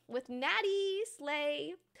with Natty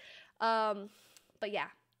Slay. But yeah,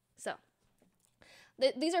 so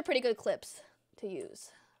these are pretty good clips to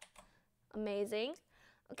use. Amazing.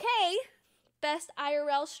 Okay, best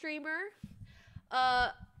IRL streamer.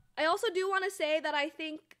 I also do want to say that I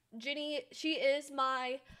think Ginny, she is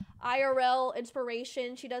my IRL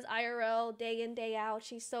inspiration. She does IRL day in, day out.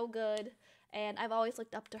 She's so good, and I've always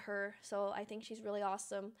looked up to her, so I think she's really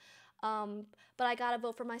awesome. But I gotta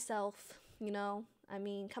vote for myself, you know? I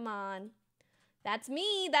mean, come on. That's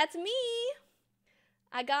me. That's me.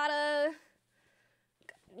 I gotta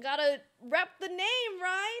rep the name,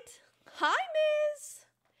 right? Hi, Miz.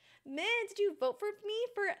 Miz, did you vote for me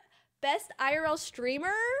for best IRL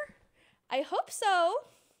streamer? I hope so.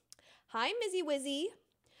 Hi, Mizzy Wizzy.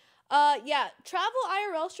 Yeah, travel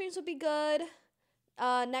IRL streams would be good.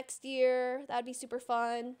 Next year, that would be super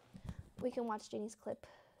fun. We can watch Jenny's clip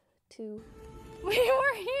too. We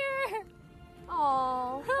were here.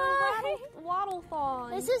 Aww,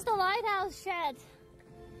 Waddle-thon. This is the lighthouse, Chet.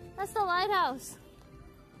 That's the lighthouse.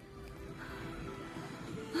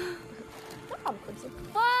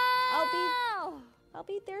 Wow! I'll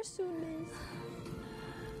be there soon, Miss.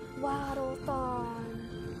 Waddle-thon.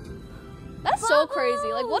 That's so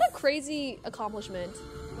crazy. Like, what a crazy accomplishment.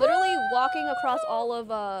 Literally walking across all of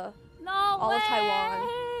of Taiwan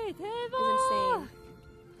is insane.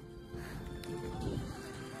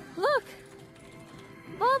 Look!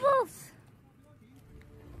 Bubbles!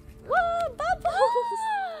 Whoa, Bubbles!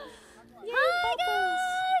 Yay, Hi, Bubbles!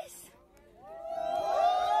 guys!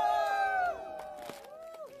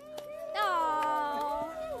 Aww.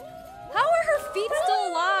 How are her feet still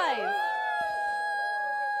alive?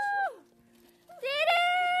 Did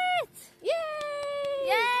it! Yay!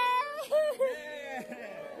 Yay!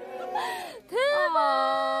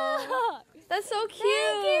 Aww. That's so cute.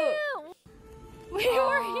 Thank you. We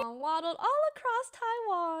were here. Waddled all across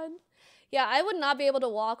Taiwan. Yeah, I would not be able to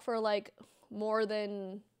walk for like more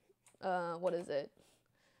than what is it?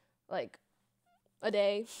 Like a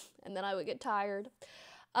day, and then I would get tired.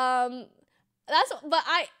 Chat,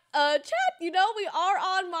 you know, we are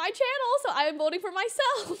on my channel, so I am voting for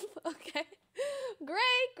myself. Okay.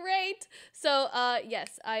 Great. So,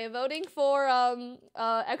 yes, I am voting for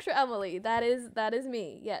ExtraEmily. That is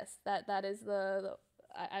me. Yes, that is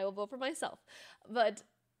I will vote for myself. But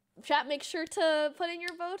chat, make sure to put in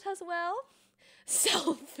your vote as well.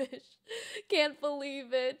 Selfish. Can't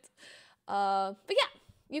believe it. But yeah,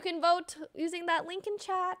 you can vote using that link in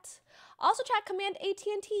chat. Also, chat, command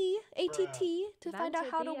ATT to find out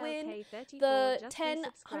how to win the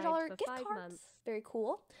 $100 gift cards. Very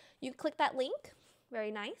cool. You click that link.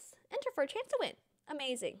 Very nice. Enter for a chance to win.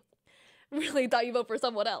 Amazing. Really thought you vote for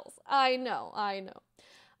someone else. I know.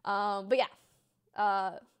 But yeah,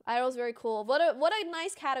 IRL is very cool. What a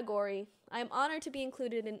nice category. I'm honored to be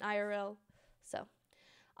included in IRL. So,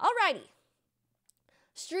 alrighty.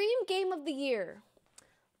 Stream game of the year: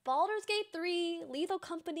 Baldur's Gate 3, Lethal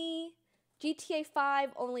Company, GTA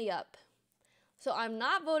 5, Only Up. So I'm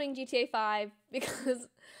not voting GTA 5 because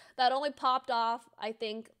that only popped off, I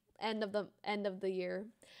think, end of the year.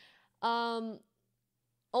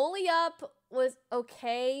 Only Up was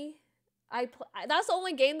okay. That's the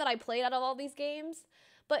only game that I played out of all these games.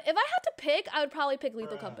 But if I had to pick, I would probably pick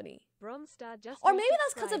Lethal Company. Or maybe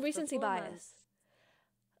that's because of recency bias.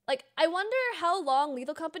 Like, I wonder how long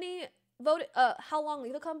Lethal Company what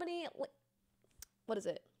is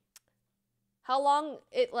it? How long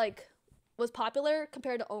it, like, was popular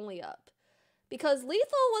compared to Only Up. Because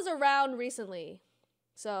Lethal was around recently.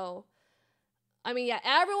 So, I mean, yeah,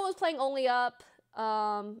 everyone was playing Only Up.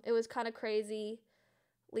 It was kind of crazy.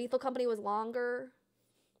 Lethal Company was longer.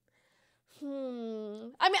 I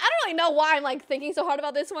mean, I don't really know why I'm like thinking so hard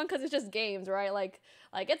about this one because it's just games, right? Like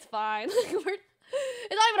it's fine. It's not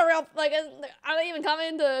even a real like. I don't even come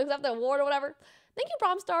in to accept the award or whatever. Thank you,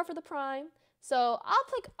 Bromstar, for the Prime. So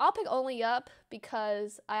I'll pick Only Up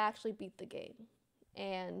because I actually beat the game,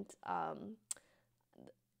 and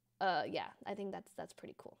yeah, I think that's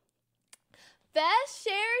pretty cool. Best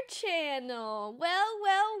shared channel.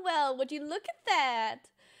 Well, would you look at that?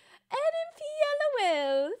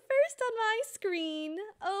 NMPLOL, first on my screen.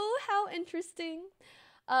 Oh, how interesting.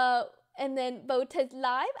 And then Botes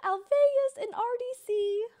Live, Alveus, and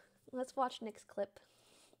RDC. Let's watch Nick's clip.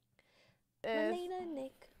 Elena,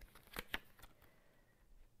 Nick.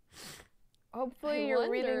 Hopefully you're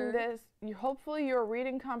reading this. Hopefully your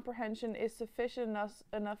reading comprehension is sufficient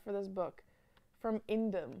enough for this book. From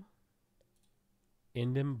Indum.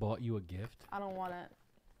 Indum bought you a gift? I don't want it.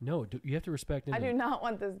 No, you have to respect Indum. I do not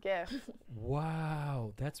want this gift.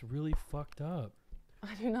 Wow, that's really fucked up.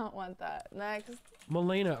 I do not want that. Next.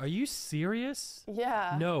 Milena, are you serious?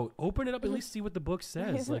 Yeah. No, open it up, at least see what the book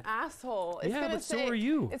says. He's an asshole. It's yeah, gonna but say, so are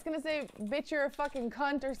you. It's gonna say, bitch, you're a fucking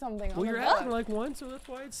cunt or something. Well, you're acting like one, so that's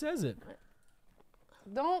why it says it.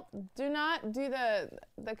 Do not do the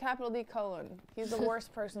capital D colon. He's the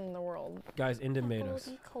worst person in the world. Guys, Indum made us.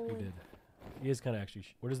 He did. He is kind of actually.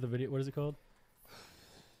 What is the video? What is it called?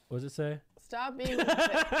 What does it say? Stop being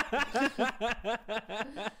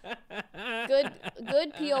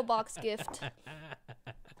good P.O. box gift.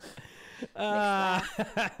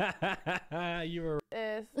 You were.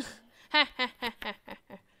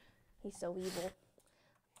 He's so evil.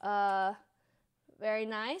 Very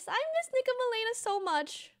nice. I miss Nick and Milena so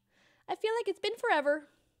much. I feel like it's been forever.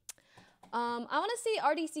 I want to see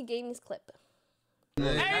RDC Gaming's clip.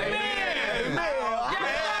 Amen.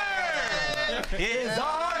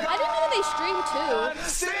 I didn't know they streamed too.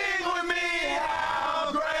 Sing with me,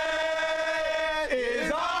 how great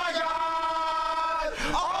is our God.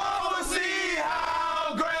 Oh, see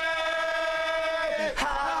how great,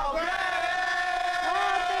 how great.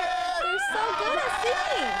 Oh, they're so good at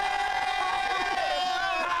singing.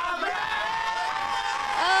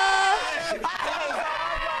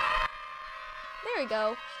 There we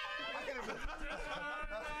go.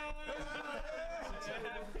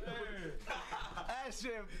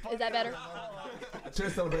 Is that better?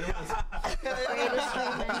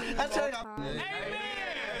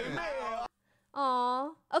 Aw.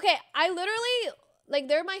 Okay, I literally like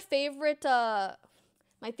they're my favorite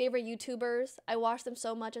YouTubers. I watched them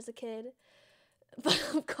so much as a kid. But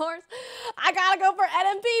of course, I gotta go for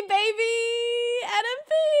NMP, baby!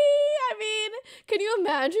 NMP! I mean, can you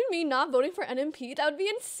imagine me not voting for NMP? That would be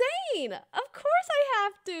insane! Of course I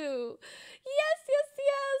have to! Yes!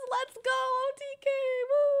 Let's go, OTK!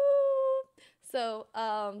 Woo! So,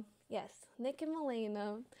 yes, Nick and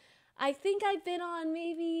Milena. I think I've been on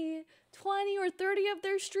maybe 20 or 30 of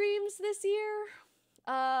their streams this year.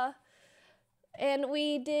 And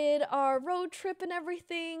we did our road trip and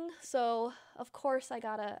everything, so of course I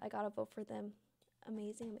gotta vote for them.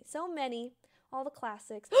 Amazing. So many, all the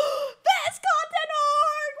classics. Best content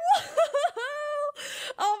org!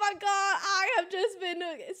 Oh my god, I have just been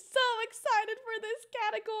so excited for this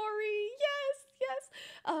category. Yes.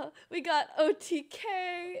 We got OTK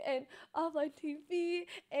and Offline TV,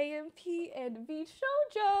 AMP, and V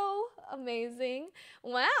Shoujo. Amazing.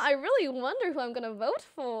 Wow, I really wonder who I'm gonna vote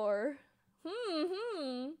for.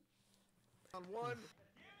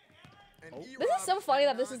 This is so funny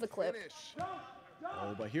that this is the clip.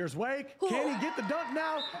 Oh, but here's Wake. Can he get the dunk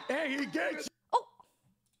now? And he gets. Oh,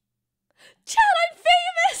 Chad, I'm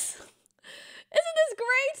famous. Isn't this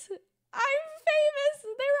great? I'm famous.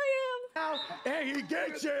 There I am. Now, and he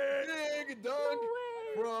gets it. Big dunk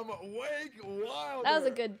from Wake Wilder. That was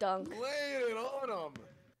a good dunk. Laying it on him.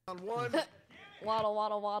 On one.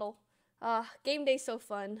 Waddle. Game day's so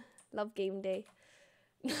fun. Love game day.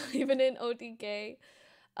 Even in OTK.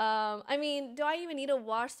 I mean, do I even need to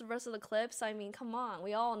watch the rest of the clips? I mean, come on.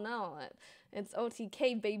 We all know it. It's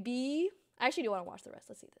OTK, baby. I actually do want to watch the rest.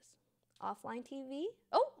 Let's see this. Offline TV.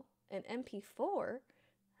 Oh, an MP4.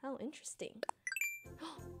 How interesting.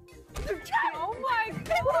 Oh my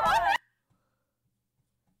god!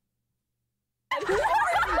 I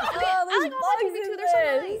like Offline TV too. They're so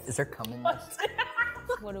nice. Is there coming?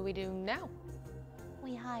 What do we do now?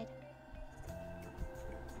 We hide.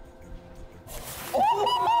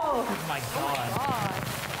 Oh my god.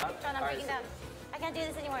 John, I'm breaking down. I can't do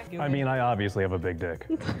this anymore. I mean, I obviously have a big dick.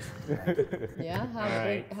 Yeah?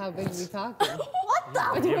 How big are we talking? What the?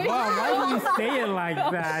 Mom, why do you say it like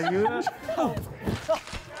that? You know?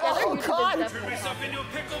 Oh god! Myself into a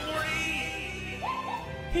pickle, Morty.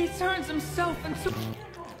 He turns himself into.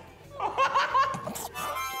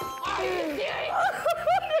 Are you serious?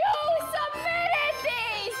 You submitted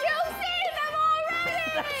these! You've seen them already!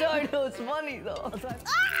 That's how I know it's funny though.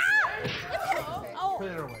 Oh. Put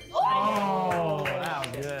it away. Oh, that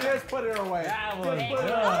was good. Just put it away. That was Just good. put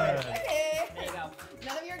it away. Hey. There you go.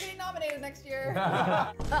 None of you are getting nominated next year.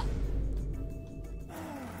 I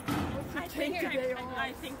think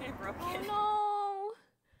I broke it. Oh no.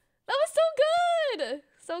 That was so good.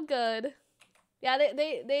 So good. Yeah,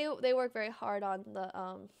 they work very hard on the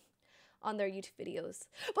on their YouTube videos.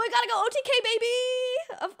 But we gotta go OTK,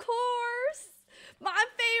 baby! Of course! My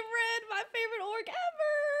favorite org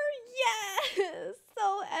ever! Yes!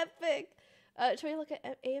 So epic. Should we look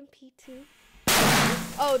at AMP2?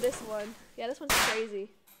 Oh, this one. Yeah, this one's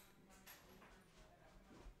crazy.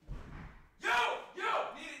 Yo!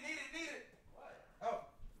 Need it! What?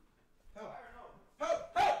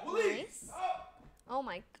 Help, please! Nice. Oh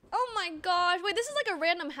my gosh. Wait, this is like a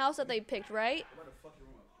random house that they picked, right?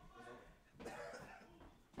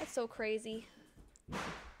 That's so crazy.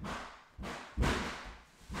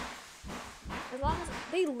 As long as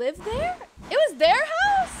they live there? It was their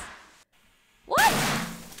house? What?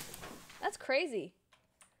 That's crazy.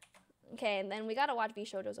 Okay, and then we gotta watch V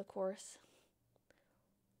Shoujo's, of course.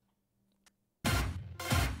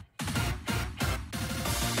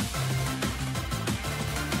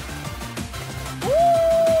 Woo!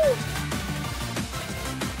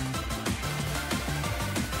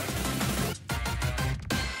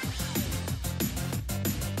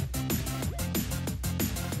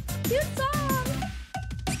 Cute song!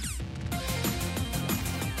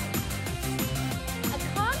 A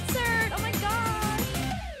concert! Oh my gosh!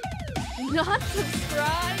 Not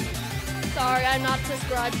subscribed? Sorry, I'm not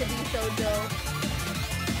subscribed to V Shoujo.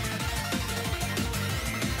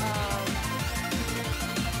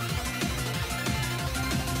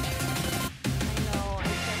 No, I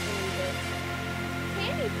can't believe it.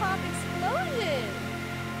 Candy Pop Explosion!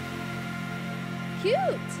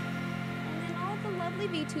 Cute! And then all the lovely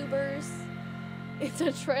VTubers. It's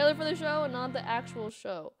a trailer for the show and not the actual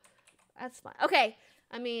show. That's fine. Okay,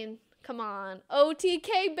 I mean, come on.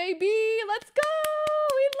 OTK, baby! Let's go!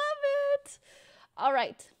 We love it!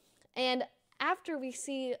 Alright, and after we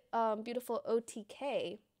see beautiful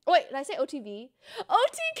OTK... Oh, wait, did I say OTV?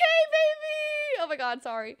 OTK, baby! Oh my god,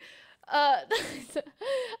 sorry. I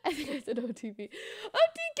think I said OTV.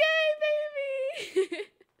 OTK, baby!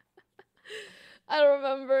 I don't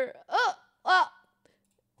remember.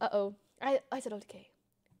 Uh-oh. I said OTK.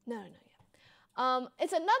 No, yeah.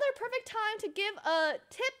 It's another perfect time to give a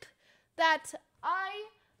tip that I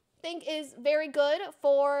think is very good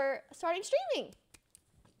for starting streaming.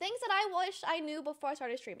 Things that I wish I knew before I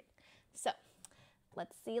started streaming. So,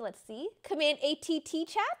 let's see. Command ATT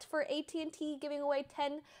chat for AT&T giving away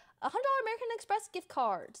 $100 American Express gift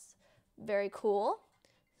cards. Very cool.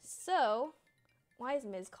 So, why is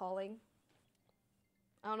Ms. calling?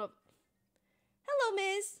 I don't know. Hello,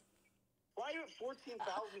 Ms. Why are you at 14,000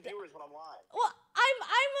 viewers when I'm live? Well,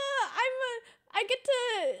 I get to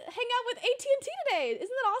hang out with AT&T today. Isn't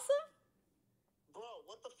that awesome? Bro,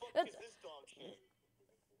 what the fuck is this dog shit?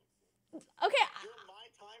 Okay. You're my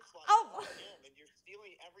time slot I'll, and you're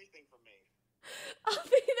stealing everything from me. I'll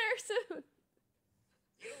be there soon.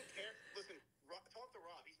 You don't care. Listen, talk to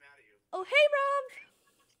Rob. He's mad at you. Oh, hey, Rob.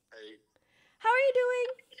 Hey. How are you doing?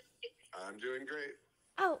 I'm doing great.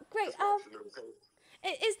 Oh, great.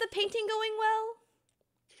 Is the painting going well?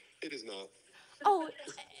 It is not. Oh,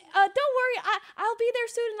 don't worry. I'll be there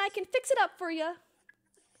soon and I can fix it up for you.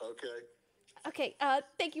 Okay. Okay,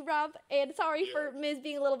 thank you, Rob. And sorry for Ms.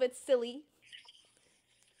 being a little bit silly.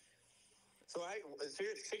 So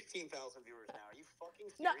you're at 16,000 viewers now. Are you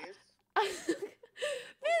fucking serious?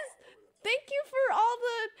 Ms., thank you for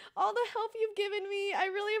all the help you've given me. I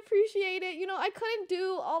really appreciate it. You know, I couldn't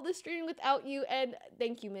do all the streaming without you, and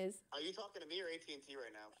thank you, Ms. Are you talking to me or AT&T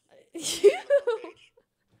right now? You.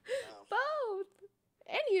 Both.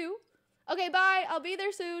 And you. Okay, bye. I'll be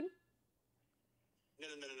there soon. No.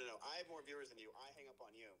 I have more viewers than you. I hang up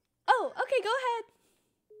on you. Oh, okay, go ahead.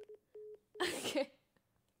 Okay.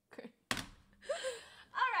 Great.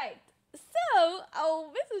 All right. So,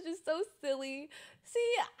 this is just so silly.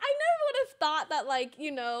 See, I never would have thought that, like,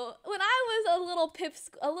 you know, when I was a little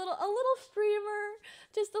a little streamer,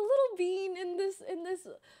 just a little bean in this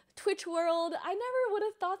Twitch world, I never would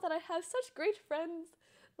have thought that I'd have such great friends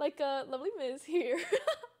like lovely Ms. here.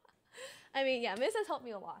 I mean, yeah, Ms. has helped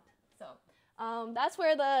me a lot. So, that's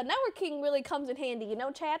where the networking really comes in handy, you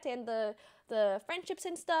know, chat, and the friendships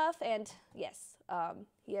and stuff. And yes,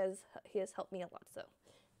 he has helped me a lot. So,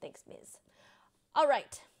 thanks, Ms. All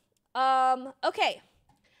right. Okay.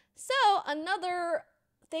 So, another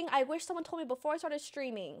thing I wish someone told me before I started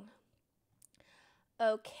streaming.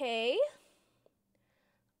 Okay.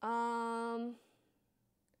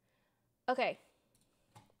 Okay.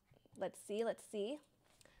 Let's see.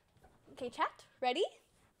 Okay, chat, ready?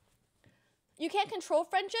 You can't control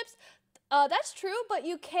friendships. That's true, but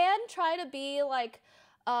you can try to be like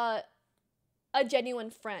a genuine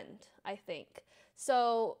friend, I think.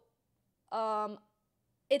 So,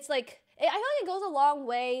 it's like, I feel like it goes a long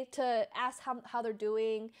way to ask how they're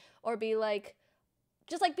doing, or be like,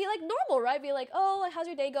 just like be like normal, right? Be like, oh, like, how's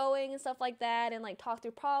your day going and stuff like that, and like talk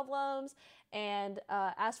through problems and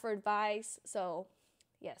ask for advice. So,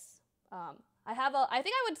 yes, I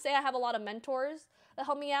think I would say I have a lot of mentors that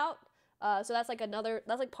help me out. So that's like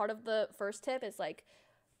part of the first tip, is like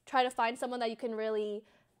try to find someone that you can really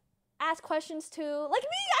ask questions to. Like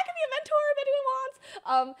me, I can be a mentor if anyone wants.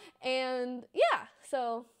 And yeah,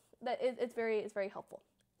 so that it's very helpful.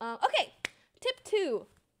 Okay, tip 2.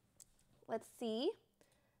 Let's see.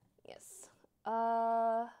 Yes.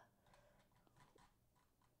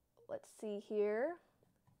 Let's see here.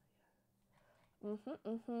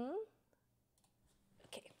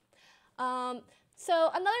 Okay. So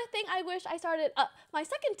another thing I wish I started, my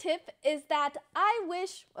second tip is that I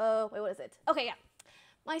wish, wait, what is it? Okay, yeah.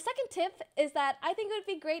 My second tip is that I think it would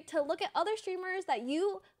be great to look at other streamers that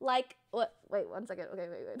you like. What? Wait, 1 second. Okay,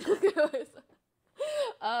 wait.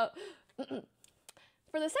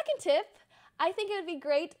 For the second tip, I think it would be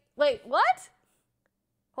great. Wait, what?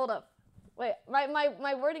 Hold up. Wait,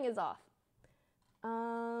 my wording is off.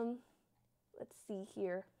 Let's see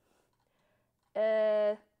here.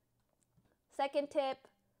 Second tip.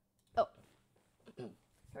 Oh, here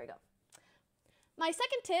we go. My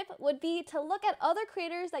second tip would be to look at other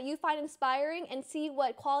creators that you find inspiring and see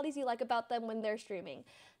what qualities you like about them when they're streaming.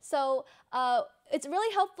 So it's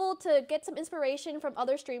really helpful to get some inspiration from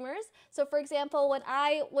other streamers. So for example, when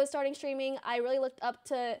I was starting streaming, I really looked up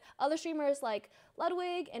to other streamers like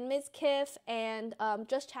Ludwig and Ms. Kiff and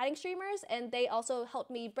Just Chatting streamers, and they also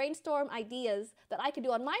helped me brainstorm ideas that I could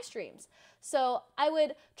do on my streams. So I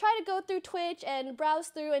would try to go through Twitch and browse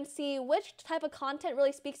through and see which type of content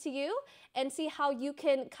really speaks to you, and see how you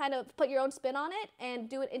can kind of put your own spin on it and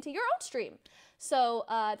do it into your own stream. So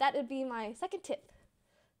that would be my second tip.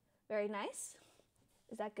 Very nice.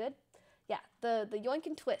 Is that good? Yeah, the yoink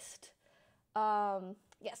and twist.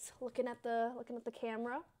 Yes, looking at the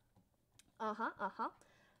camera. I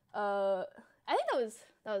think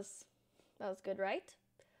that was good, right?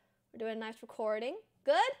 We're doing a nice recording.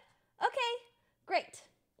 Good? Okay, great.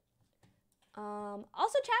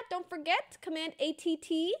 Also chat, don't forget Command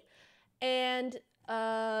ATT, and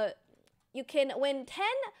you can win 10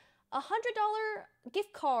 $100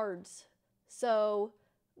 gift cards. So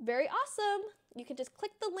very awesome. You can just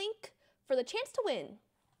click the link for the chance to win.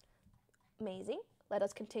 Amazing. Let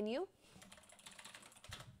us continue.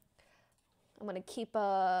 I'm gonna keep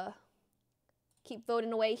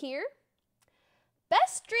voting away here.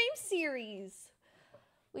 Best stream series.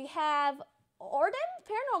 We have Orden,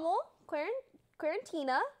 Paranormal,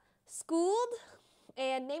 Quarantina, Schooled,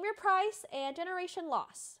 and Name Your Price, and Generation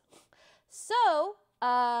Loss. So,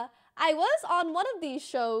 I was on one of these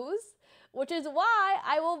shows, which is why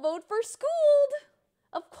I will vote for Schooled.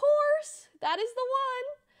 Of course, that is the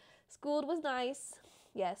one. Schooled was nice.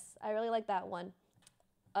 Yes, I really like that one.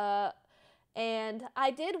 And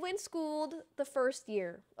I did win Schooled the first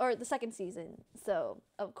year, or the second season. So,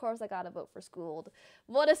 of course, I gotta vote for Schooled.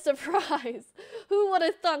 What a surprise. Who would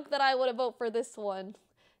have thunk that I would have voted for this one?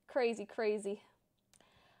 Crazy, crazy.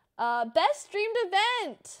 Best streamed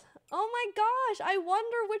event. Oh my gosh, I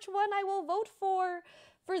wonder which one I will vote for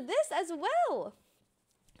this as well.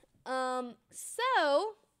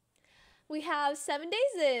 So, we have 7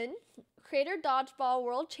 Days In, Creator Dodgeball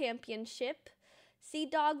World Championship, Sea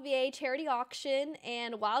Dog VA Charity Auction,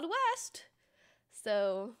 and Wild West.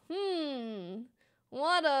 So,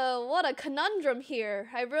 what a conundrum here.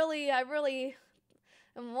 I really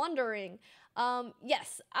am wondering.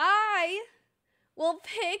 Yes, I will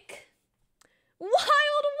pick Wild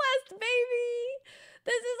West, baby.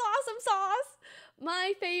 This is awesome sauce.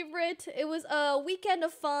 My favorite. It was a weekend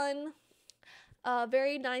of fun.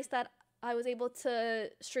 Very nice that I was able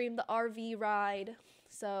to stream the RV ride.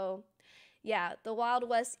 So, yeah, the Wild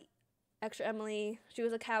West ExtraEmily. She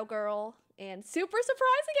was a cowgirl, and super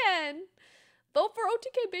surprise again. Vote for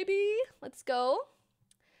OTK, baby. Let's go.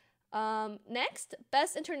 Next,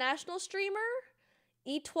 best international streamer.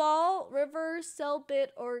 Etoile, Rivers,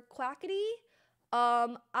 Selbit, or Quackity.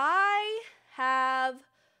 I have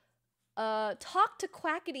talked to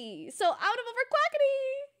Quackity, so I would have voted for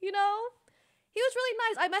Quackity. You know, he was really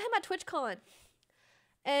nice. I met him at TwitchCon,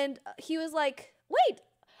 and he was like, "Wait,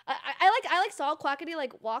 I like saw Quackity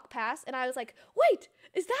like walk past, and I was like, wait,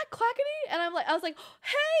 is that Quackity? And I was like,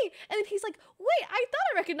 hey, and then he's like, wait, I thought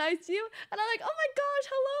I recognized you, and I'm like, oh my gosh,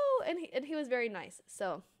 hello, and he was very nice.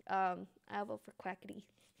 So I'll vote for Quackity.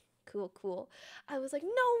 Cool. I was like, no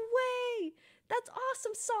way, that's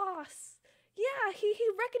awesome sauce. Yeah, he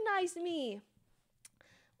recognized me.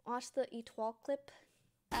 Watch the Etoile clip.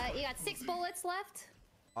 You got 6 bullets left.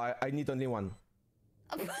 I need only one.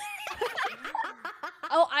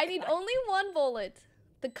 Oh, I need only 1 bullet.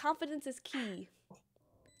 The confidence is key.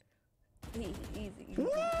 Easy. You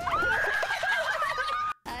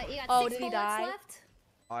got Oh, 6 did he bullets die? left.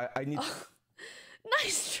 I need.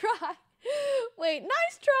 Nice try. Wait,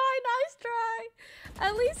 nice try.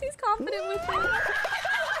 At least he's confident with it.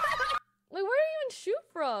 Wait, where do you even shoot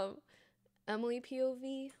from? Emily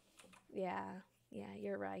POV? Yeah,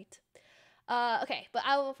 you're right. Okay, but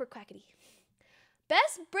I will vote for Quackity.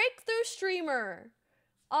 Best breakthrough streamer.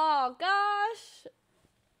 Oh gosh,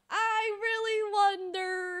 I really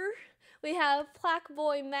wonder. We have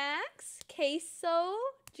Blackboy Max, Queso,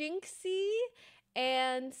 Jinxie,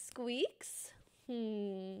 and Squeaks.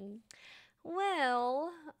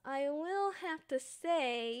 Well, I will have to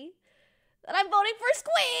say that I'm voting for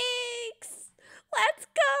Squeaks. Let's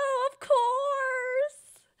go, of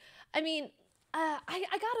course. I mean, I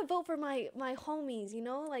gotta vote for my homies, you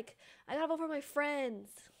know? Like, I gotta vote for my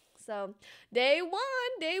friends. So, day one.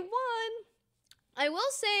 I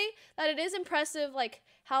will say that it is impressive, like,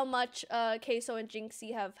 how much Queso and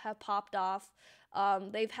Jinxie have popped off.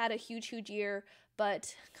 They've had a huge year,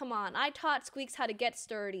 but come on, I taught Squeaks how to get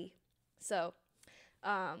sturdy. So,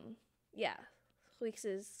 yeah, Squeaks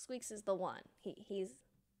is the one.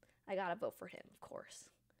 I gotta vote for him, of course.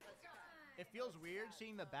 It feels weird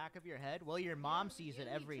seeing the back of your head. Well, your mom sees it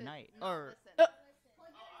every night. Or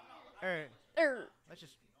let's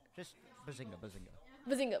just bazinga.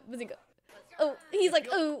 Oh, he's like,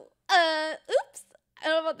 oh, oops. I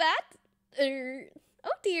don't know about that.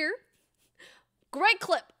 Oh dear. Great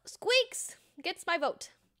clip. Squeaks gets my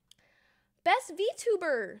vote. Best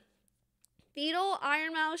VTuber. Beetle,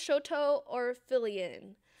 Ironmouse, Shoto, or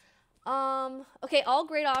Fillion. Okay, all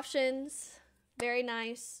great options. Very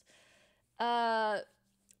nice. If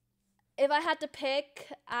I had to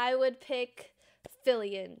pick, I would pick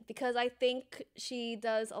Fillion because I think she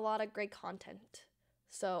does a lot of great content.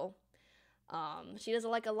 So, she does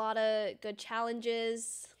like a lot of good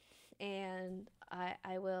challenges, and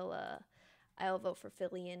I'll vote for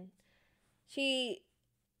Fillion. She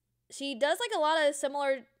does like a lot of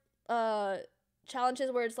similar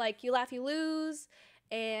challenges where it's like you laugh, you lose,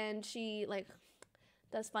 and she like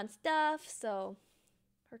does fun stuff. So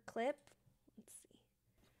her clip, let's see.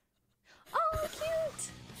 Oh,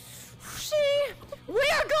 cute. We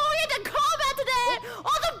are going into combat today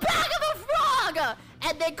on the back of a frog,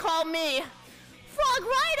 and they call me Frog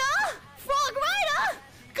Rider.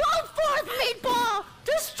 Go forth, Meatball.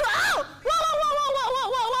 Destroy.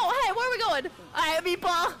 Whoa. Hey, where are we going? All right,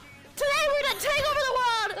 Meatball. Today we're gonna take over the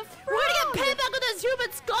world. We're gonna get payback with those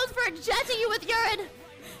human skulls for injecting you with urine.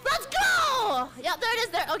 Let's go. Yep, there it is.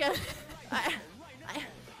 There. Okay.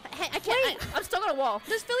 Hey, I can't. I'm stuck on a wall.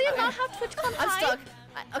 Does Fillion not have TwitchCon I'm High? stuck.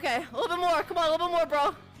 Okay, a little bit more. Come on, a little bit more,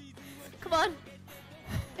 bro. Come on.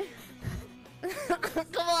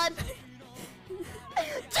 Come on.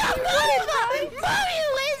 Jump move, you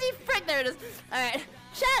lazy frick. There it is. All right,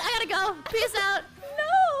 chat. I gotta go. Peace out.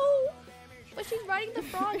 No. But she's riding the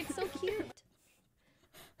frog. It's so cute.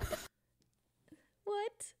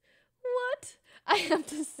 What? I have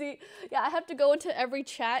to see. Yeah, I have to go into every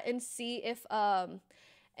chat and see if my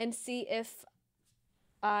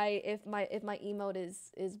emote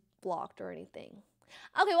is blocked or anything.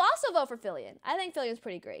 Okay, we'll also vote for Fillion. I think Fillion's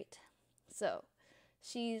pretty great. So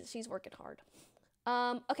she's working hard.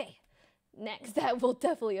 Okay. Next, that will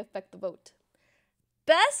definitely affect the vote.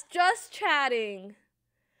 Best just chatting.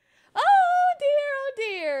 Oh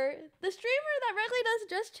dear. The streamer that regularly does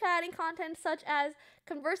just chatting content such as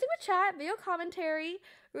conversing with chat, video commentary,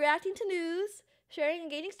 reacting to news, sharing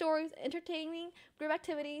engaging stories, entertaining group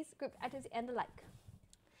activities, and the like.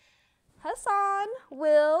 Hassan,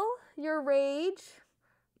 Will, Your Rage,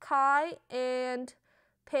 Kai, and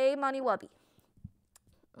Pay Money Wubby.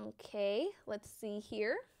 Okay, let's see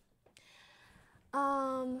here.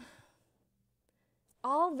 All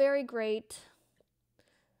very great.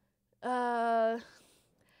 Where's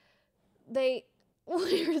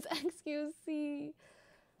XQC?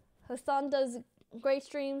 Hassan does great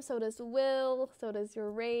streams, so does Will, so does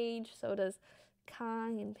Your Rage, so does Kai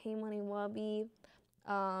and Pay Money Wubby.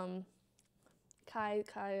 Kai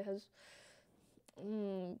has. I'm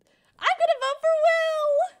gonna vote for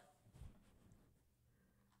Will.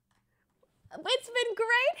 It's been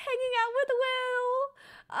great hanging out with Will.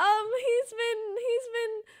 He's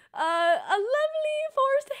been a lovely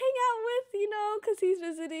force to hang out with, you know, because he's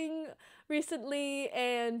visiting recently,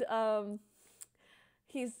 and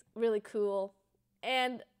he's really cool.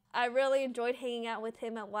 And I really enjoyed hanging out with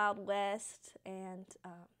him at Wild West, and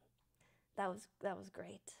that was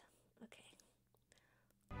great. Okay.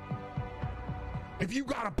 If you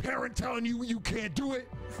got a parent telling you you can't do it,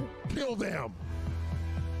 kill them.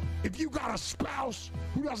 If you got a spouse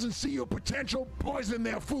who doesn't see your potential, poison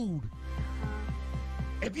their food.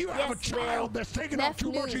 If you have a child that's taking up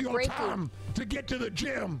too much of your time to get to the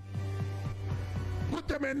gym, put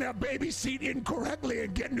them in their baby seat incorrectly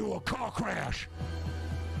and get into a car crash.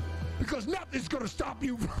 Because nothing's gonna stop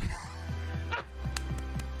you.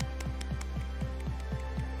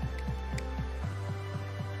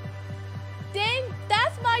 Dang,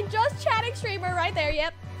 that's my Just Chatting streamer right there,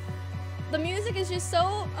 yep. The music is just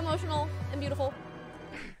so emotional and beautiful.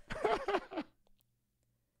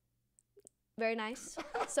 Very nice.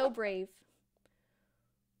 So brave.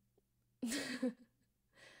 He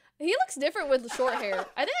looks different with short hair.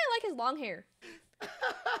 I think I like his long hair.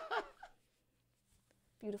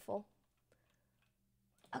 Beautiful.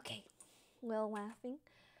 Okay. Will laughing.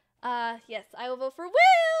 Yes, I will vote for Will.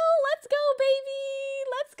 Let's go, baby.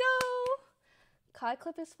 Let's go. Kai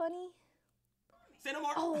clip is funny. Say no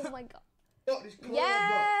more. Oh my god. Fuck this club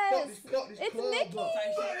yes! up. Fuck this club It's up. Nikki!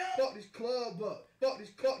 Fuck this club up. Fuck this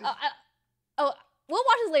club up. Oh, we'll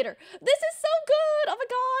watch this later. This is so good! Oh my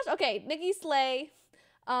gosh! Okay, Nikki Slay.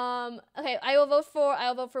 Okay, I will vote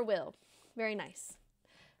for Will. Very nice.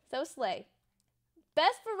 So Slay.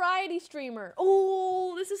 Best variety streamer.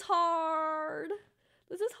 Oh, this is hard.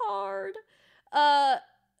 This is hard.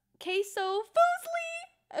 Queso Foosley,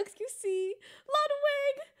 XQC,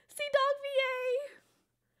 Ludwig, C-Dog VA.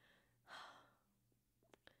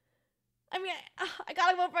 I mean, I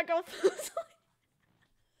gotta vote for my girl Foosley.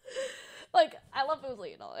 Like, I love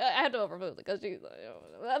Foosley, you know. I have to vote for Foosley because she's,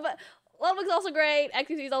 but Ludwig's also great.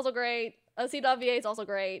 XQC is also great. C-Dog VA is also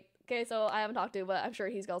great. Okay, so I haven't talked to, but I'm sure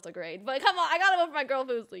he's also great. But come on, I gotta vote for my girl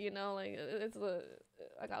Foosley, you know. Like,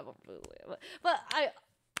 I gotta vote for Foosley. But as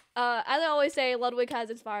I always say, Ludwig has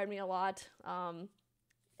inspired me a lot.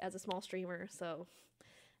 As a small streamer, so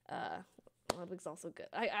Ludwig's also good.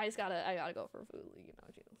 I gotta go for Foosley, you know.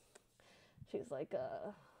 She's like,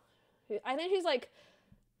 I think she's like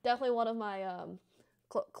definitely one of my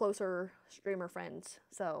closer streamer friends.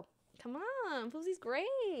 So come on, Fousey's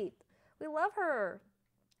great. We love her.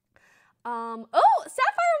 Oh,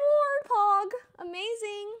 Sapphire Ward, Pog,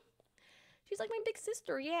 amazing. She's like my big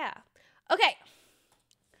sister, yeah. Okay,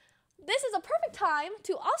 this is a perfect time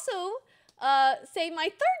to also say my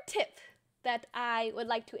third tip that I would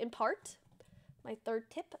like to impart. My third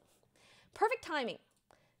tip. Perfect timing.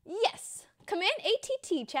 Yes. Command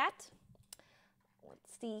ATT, chat.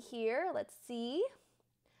 Let's see here. Let's see.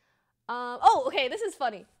 Oh, okay. This is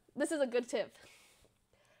funny. This is a good tip.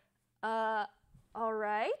 All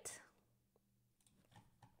right.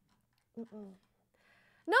 No,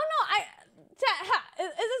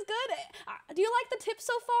 is this good? Do you like the tips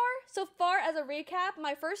so far? So far, as a recap,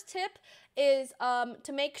 my first tip is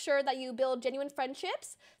to make sure that you build genuine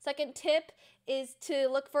friendships. Second tip is to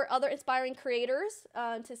look for other inspiring creators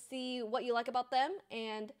to see what you like about them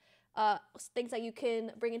and things that you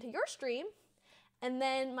can bring into your stream. And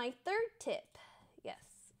then my third tip, yes,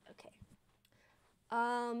 okay.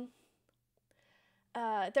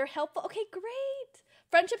 They're helpful. Okay, great.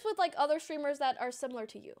 Friendships with like other streamers that are similar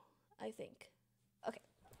to you, I think. Okay.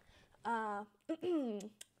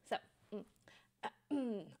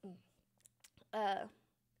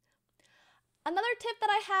 Another tip that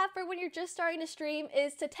I have for when you're just starting to stream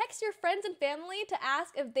is to text your friends and family to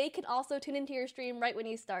ask if they can also tune into your stream right when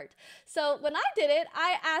you start. So when I did it,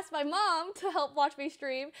 I asked my mom to help watch me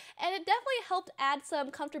stream, and it definitely helped add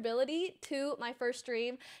some comfortability to my first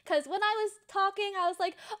stream. Because when I was talking, I was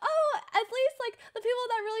like, oh, at least like the people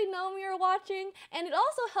that really know me are watching, and it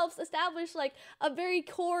also helps establish like a very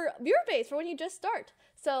core viewer base for when you just start.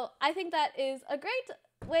 So I think that is a great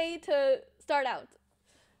way to start out.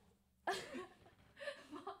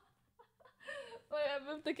 Wait, I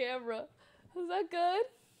moved the camera. Is that good?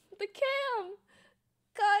 The cam!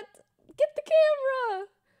 Get the camera!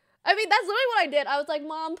 I mean, that's literally what I did. I was like,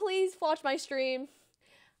 Mom, please watch my stream.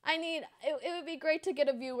 It would be great to get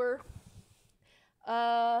a viewer.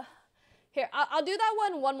 Here, I'll do that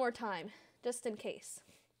one more time, just in case.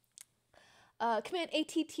 Command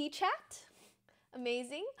ATT chat.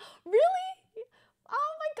 Amazing. Really?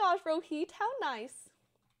 Oh my gosh, Rohit, how nice.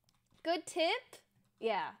 Good tip?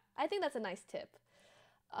 Yeah, I think that's a nice tip.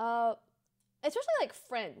 Especially like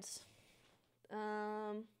friends.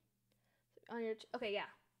 On your okay, yeah.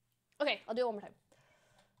 Okay, I'll do it one more time.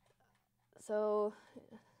 So,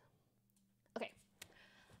 okay.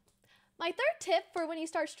 My third tip for when you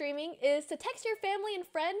start streaming is to text your family and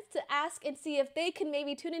friends to ask and see if they can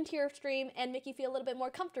maybe tune into your stream and make you feel a little bit more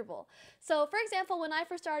comfortable. So, for example, when I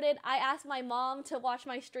first started, I asked my mom to watch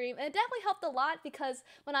my stream, and it definitely helped a lot because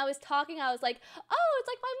when I was talking, I was like, oh, it's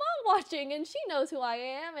like my mom watching, and she knows who I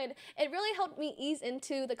am, and it really helped me ease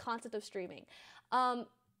into the concept of streaming. Yeah,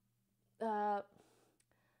 I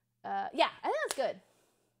think that's good.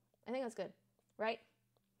 I think that's good, right?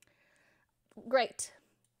 Great.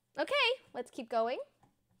 Okay, let's keep going.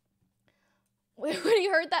 We already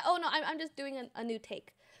heard that. Oh no, I'm just doing a new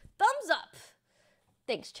take. Thumbs up.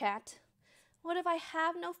 Thanks, chat. What if I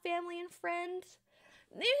have no family and friends?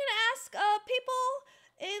 You can ask people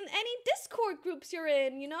in any Discord groups you're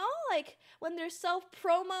in, you know? Like when there's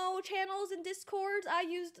self-promo channels in Discords, I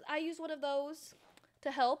used one of those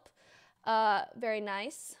to help. Very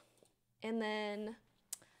nice. And then,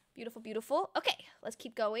 beautiful, beautiful. Okay, let's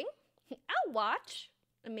keep going. I'll watch.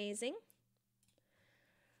 Amazing.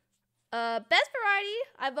 Best variety,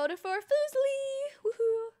 I voted for Foozly.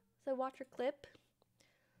 Woohoo. So watch her clip.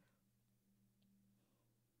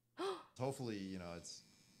 Hopefully, you know, it's...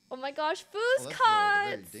 Oh my gosh, Foos Oh, that's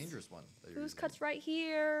Cuts! the very dangerous one. that you're Foos using. Cuts right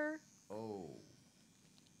here. Oh.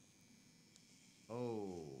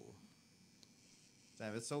 Oh.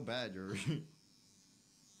 Damn, it's so bad, you're...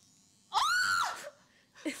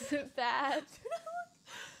 Is it bad?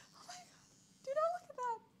 Oh my god. Do not look at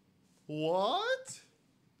that. What?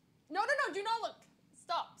 No, do not look.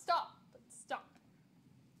 Stop.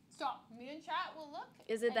 Me and chat will look.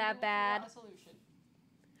 Is it and that we will figure bad? out a solution.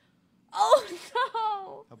 Oh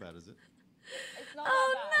no! How bad is it? It's not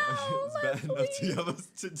Oh that bad. It's bad enough to have us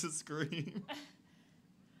to scream.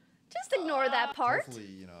 Just ignore that part. Hopefully,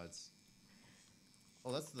 you know, it's...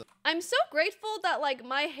 Oh, that's the... I'm so grateful that like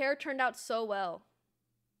my hair turned out so well.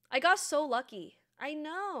 I got so lucky. I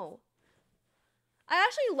know. I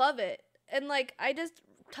actually love it. And like I just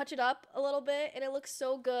touch it up a little bit and it looks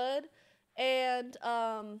so good. And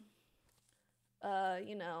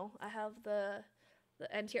you know, I have the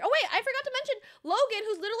end here. Oh wait, I forgot to mention Logan,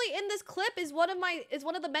 who's literally in this clip, is one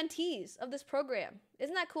of the mentees of this program.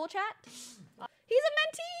 Isn't that cool, chat? He's a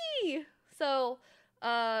mentee. So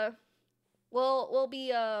we'll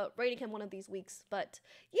be rating him one of these weeks. But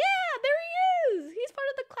yeah, there he is. He's part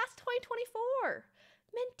of the class 2024.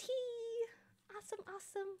 Mentee.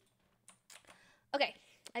 Awesome. Okay,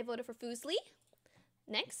 I voted for Foozly.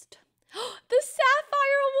 Next. The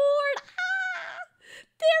Sapphire Award! Ah!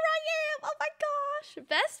 There I am! Oh my gosh!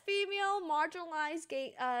 Best Female Marginalized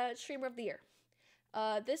Gay Streamer of the Year.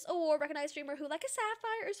 This award recognizes a streamer who, like a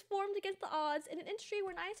sapphire, is formed against the odds in an industry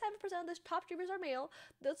where 97% of the top streamers are male.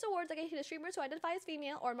 This award is dedicated to streamers who identify as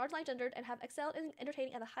female or marginalized gendered and have excelled in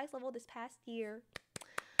entertaining at the highest level this past year.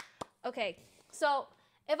 Okay, so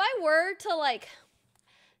if I were to like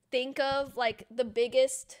think of like the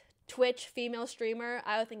biggest Twitch female streamer,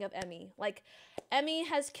 I would think of Emmy. Like Emmy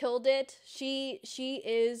has killed it. She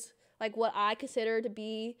is like what I consider to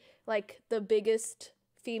be like the biggest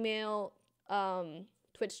female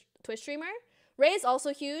Twitch streamer. Ray is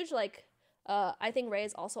also huge. Like I think Ray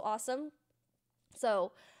is also awesome.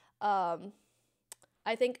 So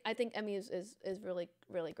I think Emmy is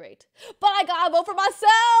really great. But I gotta vote for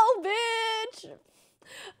myself, bitch.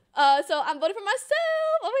 So I'm voting for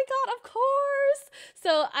myself. Oh my god, of course.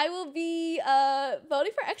 So I will be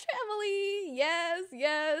voting for ExtraEmily.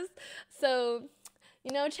 Yes. So,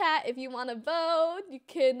 you know, chat, if you want to vote, you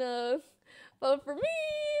can vote for me.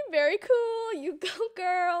 Very cool. You go,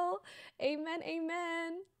 girl. Amen. Hey,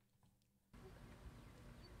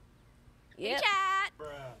 Yep. chat.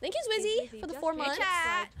 Thank you, Swizzy, for the 4 months. Hey,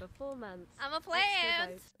 chat. I'm a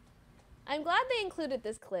plant. I'm glad they included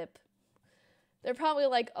this clip. They're probably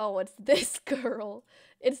like, oh, it's this girl.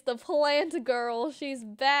 It's the plant girl. She's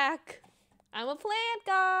back. I'm a plant,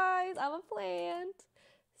 guys. I'm a plant.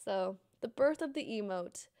 So, the birth of the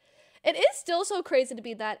emote. It is still so crazy to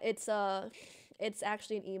be that it's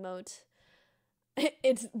actually an emote.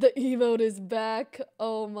 It's the emote is back.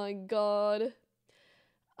 Oh my god.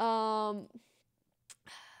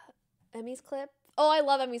 Emmy's clip. Oh, I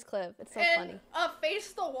love Emmy's clip. It's so funny.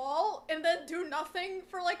 Face the wall and then do nothing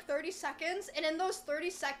for like 30 seconds, and in those 30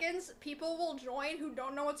 seconds, people will join who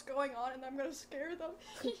don't know what's going on, and I'm gonna scare them.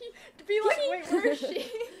 To be like, wait, where is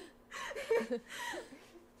she?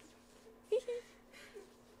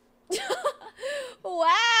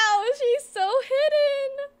 Wow, she's so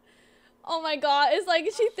hidden. Oh my god, it's like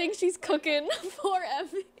she thinks she's cooking for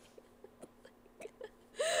Emmy.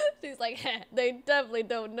 She's like, they definitely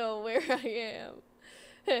don't know where I am.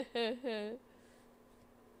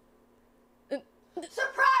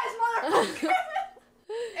 Surprise, motherfucker!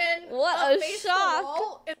 And what a face the shock!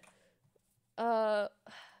 wall,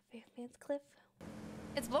 Man's Cliff.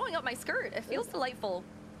 It's blowing up my skirt. It feels delightful.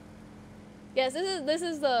 Yes, this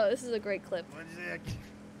is a great clip.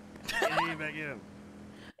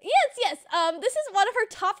 Yes. This is one of her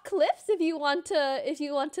top clips. If you want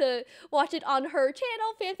to watch it on her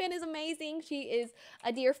channel, Fan is amazing. She is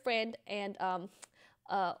a dear friend and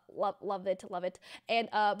love it. And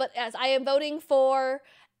but as I am voting for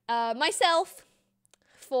myself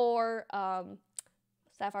for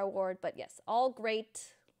Sapphire Award, but yes, all great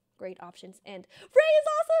options. And Ray is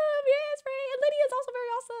awesome. Yes, Ray and Lydia is also very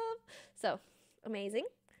awesome. So amazing.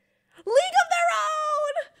 League of Their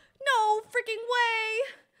Own. No freaking way.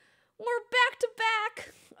 We're back to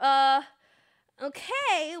back.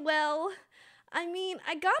 Okay, well, I mean,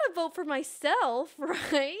 I gotta vote for myself,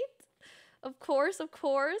 right? Of course. Hello,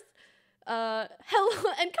 and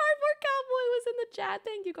Cardboard Cowboy was in the chat.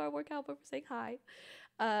 Thank you, Cardboard Cowboy, for saying hi.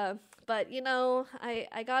 But you know,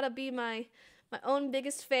 I gotta be my own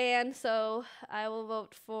biggest fan, so I will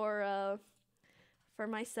vote for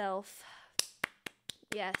myself.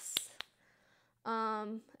 Yes.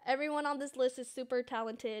 Everyone on this list is super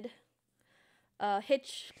talented.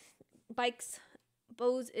 Hitch, Bikes,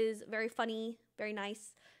 Bose is very funny, very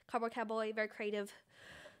nice. Cardboard Cowboy, very creative.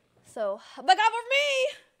 So, but God for me!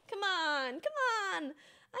 Come on!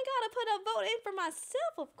 I gotta put a vote in for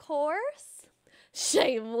myself, of course.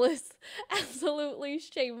 Shameless. Absolutely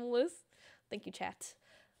shameless. Thank you, chat.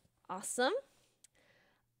 Awesome.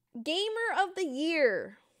 Gamer of the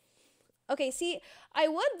Year. Okay, see, I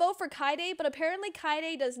would vote for Kaide, but apparently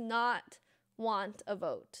Kaide does not want a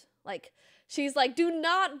vote. Like, she's like, do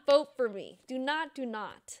not vote for me. Do not.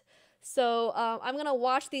 So I'm gonna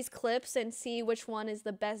watch these clips and see which one is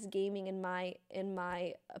the best gaming in my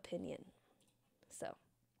opinion. So.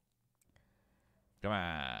 Come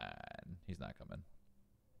on, he's not coming.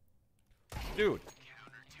 Dude,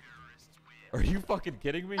 are you fucking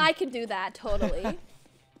kidding me? I can do that totally.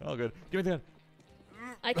 Oh, good. Give me the gun.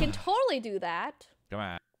 I can totally do that. Come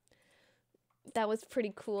on. That was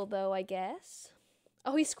pretty cool, though, I guess.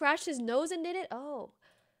 Oh, he scratched his nose and did it? Oh.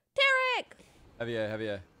 Derek! Heavy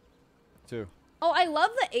A. 2. Oh, I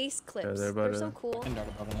love the ace clips. Yeah, they're so cool.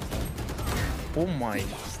 Oh my.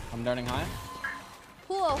 I'm darting high.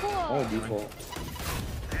 Whoa. Oh, beautiful.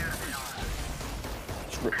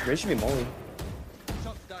 Ray should be molly.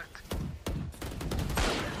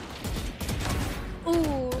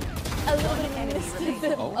 Ooh. A little bit of missed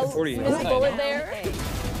them. Oh, 40. Missed bullet there.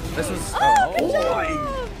 This was. Oh, good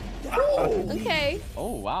job! Okay.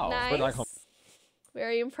 Oh, wow. Nice.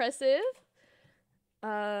 Very impressive.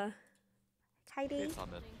 Kaide.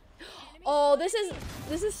 Oh, this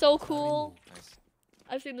is so cool.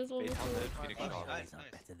 I've seen this one before.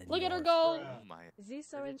 Look at her go.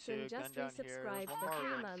 Zisorenson just resubscribed for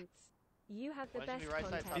 3 months. You have the best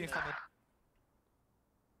content.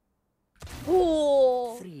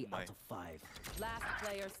 Cool. 3 out of 5. Last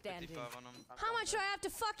player standing. How much do I have to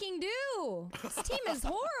fucking do? This team is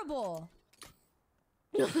horrible.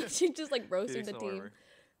 She just like roasting the team.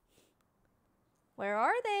 Where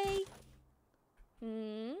are they?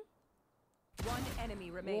 One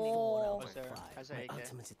enemy remaining. Whoa.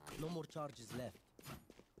 No more charges left.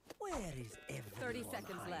 Where is everyone 30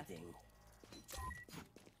 seconds left.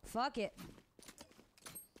 Fuck it.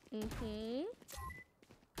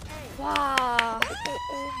 Wow.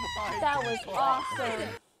 That was awesome.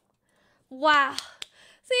 Wow.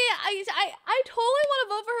 See, I totally want to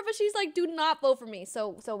vote for her, but she's like, do not vote for me.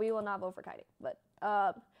 So we will not vote for Kaide. But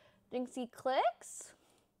Jinxie clicks.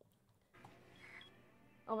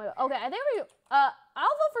 Oh my god. Okay, I think I'll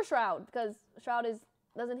vote for Shroud because Shroud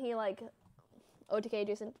doesn't he like OTK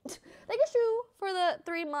adjacent? Thank you, Shu, for the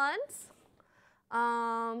 3 months.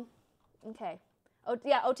 Okay. Oh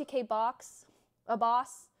yeah, OTK boss.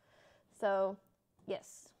 So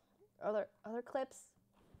yes. Other clips.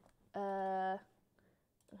 I'll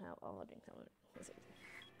drink some of it. Let's see.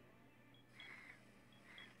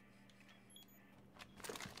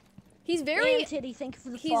 He's very Titty, thank you for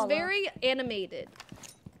the he's follow. very animated.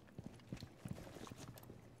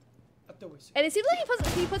 And it seems like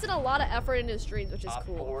he puts in a lot of effort into his streams, which is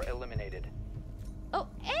cool. 4 eliminated. Oh,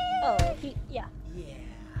 hey! Oh, yeah.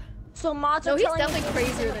 So mods No, are he's telling definitely me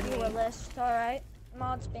crazier to than do a me. list. All right,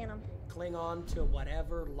 mods ban them. Cling on to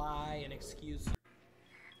whatever lie and excuse.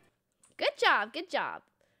 Good job.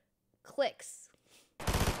 Clicks.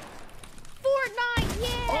 Fortnite,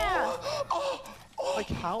 yeah! Like,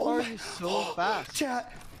 how are you so fast?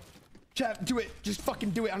 Chat, Chat, do it. Just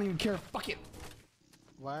fucking do it. I don't even care. Fuck it.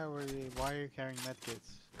 Why are you carrying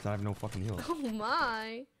medkits? Cause I have no fucking heals. Oh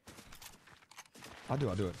my. I'll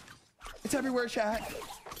do it. It's everywhere, chat.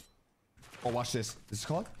 Oh, watch this. This is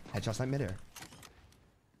called headshots like midair.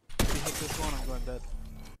 If you hit this one, I'm going dead.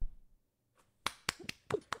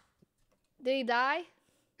 Did he die?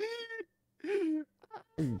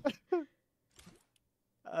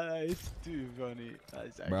 It's too funny.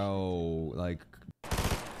 Bro, like.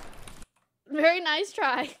 Very nice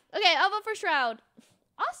try. Okay, I'll vote for Shroud.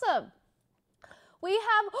 Awesome. We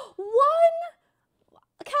have one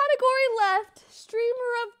category left.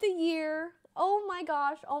 Streamer of the year. Oh my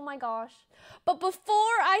gosh. Oh my gosh. But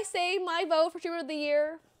before I say my vote for Streamer of the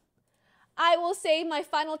Year, I will say my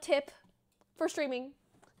final tip for streaming.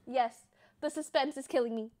 Yes, the suspense is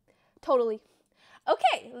killing me. Totally.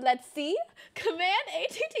 Okay, let's see. Command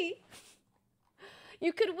ATT.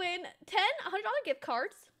 You could win 10 $100 gift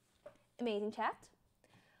cards. Amazing chat.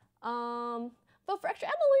 Vote for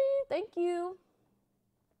ExtraEmily. Thank you.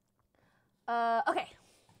 Okay.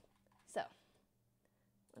 So,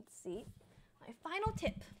 let's see. My final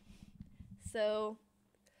tip. So,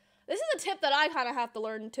 this is a tip that I kind of have to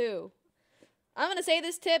learn too. I'm gonna say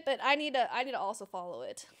this tip, but I need to also follow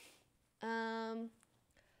it.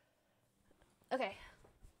 Okay.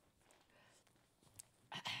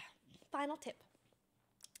 Final tip.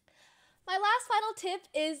 My last final tip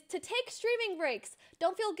is to take streaming breaks.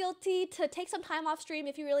 Don't feel guilty to take some time off stream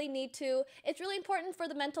if you really need to. It's really important for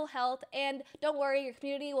the mental health, and don't worry, your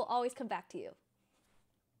community will always come back to you.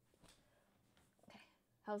 Okay,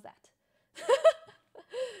 how's that?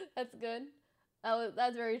 That's good.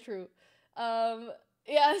 That's very true. Yeah,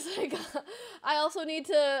 it's like I also need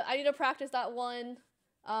to practice that one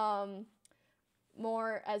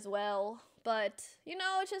more as well. But you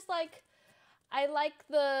know, it's just like I like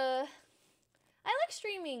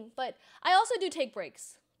streaming, but I also do take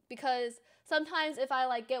breaks because sometimes if I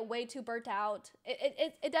like get way too burnt out,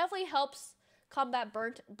 it definitely helps combat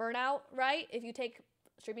burnout, right? If you take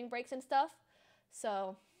streaming breaks and stuff.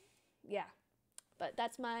 So, yeah. But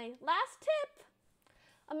that's my last tip.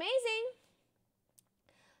 Amazing.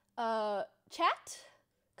 Chat.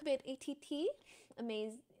 Command ATT.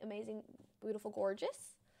 Amazing, beautiful,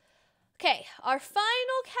 gorgeous. Okay, our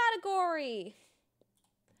final category.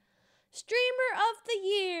 Streamer of the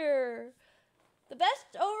Year. The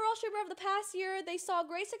best overall streamer of the past year. They saw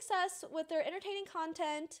great success with their entertaining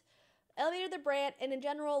content, elevated their brand, and in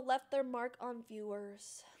general left their mark on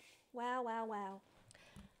viewers. Wow, wow, wow.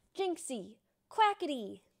 Jinxie,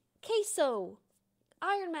 Quackity, Queso,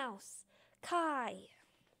 Iron Mouse, Kai.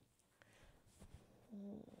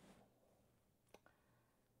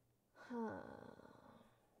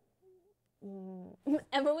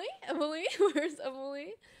 Emily? Where's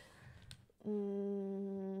Emily?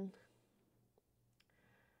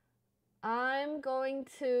 I'm going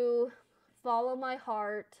to follow my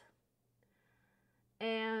heart,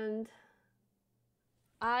 and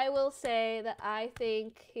I will say that I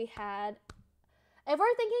think he had, if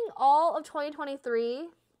we're thinking all of 2023,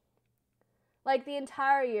 like the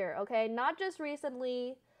entire year, okay, not just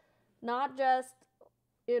recently, not just,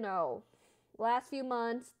 last few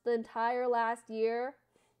months, the entire last year,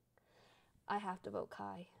 I have to vote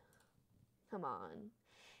Kai. Come on.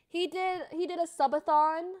 He did a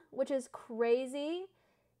subathon, which is crazy.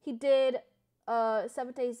 He did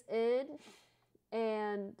 7 days in,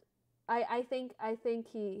 and I think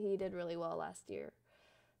he did really well last year.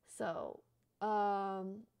 So,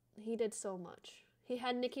 he did so much. He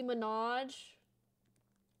had Nicki Minaj.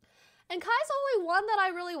 And Kai's the only one that I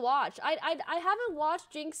really watched. I haven't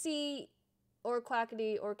watched Jinxie or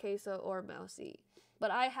Quackity or Queso or Mousy,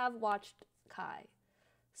 but I have watched Kai.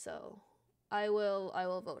 So, I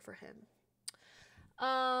will vote for him.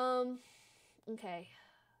 Okay.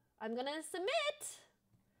 I'm gonna submit.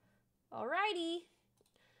 Alrighty.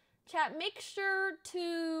 Chat, make sure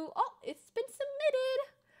to, oh, it's been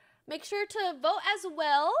submitted. Make sure to vote as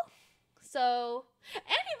well. So, and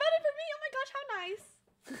he voted for me. Oh my gosh, how nice.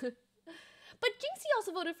 But Jinxie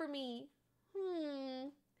also voted for me.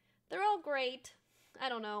 They're all great. I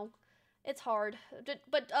don't know. It's hard.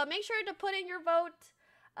 But make sure to put in your vote.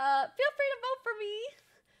 Feel free to vote for me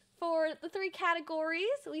for the 3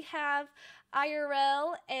 categories. We have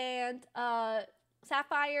IRL and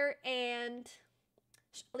Sapphire and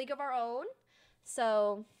League of Our Own.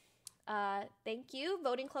 So, thank you.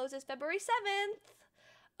 Voting closes February 7th.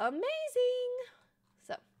 Amazing.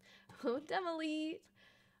 So, Emily.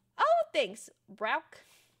 Oh, thanks, Brouk.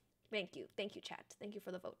 Thank you, chat. Thank you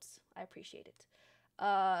for the votes. I appreciate it.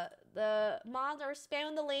 The mods are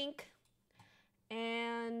spamming the link,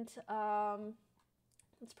 and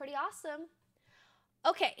It's pretty awesome.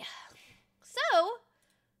 Okay, so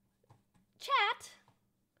chat.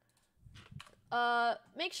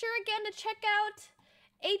 Make sure again to check out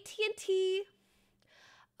AT&T.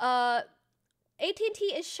 AT&T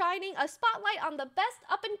is shining a spotlight on the best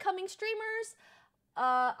up-and-coming streamers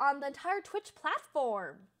on the entire Twitch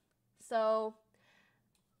platform. So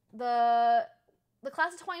the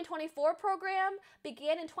Class of 2024 program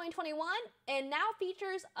began in 2021 and now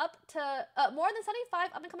features up to more than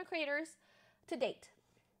 75 up-and-coming creators to date.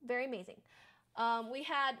 Very amazing. We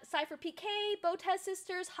had Cypher PK, Botez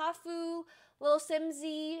Sisters, Hafu, Lil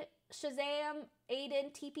Simzy, Shazam,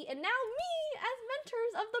 Aiden, TP, and now me as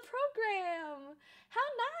mentors of the program. How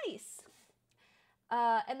nice.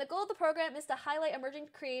 And the goal of the program is to highlight emerging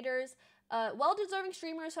creators, well-deserving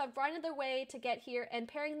streamers who have grinded their way to get here, and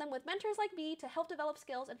pairing them with mentors like me to help develop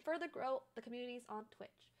skills and further grow the communities on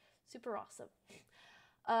Twitch. Super awesome.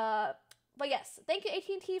 But yes, thank you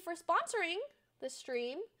AT&T for sponsoring this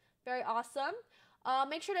stream. Very awesome.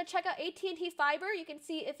 Make sure to check out AT&T Fiber. You can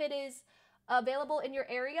see if it is available in your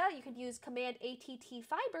area. You can use command ATT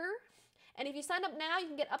Fiber. And if you sign up now, you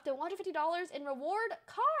can get up to $150 in reward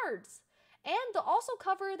cards. And they'll also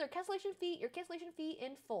cover your cancellation fee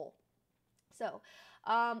in full. So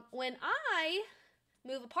when I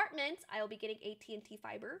move apartments, I will be getting AT&T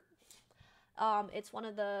Fiber. It's one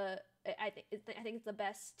of the, I think it's the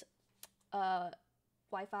best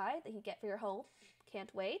Wi-Fi that you get for your home.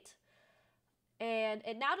 Can't wait. And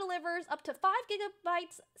it now delivers up to 5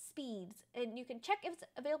 gigabytes speeds. And you can check if it's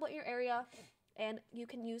available in your area. And you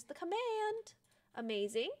can use the command.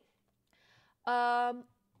 Amazing.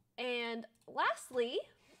 And lastly,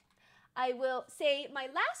 I will say my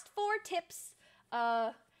last 4 tips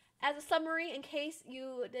as a summary in case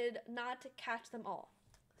you did not catch them all.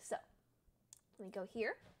 So, let me go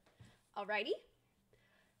here. Alrighty.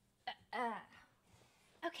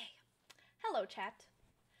 Okay. Hello, chat.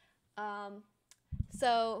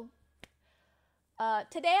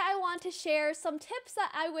 Today I want to share some tips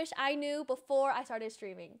that I wish I knew before I started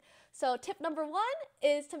streaming. So tip number 1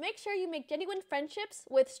 is to make sure you make genuine friendships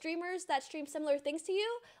with streamers that stream similar things to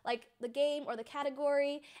you, like the game or the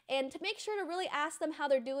category, and to make sure to really ask them how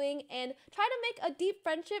they're doing and try to make a deep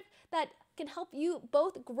friendship that can help you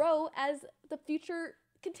both grow as the future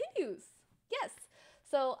continues. Yes.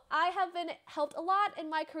 So I have been helped a lot in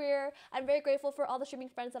my career. I'm very grateful for all the streaming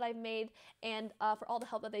friends that I've made and for all the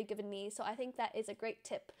help that they've given me. So I think that is a great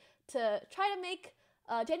tip to try to make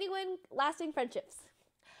genuine, lasting friendships.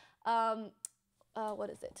 What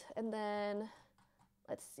is it? And then,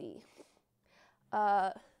 let's see.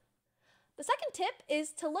 The second tip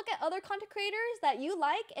is to look at other content creators that you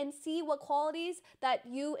like and see what qualities that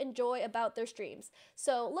you enjoy about their streams.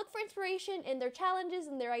 So look for inspiration in their challenges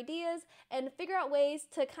and their ideas and figure out ways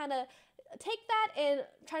to kind of take that and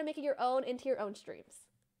try to make it your own into your own streams.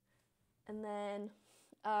 And then,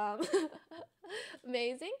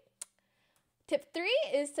 amazing. Tip 3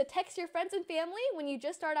 is to text your friends and family when you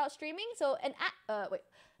just start out streaming.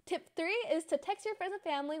 Tip 3 is to text your friends and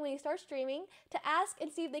family when you start streaming to ask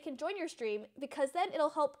and see if they can join your stream, because then it'll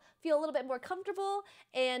help feel a little bit more comfortable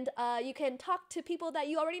and you can talk to people that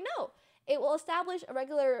you already know. It will establish a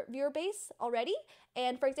regular viewer base already.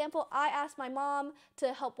 And for example, I asked my mom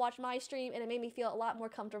to help watch my stream and it made me feel a lot more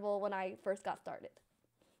comfortable when I first got started.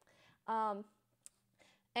 And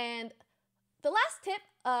the last tip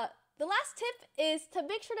is to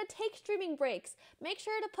make sure to take streaming breaks. Make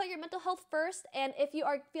sure to put your mental health first, and if you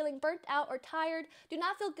are feeling burnt out or tired, do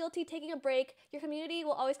not feel guilty taking a break. Your community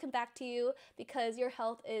will always come back to you because your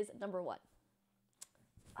health is number 1.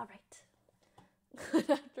 All right.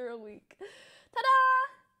 After a week. Ta-da!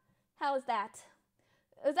 How was that?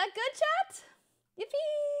 Was that good, chat?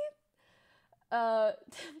 Yippee!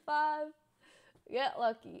 Tip 5. Get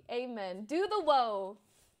lucky. Amen. Do the woe.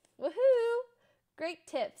 Woohoo! Great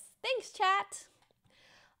tips. Thanks, chat.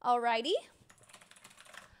 Alrighty.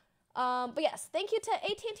 But yes, thank you to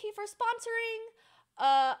AT&T for sponsoring.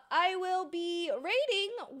 I will be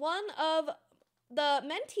rating one of the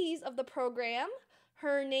mentees of the program.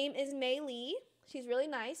 Her name is Mei Lee. She's really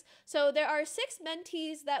nice. So there are 6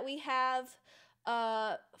 mentees that we have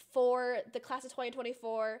for the class of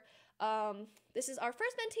 2024. This is our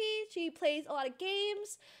first mentee. She plays a lot of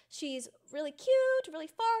games. She's really cute, really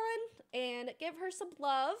fun, and give her some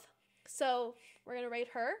love. So we're gonna rate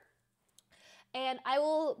her. And I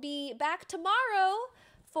will be back tomorrow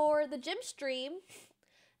for the gym stream,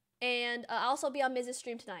 and I'll also be on Miz's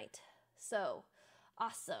stream tonight. So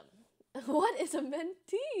awesome. What is a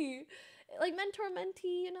mentee? Like mentor,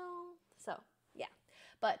 mentee, you know? So yeah.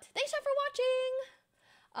 But thanks for watching.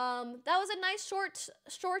 That was a nice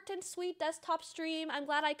short and sweet desktop stream. I'm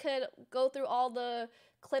glad I could go through all the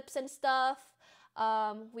clips and stuff.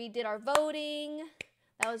 We did our voting.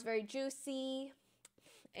 That was very juicy.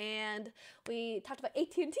 And we talked about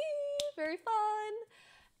AT&T. Very fun.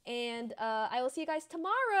 And I will see you guys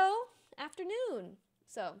tomorrow afternoon.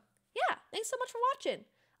 So, yeah, thanks so much for watching.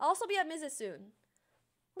 I'll also be at Mrs. soon.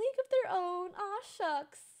 League of Their Own. Aw,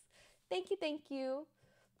 shucks. Thank you, thank you.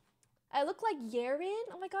 I look like Yaren?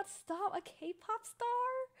 Oh my god, stop. A K-pop star?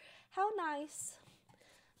 How nice.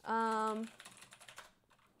 Let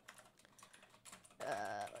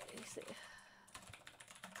me see.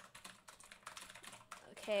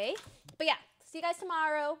 Okay. But yeah, see you guys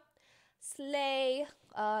tomorrow. Slay.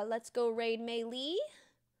 Let's go raid Mei Li.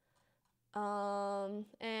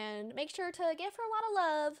 And make sure to give her a lot of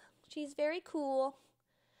love. She's very cool.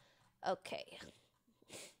 Okay.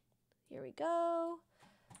 Here we go.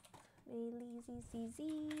 Mei Li ZZZ.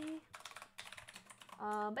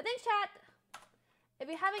 But thanks, chat. If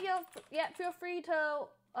you haven't yet, feel free to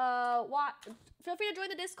feel free to join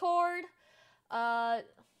the Discord.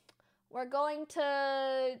 We're going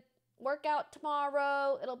to work out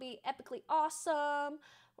tomorrow. It'll be epically awesome.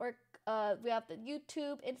 We have the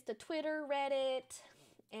YouTube, Insta, Twitter, Reddit,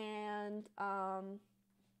 and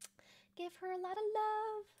give her a lot of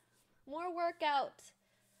love. More workout.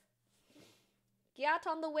 Get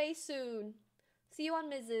on the way soon. See you on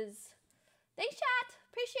Mrs. Thanks, chat.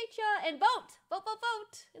 Appreciate ya. And vote. Vote, vote,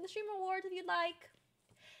 vote in the stream awards if you'd like.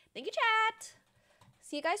 Thank you, chat.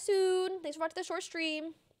 See you guys soon. Thanks for watching the short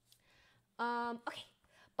stream. Okay.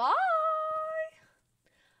 Bye.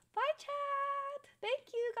 Bye, chat.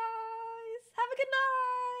 Thank you, guys. Have a good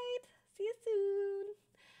night. See you soon.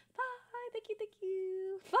 Bye. Thank you, thank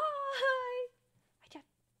you. Bye. Bye, chat.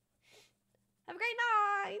 Have a great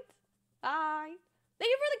night. Bye. Thank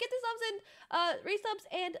you for the gifted subs and resubs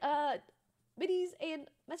and biddies and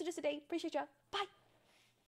messages today. Appreciate ya. Bye.